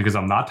videos because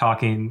I'm not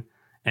talking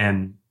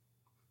and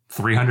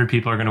 300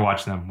 people are going to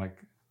watch them. Like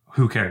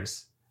who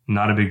cares?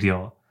 Not a big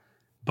deal.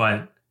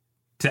 But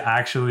to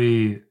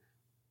actually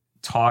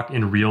talk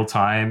in real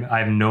time, I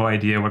have no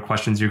idea what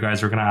questions you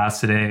guys are going to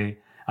ask today.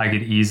 I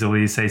could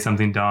easily say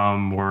something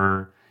dumb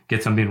or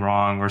get something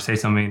wrong or say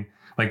something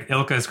like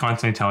Ilka is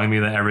constantly telling me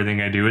that everything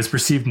I do is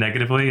perceived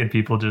negatively and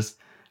people just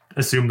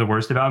assume the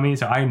worst about me.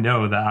 So I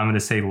know that I'm going to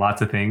say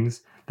lots of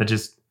things that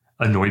just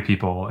annoy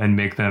people and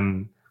make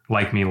them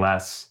like me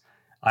less.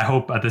 I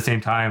hope at the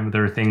same time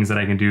there are things that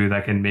I can do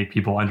that can make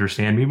people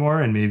understand me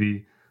more and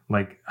maybe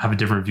like have a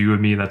different view of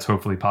me that's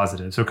hopefully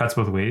positive. So it cuts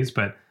both ways,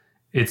 but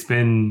it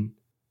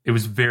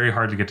was very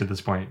hard to get to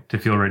this point to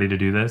feel ready to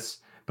do this.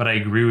 But I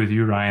agree with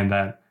you, Ryan,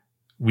 that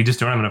we just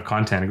don't have enough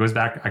content. It goes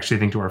back actually, I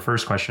think, to our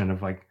first question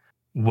of like,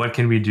 what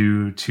can we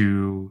do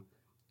to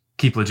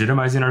keep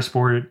legitimizing our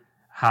sport,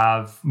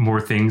 have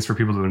more things for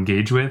people to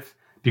engage with?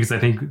 Because I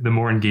think the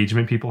more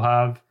engagement people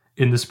have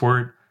in the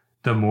sport,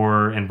 the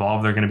more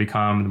involved they're going to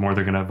become, the more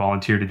they're going to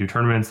volunteer to do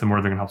tournaments, the more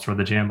they're going to help spread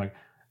the jam. Like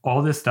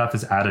all this stuff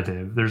is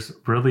additive. There's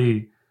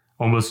really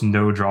almost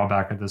no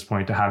drawback at this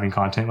point to having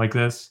content like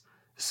this.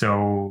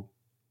 So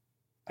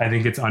I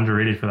think it's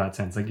underrated for that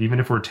sense. Like even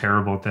if we're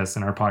terrible at this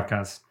and our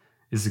podcast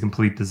is a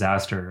complete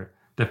disaster,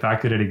 the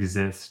fact that it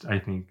exists, I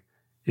think,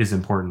 is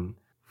important.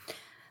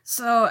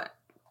 So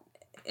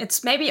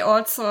it's maybe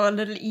also a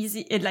little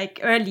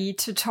early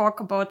to talk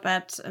about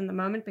that in the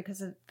moment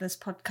because this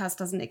podcast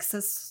doesn't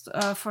exist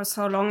for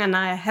so long and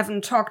I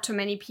haven't talked to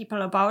many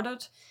people about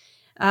it.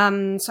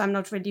 So I'm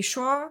not really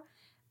sure,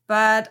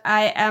 but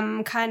I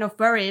am kind of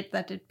worried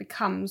that it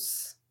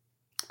becomes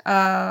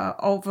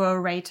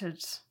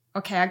overrated.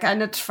 Okay, I'm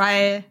gonna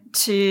try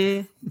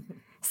to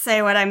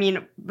say what I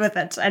mean with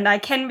it, and I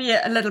can be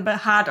a little bit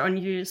hard on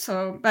you.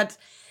 But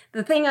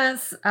the thing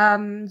is,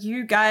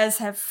 you guys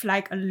have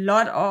like a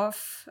lot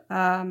of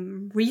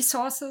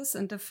resources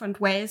in different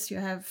ways.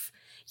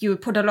 You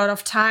put a lot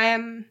of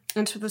time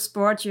into the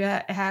sport. You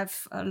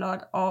have a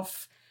lot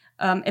of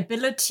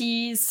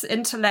abilities,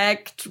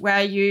 intellect,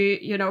 where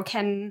you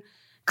can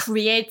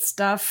create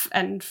stuff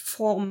and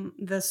form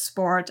the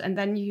sport. And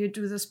then you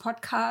do this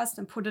podcast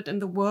and put it in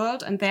the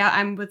world. And there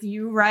I'm with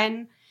you,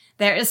 Ryan.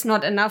 There is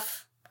not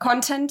enough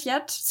content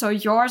yet. So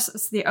yours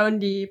is the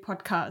only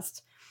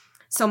podcast.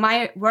 So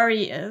my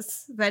worry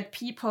is that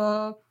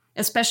people,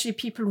 especially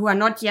people who are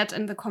not yet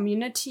in the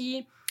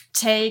community,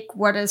 take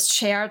what is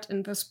shared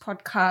in this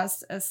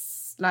podcast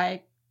as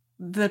like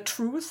the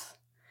truth.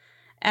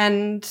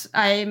 And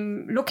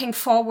I'm looking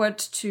forward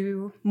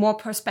to more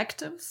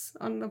perspectives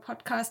on the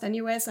podcast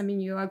anyways. I mean,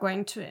 you are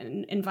going to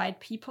invite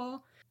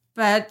people.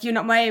 But,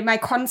 my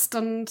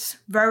constant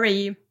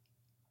worry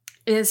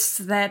is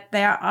that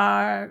there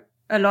are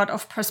a lot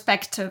of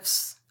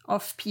perspectives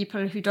of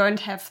people who don't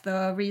have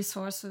the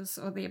resources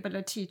or the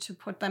ability to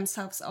put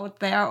themselves out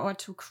there or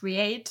to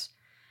create.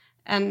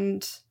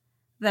 And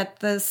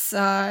that this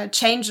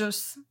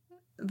changes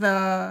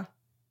the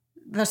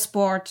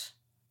sport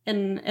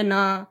in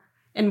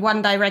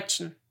one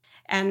direction.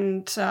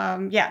 And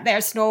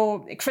there's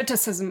no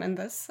criticism in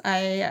this.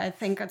 I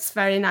think it's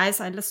very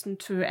nice. I listened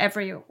to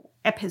every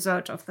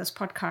episode of this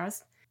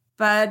podcast.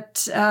 But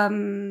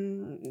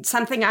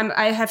something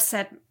I have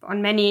said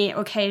on many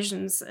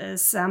occasions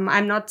is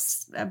I'm not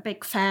a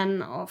big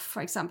fan of,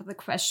 for example, the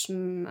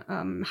question,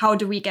 how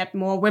do we get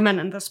more women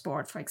in the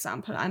sport, for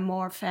example. I'm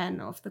more a fan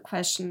of the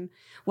question,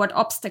 what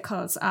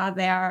obstacles are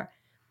there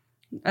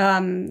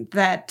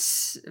that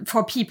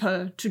for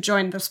people to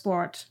join the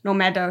sport, no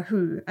matter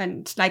who,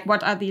 and like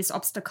what are these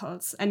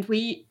obstacles? And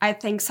I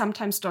think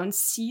sometimes don't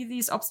see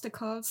these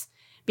obstacles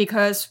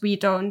because we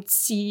don't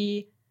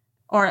see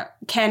or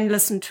can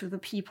listen to the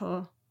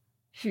people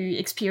who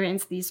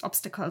experience these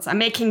obstacles. I'm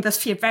making this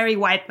feel very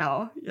white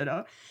now,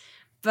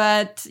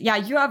 But yeah,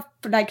 you are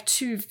like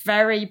two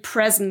very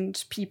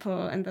present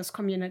people in this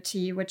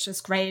community, which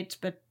is great.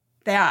 But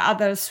there are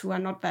others who are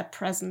not that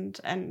present.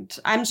 And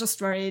I'm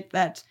just worried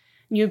that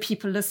new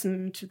people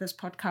listen to this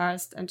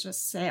podcast and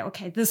just say,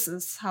 okay, this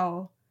is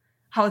how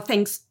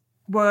things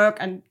work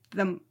and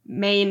the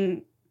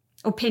main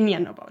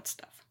opinion about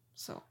stuff.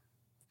 So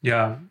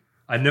yeah,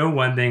 I know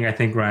one thing I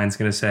think Ryan's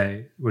going to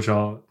say, which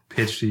I'll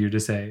pitch to you to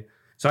say.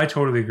 So I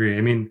totally agree.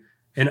 I mean,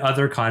 in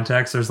other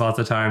contexts, there's lots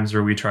of times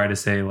where we try to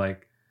say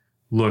like,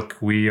 look,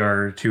 we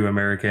are two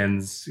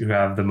Americans who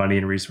have the money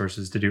and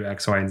resources to do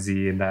X, Y, and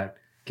Z, and that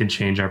can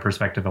change our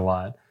perspective a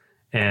lot.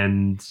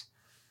 And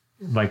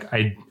like,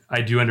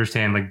 I do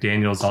understand, like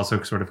Daniel's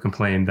also sort of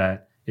complained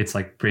that it's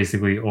like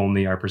basically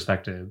only our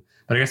perspective.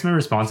 But I guess my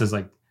response is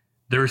like,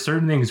 there are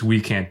certain things we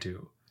can't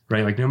do,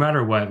 right? Like no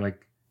matter what,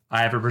 like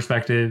I have a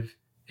perspective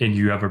and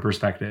you have a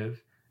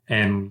perspective,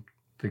 and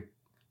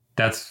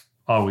that's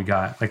all we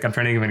got. Like I'm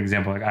trying to give an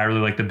example. Like I really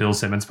like the Bill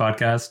Simmons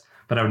podcast,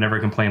 but I would never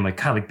complain like,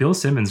 God, like Bill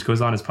Simmons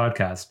goes on his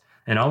podcast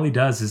and all he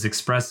does is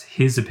express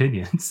his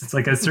opinions. It's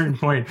like at a certain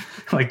point,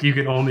 like you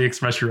can only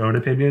express your own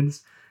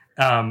opinions.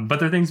 But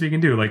there are things we can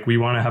do. Like we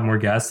want to have more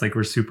guests. Like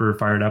we're super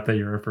fired up that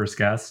you're our first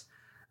guest.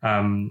 We're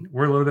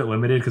a little bit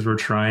limited because we're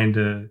trying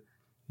to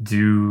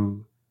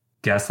do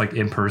guests like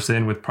in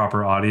person with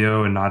proper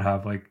audio and not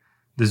have like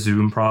the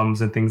Zoom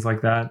problems and things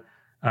like that.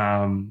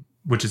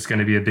 Which is going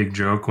to be a big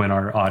joke when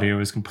our audio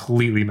is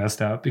completely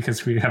messed up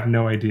because we have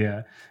no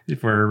idea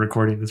if we're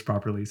recording this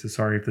properly. So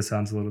sorry if this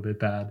sounds a little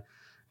bit bad.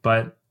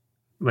 But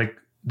like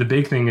the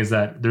big thing is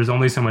that there's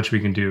only so much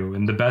we can do.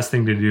 And the best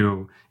thing to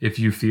do if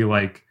you feel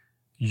like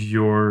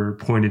your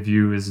point of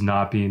view is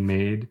not being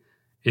made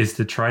is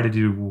to try to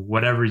do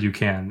whatever you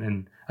can.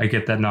 And I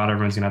get that not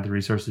everyone's going to have the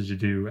resources to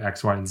do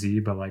X, Y, and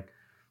Z, but like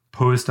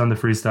post on the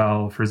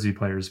Freestyle Frisbee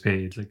Players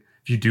page. Like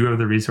if you do have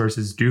the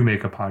resources, do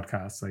make a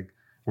podcast. Like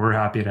we're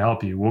happy to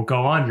help you. We'll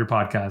go on your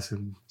podcast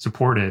and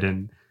support it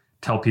and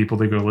tell people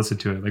to go listen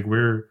to it. Like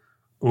we're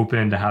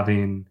open to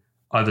having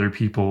other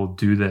people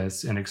do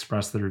this and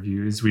express their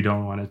views. We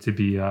don't want it to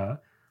be a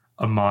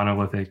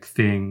monolithic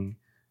thing.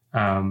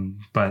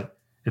 But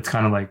it's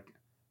kind of like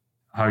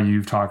how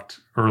you've talked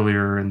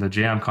earlier in the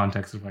jam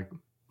context of like,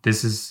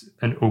 this is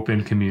an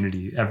open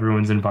community.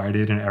 Everyone's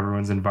invited and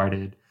everyone's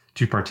invited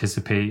to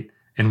participate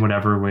in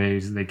whatever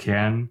ways they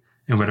can,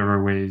 in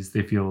whatever ways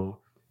they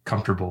feel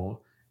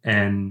comfortable.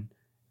 And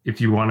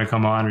if you want to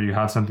come on or you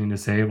have something to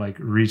say, like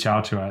reach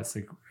out to us.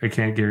 Like I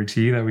can't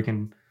guarantee that we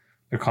can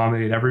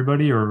accommodate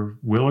everybody or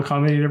will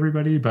accommodate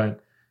everybody,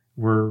 but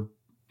we're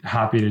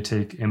happy to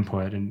take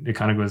input. And it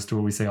kind of goes to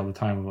what we say all the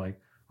time of like,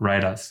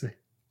 write us.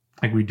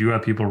 Like we do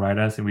have people write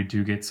us and we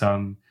do get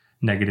some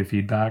negative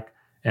feedback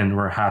and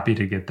we're happy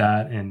to get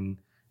that and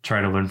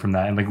try to learn from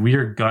that. And like, we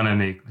are gonna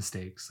make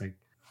mistakes. Like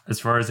as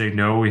far as I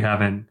know, we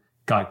haven't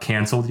got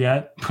canceled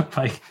yet, but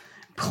like,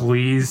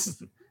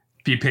 please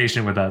be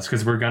patient with us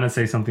because we're going to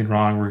say something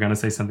wrong. We're going to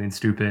say something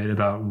stupid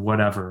about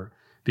whatever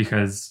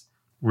because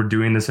we're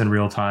doing this in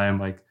real time.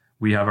 Like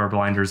we have our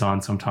blinders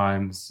on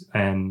sometimes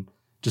and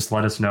just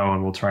let us know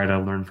and we'll try to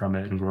learn from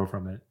it and grow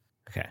from it.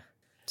 Okay.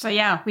 So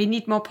yeah, we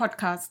need more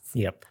podcasts.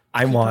 Yep.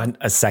 I want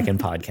a second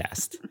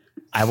podcast.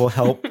 I will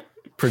help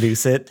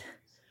produce it.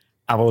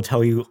 I will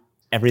tell you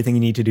everything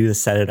you need to do to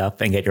set it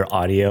up and get your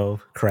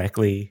audio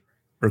correctly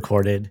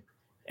recorded.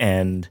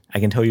 And I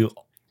can tell you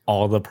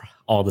all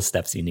the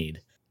steps you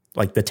need.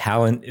 Like the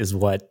talent is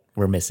what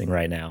we're missing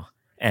right now.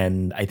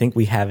 And I think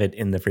we have it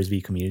in the Frisbee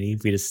community.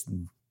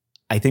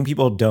 I think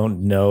people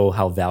don't know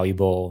how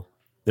valuable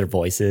their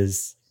voice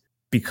is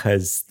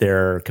because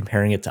they're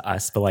comparing it to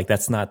us. But like,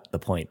 that's not the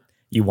point.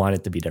 You want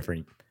it to be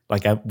different.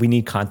 Like we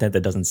need content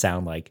that doesn't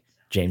sound like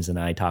James and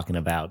I talking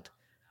about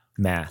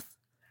math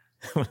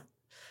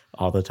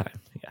all the time.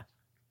 Yeah.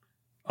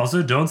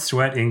 Also, don't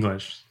sweat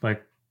English.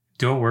 Like,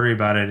 don't worry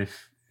about it.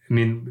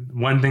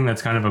 One thing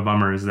that's kind of a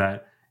bummer is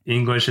that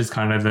English is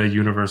kind of the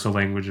universal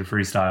language of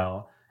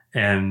freestyle.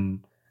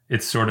 And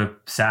it's sort of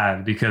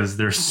sad because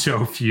there's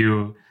so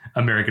few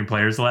American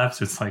players left.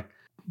 So it's like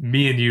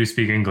me and you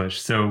speak English.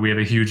 So we have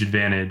a huge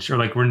advantage, or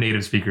like we're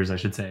native speakers, I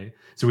should say.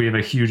 So we have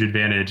a huge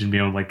advantage in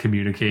being able to like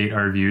communicate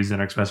our views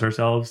and express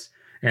ourselves.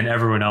 And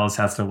everyone else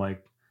has to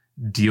like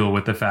deal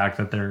with the fact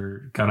that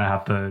they're going to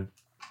have to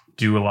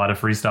do a lot of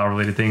freestyle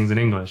related things in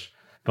English.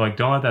 But like,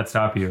 don't let that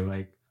stop you.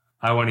 Like,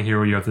 I want to hear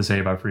what you have to say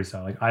about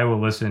freestyle. Like, I will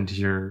listen to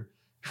your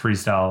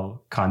freestyle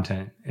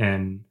content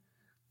and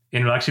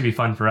it'll actually be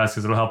fun for us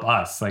because it'll help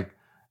us. Like,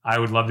 I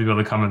would love to be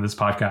able to come on this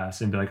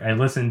podcast and be like, I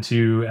listened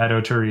to Ed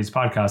O'Turi's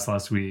podcast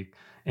last week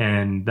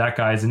and that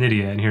guy's an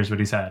idiot and here's what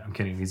he said. I'm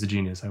kidding. He's a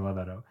genius. I love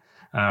Edo.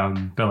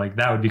 But like,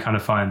 that would be kind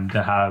of fun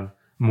to have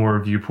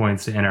more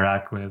viewpoints to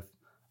interact with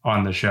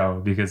on the show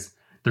because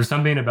there's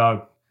something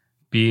about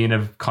being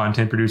a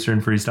content producer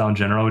in freestyle in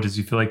general, which is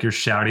you feel like you're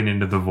shouting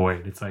into the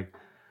void. It's like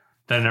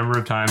that number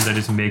of times I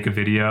just make a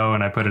video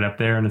and I put it up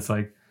there and it's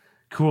like,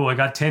 cool, I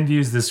got 10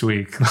 views this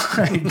week.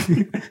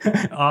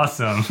 Like,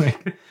 awesome.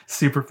 Like,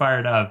 super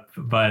fired up.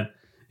 But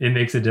it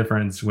makes a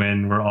difference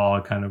when we're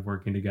all kind of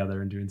working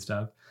together and doing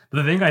stuff. But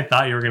the thing I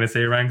thought you were going to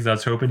say, Ryan, because I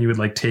was hoping you would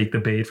like take the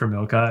bait from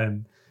Ilka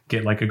and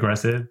get like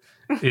aggressive,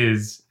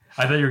 is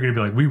I thought you were going to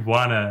be like, we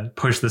want to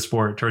push the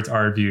sport towards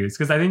our views.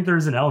 Because I think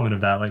there's an element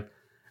of that. Like,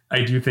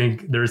 I do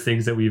think there's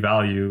things that we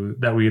value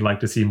that we'd like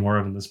to see more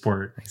of in the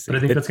sport. But I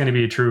think that's going to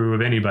be true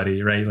of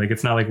anybody, right? Like,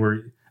 it's not like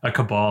we're a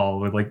cabal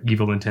with like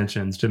evil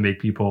intentions to make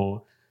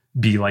people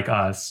be like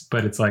us,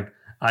 but it's like,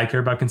 I care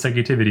about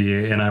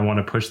consecutivity and I want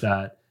to push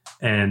that.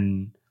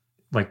 And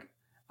like,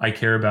 I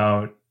care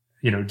about,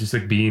 just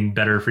like being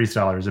better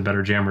freestylers and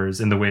better jammers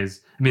in the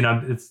ways,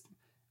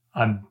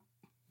 I'm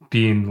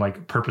being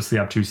like purposely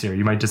obtuse here.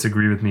 You might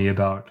disagree with me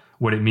about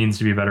what it means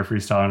to be a better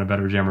freestyler and a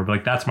better jammer, but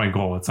like, that's my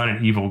goal. It's not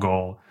an evil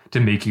goal to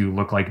make you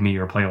look like me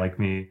or play like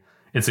me.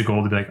 It's a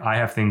goal to be like, I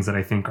have things that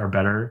I think are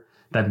better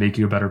that make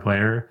you a better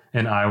player,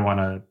 and I want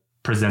to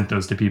present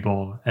those to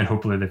people and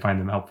hopefully they find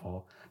them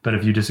helpful. But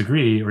if you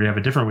disagree or you have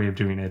a different way of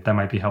doing it that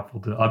might be helpful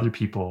to other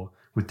people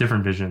with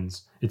different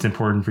visions, it's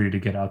important for you to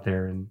get out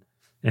there and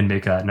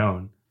make that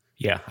known.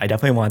 Yeah, I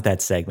definitely want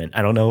that segment.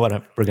 I don't know what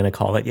we're going to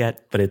call it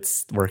yet, but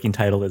its working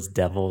title is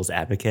Devil's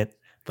Advocate,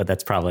 but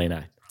that's probably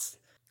not.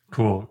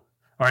 Cool.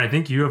 All right, I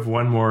think you have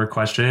one more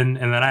question,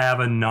 and then I have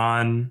a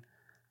non-rated,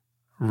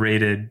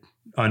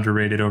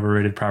 underrated,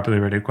 overrated, properly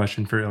rated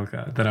question for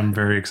Ilka that I'm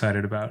very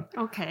excited about.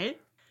 Okay,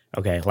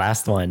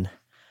 last one.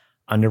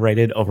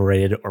 Underrated,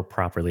 overrated, or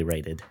properly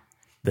rated?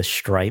 The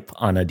stripe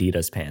on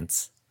Adidas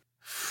pants.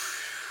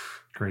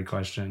 Great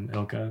question,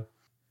 Ilka.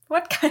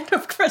 What kind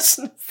of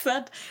question is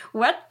that?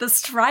 What? The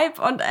stripe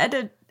on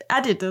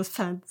Adidas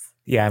pants?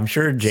 Yeah, I'm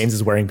sure James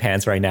is wearing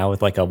pants right now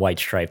with like a white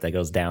stripe that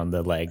goes down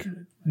the leg.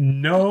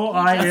 No,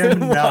 I am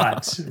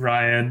not,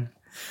 Ryan.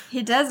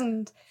 He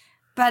doesn't.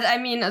 But I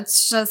mean,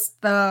 it's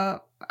just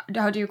the,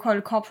 how do you call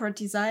it, corporate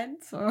design?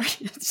 So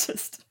it's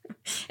just,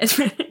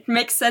 it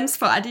makes sense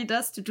for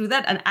Adidas to do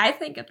that. And I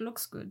think it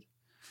looks good.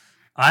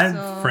 I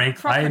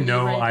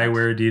know I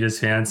wear Adidas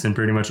pants and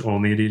pretty much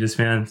only Adidas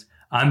pants.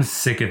 I'm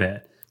sick of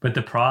it. But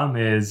the problem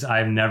is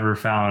I've never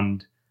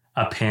found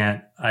a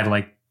pant I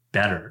like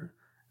better.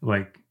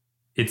 Like,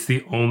 it's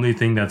the only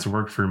thing that's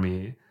worked for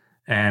me.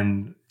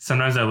 And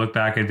sometimes I look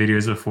back at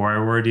videos before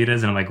I wore Adidas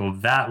and I'm like, well,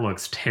 that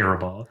looks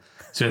terrible.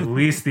 So at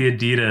least the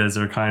Adidas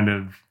are kind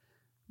of,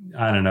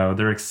 I don't know,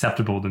 they're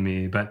acceptable to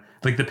me. But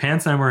like the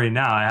pants I'm wearing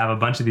now, I have a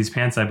bunch of these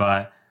pants I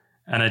bought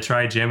and I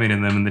tried jamming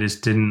in them and they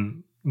just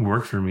didn't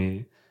work for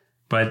me.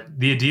 But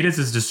the Adidas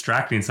is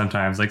distracting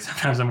sometimes. Like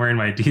sometimes I'm wearing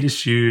my Adidas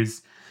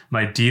shoes,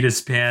 my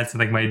Adidas pants, and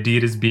like my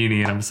Adidas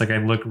beanie, and I'm just like, I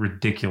look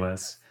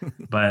ridiculous.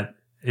 But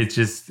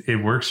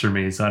it works for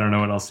me, so I don't know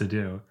what else to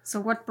do. So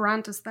what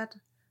brand is that?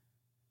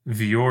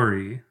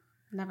 Viore.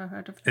 Never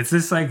heard of it. It's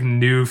this like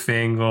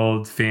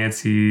newfangled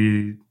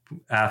fancy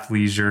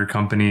athleisure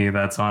company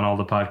that's on all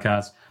the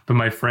podcasts. But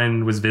my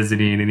friend was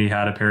visiting and he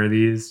had a pair of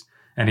these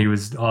and he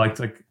was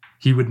like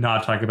he would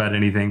not talk about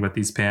anything but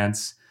these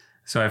pants.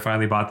 So I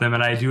finally bought them,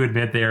 and I do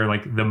admit they are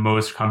like the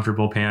most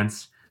comfortable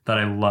pants that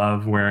I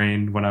love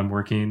wearing when I'm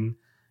working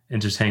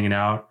and just hanging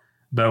out.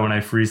 But when I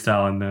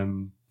freestyle in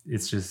them,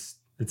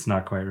 it's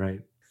not quite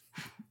right.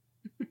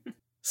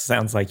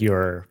 Sounds like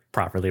you're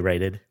properly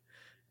rated,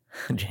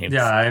 James.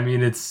 Yeah, I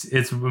mean,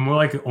 it's more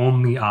like the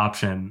only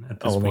option at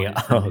this point.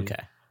 Oh,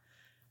 okay.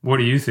 What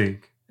do you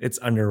think? It's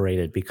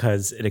underrated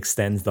because it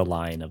extends the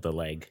line of the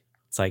leg.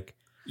 It's like,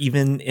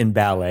 even in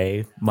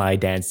ballet, my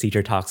dance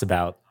teacher talks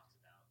about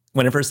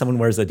whenever someone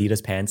wears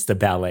Adidas pants to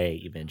ballet,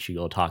 even she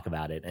will talk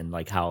about it and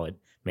like how it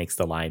makes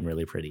the line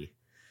really pretty.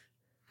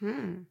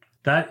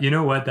 That, you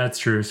know what? That's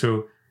true.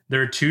 So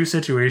there are two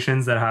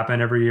situations that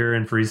happen every year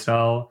in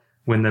freestyle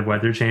when the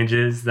weather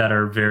changes that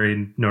are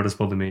very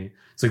noticeable to me.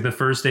 It's like the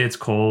first day it's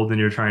cold and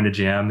you're trying to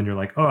jam and you're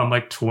like, oh, I'm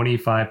like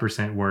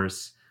 25%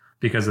 worse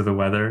because of the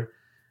weather.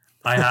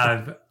 I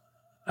have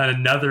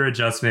another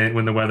adjustment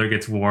when the weather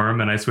gets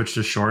warm and I switch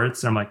to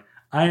shorts. I'm like,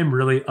 I am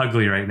really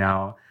ugly right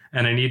now.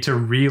 And I need to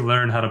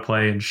relearn how to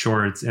play in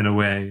shorts in a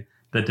way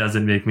that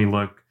doesn't make me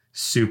look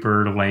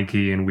super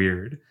lanky and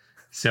weird.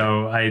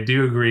 So I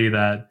do agree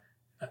that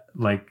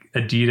like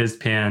Adidas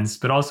pants,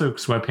 but also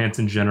sweatpants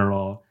in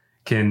general,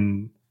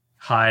 can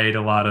hide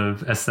a lot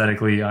of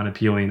aesthetically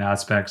unappealing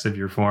aspects of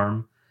your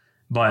form.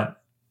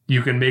 But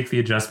you can make the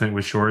adjustment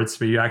with shorts,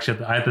 but I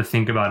have to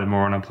think about it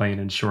more when I'm playing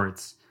in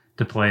shorts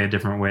to play a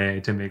different way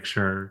to make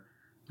sure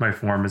my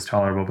form is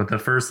tolerable. But the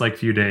first like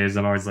few days,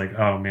 I'm always like,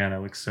 oh man, I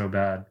look so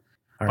bad.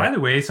 By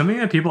the way, something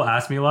that people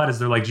ask me a lot is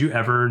they're like, do you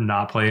ever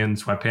not play in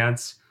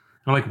sweatpants?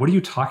 I'm like, what are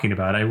you talking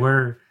about? I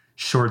wear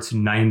shorts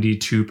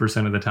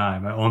 92% of the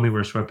time. I only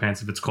wear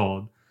sweatpants if it's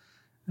cold.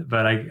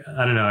 But I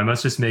don't know. I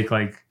must just make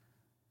like,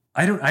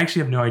 I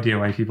actually have no idea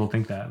why people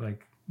think that.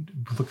 Like,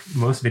 look,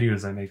 most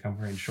videos I make, I'm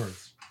wearing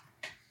shorts.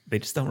 They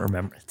just don't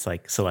remember. It's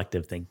like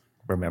selective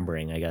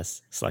remembering, I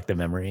guess. Selective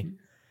memory.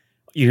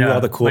 You do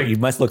all the cool. Like, you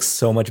must look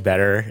so much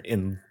better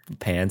in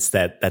pants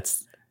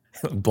that's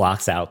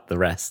blocks out the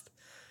rest.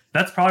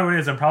 That's probably what it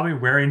is. I'm probably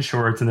wearing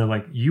shorts and they're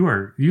like,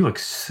 you look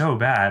so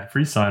bad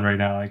freestyling right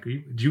now. Like,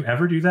 do you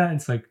ever do that? And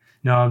it's like,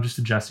 no, I'm just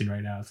adjusting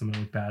right now. So I'm going to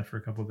look bad for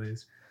a couple of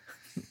days.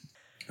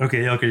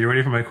 Okay, you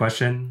ready for my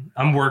question?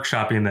 I'm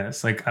workshopping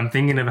this. Like, I'm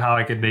thinking of how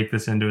I could make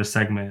this into a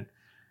segment.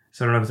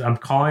 So I don't know. I'm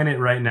calling it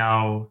right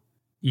now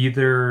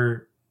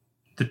either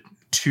the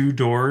 2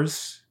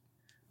 doors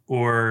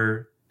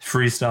or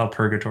freestyle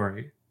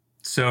purgatory.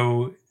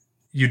 So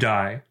you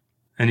die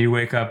and you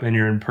wake up and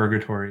you're in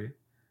purgatory.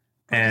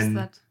 What is And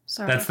that?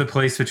 Sorry. that's the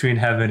place between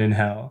heaven and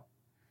hell.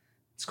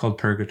 It's called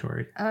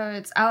purgatory.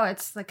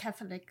 It's the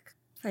Catholic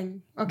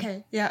thing.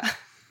 Okay, yeah.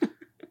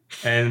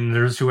 And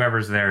there's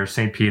whoever's there,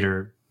 St.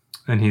 Peter.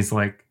 And he's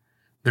like,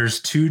 there's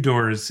 2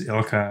 doors,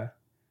 Ilka,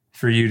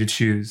 for you to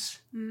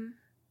choose. Mm.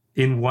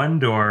 In one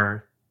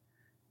door,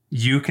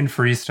 you can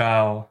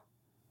freestyle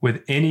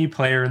with any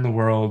player in the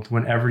world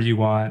whenever you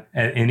want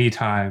at any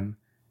time,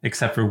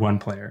 except for one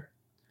player.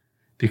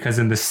 Because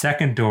in the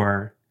second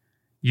door,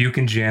 you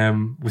can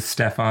jam with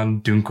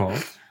Stefan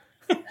Dunkel.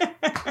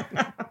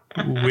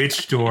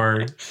 Which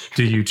door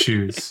do you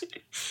choose?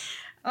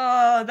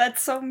 Oh,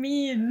 that's so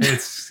mean.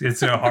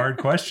 It's a hard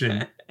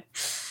question.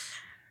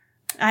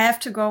 I have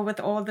to go with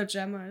all the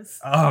jammers.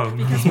 Oh,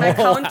 because my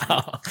count.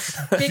 Wow.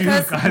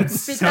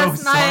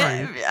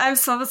 I'm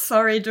so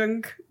sorry,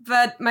 Dunk,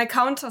 but my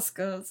counter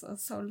skills are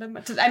so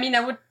limited. I mean,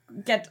 I would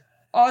get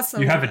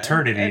awesome. You have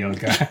eternity,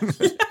 Ilka.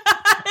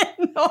 I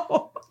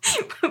know,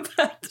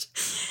 but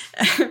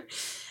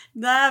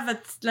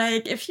but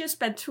like if you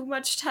spend too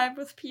much time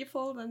with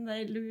people, then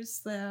they lose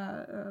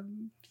their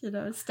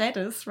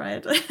status,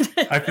 right?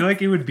 I feel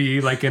like it would be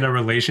like in a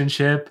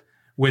relationship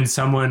when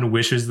someone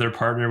wishes their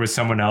partner with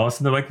someone else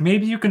and they're like,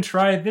 maybe you can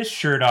try this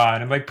shirt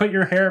on and like put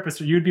your hair up.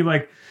 So you'd be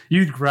like,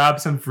 you'd grab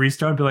some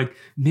freestyle and be like,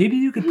 maybe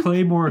you could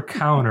play more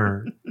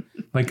counter.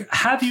 Like,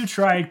 have you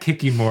tried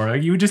kicking more?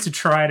 Like you would just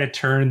try to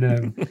turn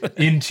them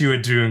into a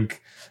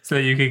dunk so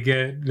that you could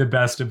get the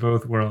best of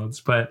both worlds.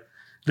 But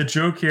the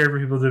joke here for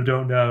people that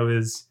don't know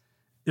is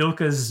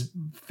Ilka's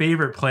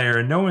favorite player,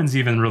 and no one's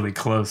even really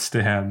close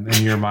to him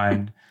in your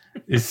mind,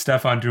 is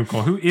Stefan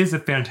Dunkel, who is a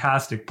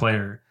fantastic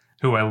player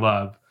who I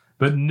love.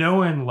 But no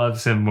one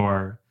loves him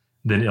more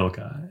than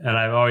Ilka. And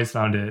I've always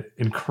found it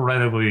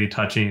incredibly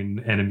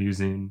touching and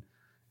amusing.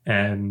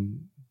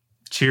 And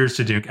cheers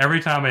to Dunk. Every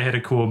time I hit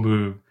a cool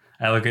move,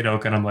 I look at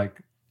Ilka and I'm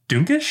like,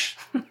 Dunkish?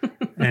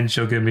 And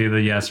she'll give me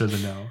the yes or the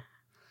no.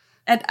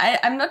 And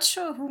I'm not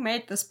sure who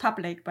made this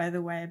public, by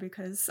the way,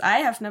 because I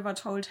have never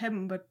told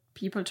him, but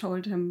people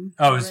told him.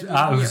 Oh, it was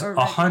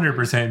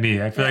 100%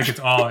 me. I feel like it's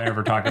all I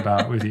ever talk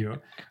about with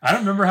you. I don't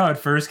remember how it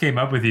first came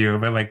up with you,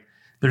 but like,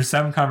 there's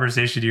some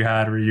conversation you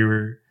had where you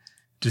were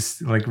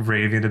just like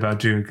raving about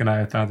Duke, and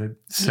I found it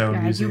so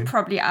amusing. You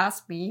probably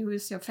asked me who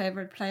is your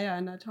favorite player,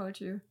 and I told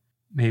you.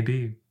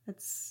 Maybe.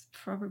 It's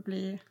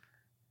probably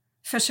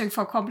fishing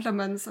for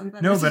compliments, and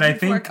then no, but I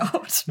think work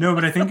out. No,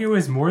 but I think it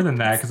was more than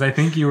that, because I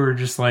think you were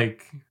just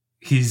like,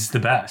 he's the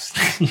best.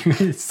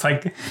 It's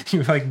like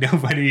you're like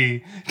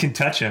nobody can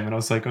touch him, and I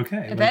was like,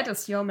 okay. That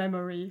is your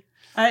memory.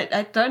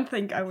 I don't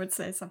think I would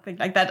say something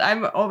like that.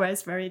 I'm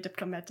always very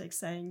diplomatic,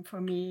 saying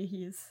for me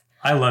he's.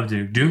 I love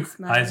Duke. Duke,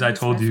 as I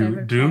told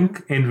you,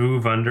 Duke and Wu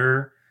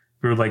Wunder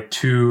were like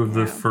 2 of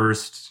the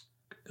first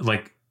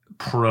like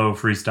pro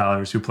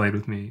freestylers who played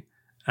with me.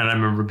 And I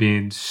remember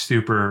being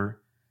super,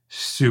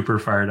 super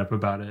fired up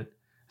about it.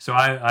 So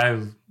I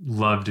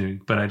love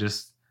Duke, but I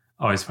just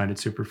always find it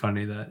super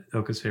funny that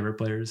Ilka's favorite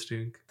player is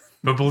Duke.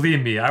 But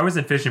believe me, I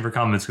wasn't fishing for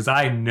comments because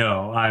I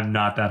know I'm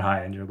not that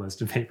high on your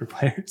list of favorite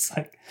players.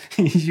 Like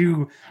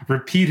you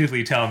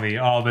repeatedly tell me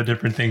all the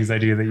different things I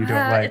do that you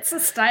don't like. It's a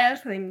style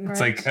thing.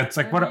 Right? It's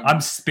like what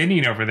I'm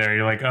spinning over there.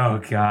 You're like, oh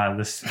god,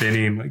 the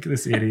spinning, like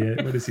this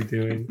idiot. What is he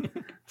doing?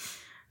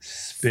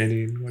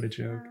 Spinning, what a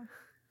joke.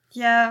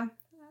 Yeah,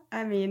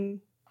 I mean,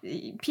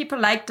 people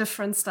like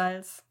different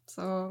styles,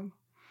 so.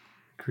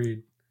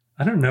 Agreed.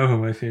 I don't know who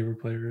my favorite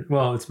player is.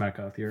 Well, it's Matt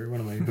Gauthier.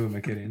 Who am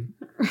I kidding?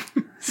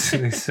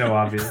 It's so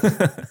obvious.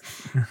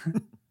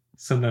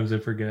 Sometimes I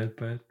forget,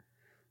 but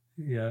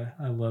yeah,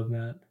 I love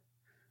Matt.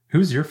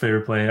 Who's your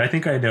favorite player? I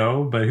think I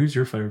know, but who's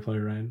your favorite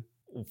player, Ryan?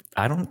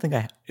 I don't think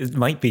it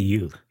might be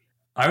you.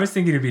 I was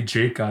thinking it'd be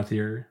Jake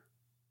Gauthier.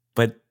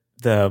 But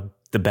the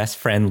best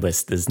friend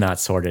list is not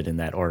sorted in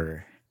that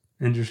order.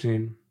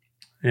 Interesting.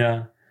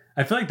 Yeah.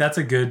 I feel like that's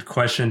a good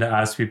question to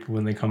ask people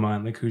when they come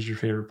on. Like, who's your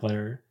favorite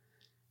player?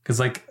 Because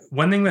like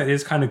one thing that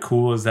is kind of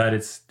cool is that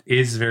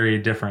is very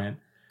different.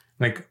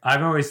 Like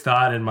I've always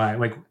thought in my,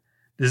 like,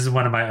 this is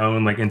one of my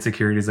own like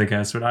insecurities, I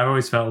guess, but I've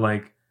always felt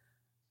like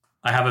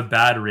I have a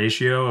bad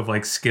ratio of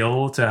like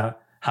skill to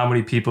how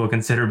many people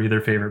consider me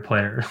their favorite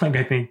player. Like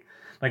I think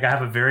like I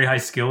have a very high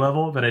skill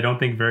level, but I don't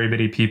think very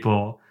many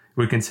people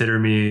would consider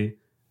me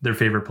their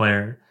favorite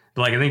player.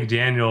 But like I think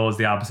Daniel is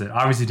the opposite.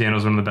 Obviously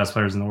Daniel's one of the best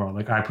players in the world.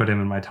 Like I put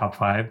him in my top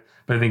 5,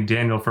 but I think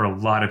Daniel for a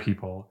lot of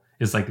people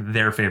is like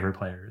their favorite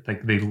player.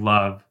 Like they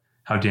love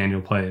how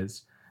Daniel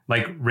plays.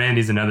 Like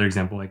Randy's another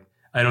example. Like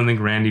I don't think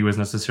Randy was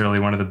necessarily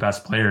one of the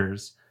best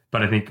players,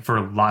 but I think for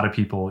a lot of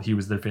people, he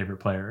was their favorite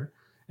player.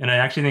 And I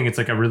actually think it's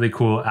like a really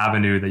cool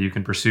avenue that you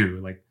can pursue.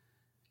 Like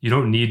you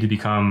don't need to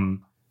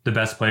become the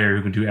best player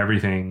who can do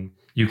everything.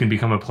 You can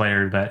become a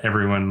player that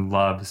everyone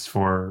loves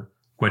for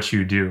what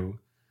you do.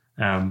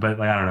 But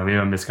like, I don't know, maybe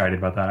I'm misguided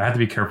about that. I have to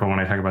be careful when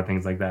I talk about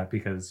things like that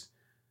because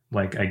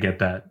like I get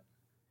that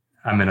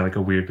I'm in like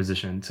a weird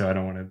position, so I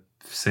don't want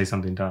to say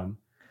something dumb.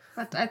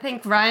 But I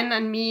think Ryan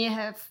and me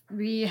have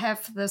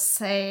the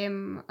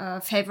same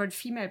favorite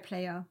female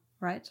player.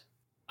 right?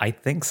 I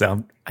think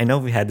so. I know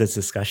we had this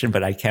discussion,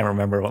 but I can't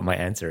remember what my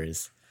answer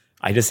is.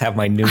 I just have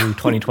my new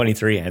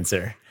 2023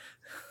 answer.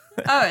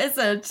 Oh, is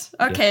it?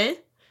 Okay.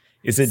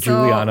 Is it So-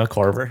 Juliana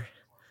Korver?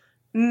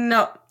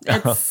 No,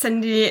 it's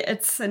Cindy.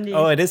 It's Cindy.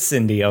 Oh, it is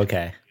Cindy.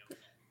 Okay.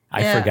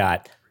 I Yeah.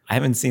 forgot. I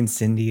haven't seen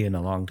Cindy in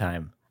a long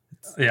time.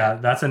 Yeah,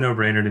 that's a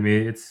no-brainer to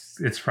me.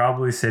 It's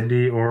probably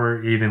Cindy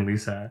or even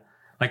Lisa.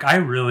 Like, I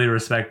really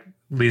respect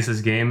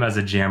Lisa's game as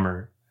a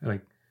jammer,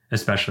 like,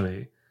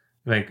 especially.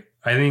 Like,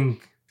 I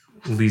think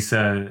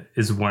Lisa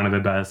is one of the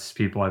best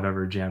people I've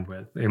ever jammed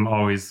with. I'm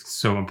always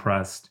so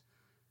impressed.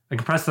 Like,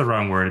 impressed is the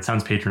wrong word. It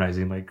sounds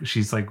patronizing. Like,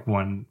 she's like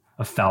won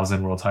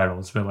 1,000 world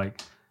titles, but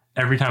like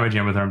every time I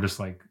jam with her, I'm just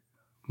like,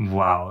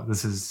 wow,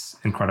 this is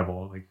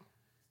incredible. Like,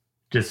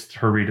 just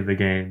her read of the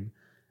game.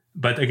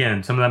 But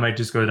again, some of that might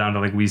just go down to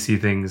like we see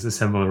things a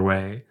similar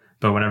way.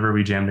 But whenever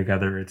we jam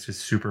together, it's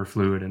just super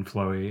fluid and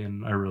flowy,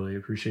 and I really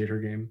appreciate her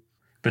game.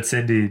 But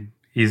Cindy,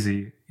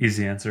 easy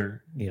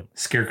answer. Yep.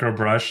 Scarecrow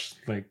Brush,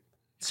 like,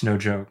 it's no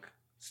joke.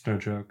 It's no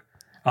joke.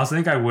 I also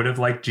think I would have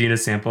liked Gina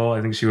Sample.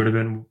 I think she would have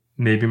been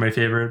maybe my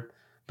favorite,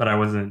 but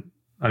I've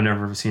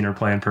never seen her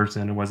play in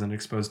person and wasn't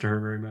exposed to her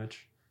very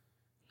much.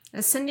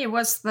 Cindy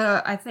was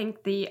I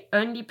think the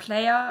only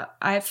player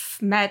I've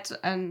met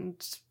and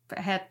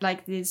had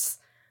like this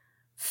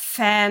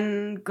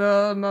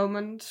fangirl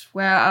moment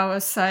where I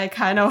was like,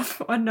 kind of,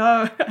 oh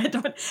no,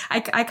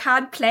 I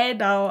can't play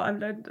now.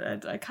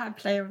 I can't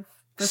play with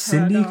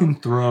Cindy her now. can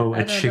throw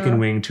I a don't chicken know.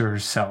 wing to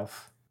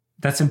herself.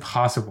 That's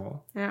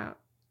impossible. Yeah.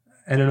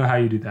 I don't know how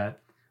you do that.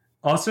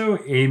 Also,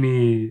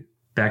 Amy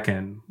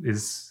Becken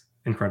is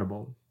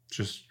incredible.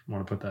 Just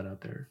want to put that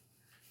out there.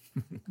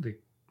 Like,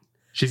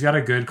 she's got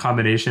a good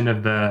combination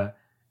of the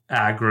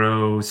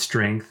aggro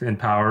strength and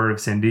power of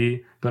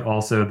Cindy, but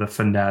also the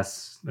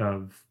finesse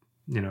of,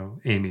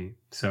 Amy.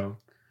 So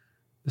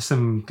there's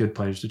some good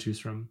players to choose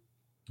from.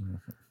 Mm-hmm.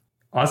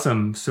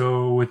 Awesome.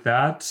 So with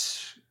that,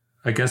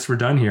 I guess we're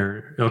done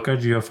here. Ilka,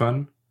 do you have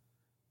fun?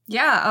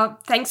 Yeah,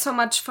 thanks so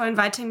much for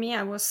inviting me.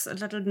 I was a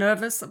little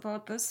nervous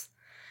about this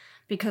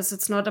because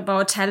it's not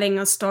about telling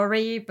a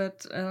story,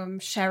 but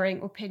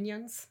sharing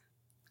opinions.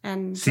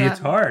 And See,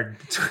 it's hard.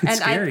 It's and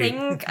scary. I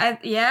think,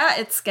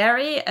 it's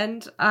scary.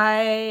 And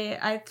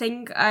I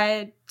think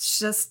I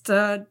just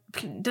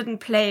didn't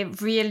play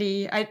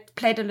really. I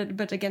played a little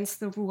bit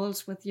against the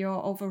rules with your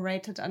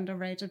overrated,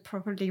 underrated,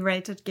 properly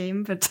rated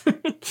game, but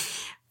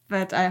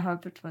but I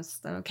hope it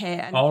was okay.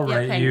 And I'll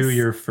write thanks. you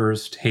your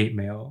first hate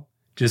mail,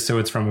 just so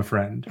it's from a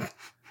friend,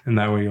 and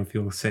that way you'll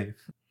feel safe.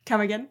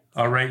 Come again?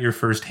 I'll write your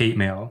first hate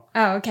mail.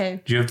 Oh,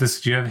 okay. Do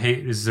you have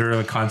hate? Is there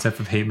a concept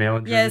of hate mail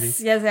in Germany?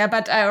 Yes, yeah,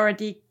 but I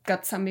already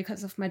got some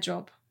because of my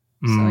job.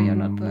 So you're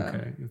not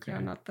the okay.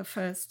 you're not the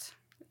first.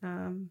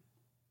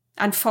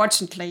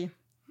 Unfortunately,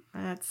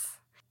 that's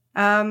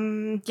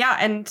and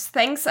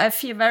thanks. I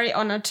feel very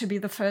honored to be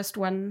the first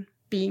one,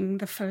 being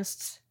the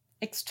first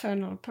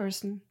external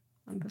person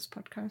on this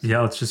podcast.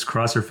 Yeah, let's just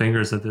cross our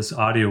fingers that this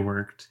audio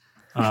worked.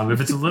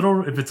 If it's a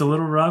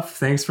little rough,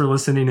 thanks for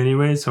listening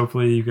anyways.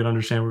 Hopefully you could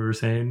understand what we were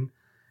saying.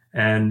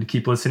 And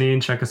keep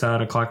listening. Check us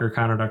out at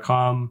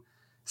ClockOrCounter.com.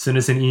 Send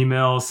us an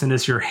email. Send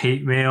us your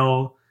hate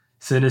mail.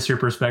 Send us your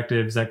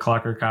perspectives at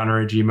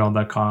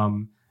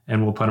ClockOrCounter@gmail.com.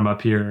 And we'll put them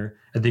up here.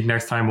 I think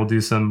next time we'll do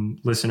some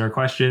listener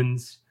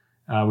questions.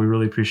 We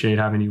really appreciate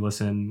having you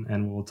listen.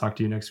 And we'll talk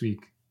to you next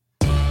week.